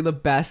probably the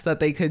best that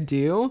they could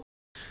do.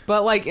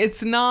 But like,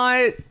 it's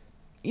not,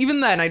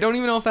 even then, I don't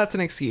even know if that's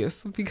an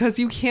excuse, because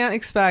you can't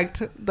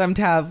expect them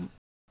to have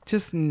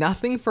just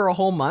nothing for a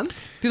whole month.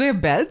 Do they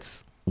have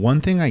beds?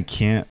 One thing I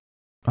can't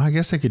I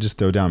guess they could just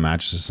throw down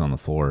mattresses on the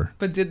floor.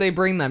 But did they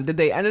bring them? Did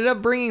they ended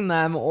up bringing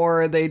them,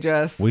 or they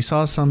just... We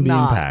saw some being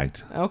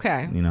packed.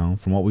 Okay. You know,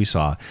 from what we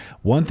saw.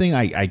 One thing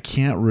I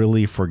can't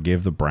really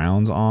forgive the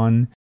Browns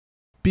on,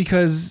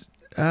 because,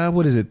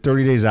 what is it,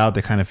 30 days out,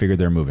 they kind of figured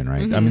they're moving,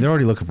 right? I mean, they're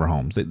already looking for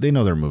homes. They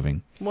know they're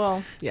moving.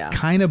 Well, yeah.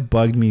 Kind of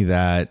bugged me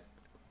that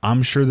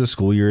I'm sure the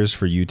school years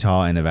for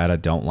Utah and Nevada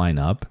don't line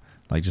up.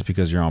 Like, just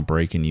because you're on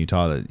break in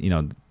Utah, that, you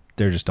know,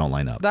 they just don't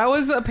line up. That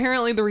was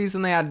apparently the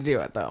reason they had to do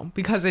it, though,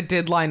 because it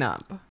did line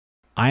up.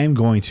 I am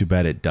going to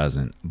bet it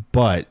doesn't.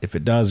 But if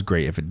it does,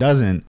 great. If it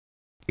doesn't,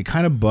 it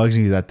kind of bugs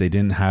me that they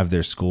didn't have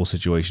their school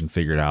situation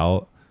figured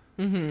out.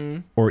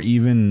 Or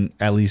even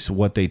at least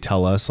what they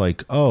tell us,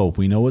 like, oh,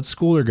 we know what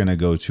school they're going to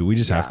go to. We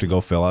just have to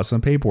go fill out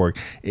some paperwork.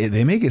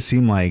 They make it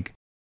seem like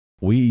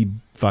we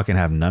fucking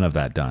have none of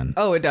that done.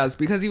 Oh, it does.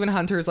 Because even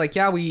Hunter's like,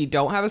 yeah, we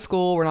don't have a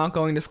school. We're not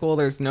going to school.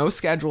 There's no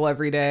schedule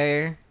every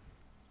day.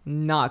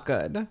 Not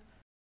good.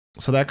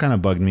 So that kind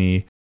of bugged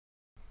me.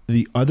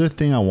 The other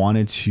thing I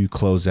wanted to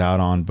close out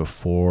on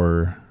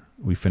before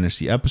we finish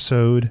the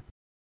episode,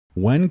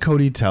 when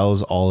Kody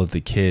tells all of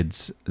the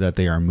kids that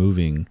they are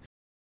moving,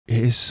 it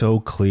is so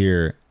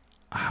clear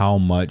how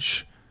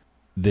much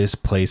this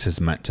place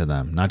has meant to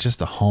them. Not just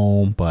the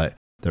home, but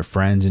their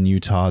friends in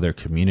Utah, their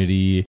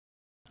community.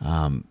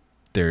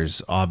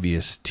 There's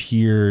obvious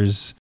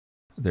tears.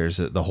 There's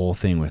the whole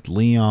thing with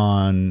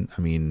Leon.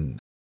 I mean,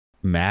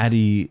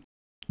 Maddie.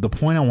 The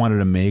point I wanted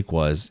to make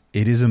was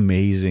it is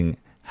amazing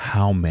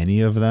how many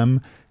of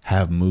them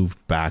have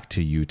moved back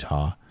to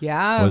Utah.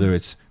 Yeah. Whether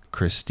it's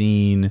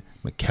Christine,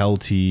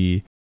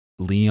 McKelty,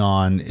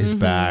 Leon is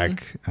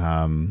back.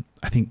 I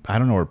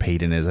don't know where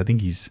Peyton is. I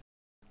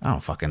don't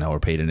fucking know where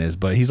Peyton is,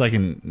 but he's like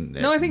in...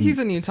 No, I think he's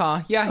in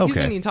Utah. Yeah, he's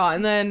in Utah.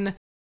 And then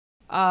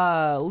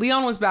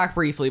Leon was back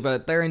briefly,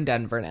 but they're in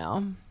Denver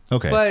now.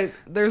 Okay. But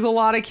there's a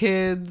lot of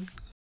kids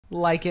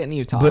like it in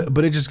Utah.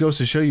 But it just goes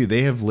to show you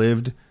they have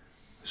lived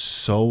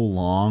so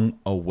long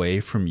away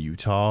from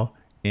Utah,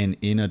 and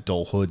in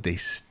adulthood they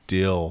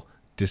still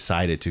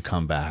decided to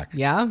come back.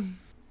 Yeah,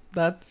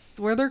 that's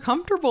where they're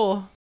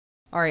comfortable.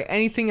 All right,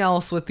 anything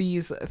else with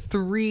these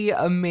 3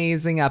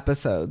 amazing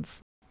episodes?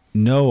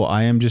 No,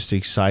 I am just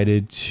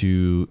excited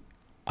to,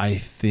 I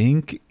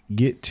think,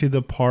 get to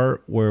the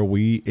part where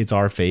it's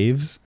our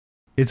faves.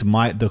 It's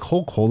the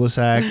whole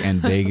cul-de-sac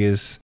and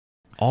Vegas,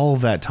 all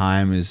of that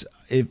time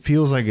it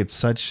feels like it's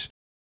such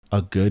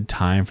a good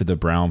time for the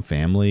Brown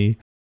family.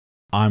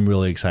 I'm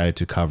really excited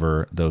to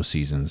cover those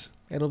seasons.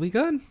 It'll be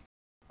good.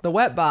 The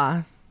wet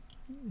bar.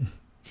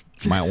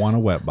 Might want a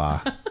wet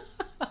bar.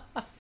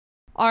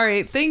 All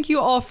right. Thank you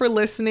all for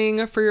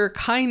listening, for your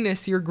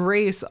kindness, your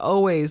grace,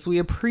 always. We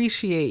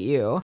appreciate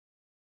you.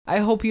 I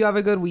hope you have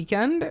a good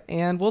weekend,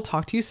 and we'll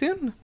talk to you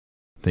soon.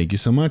 Thank you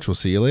so much. We'll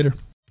see you later.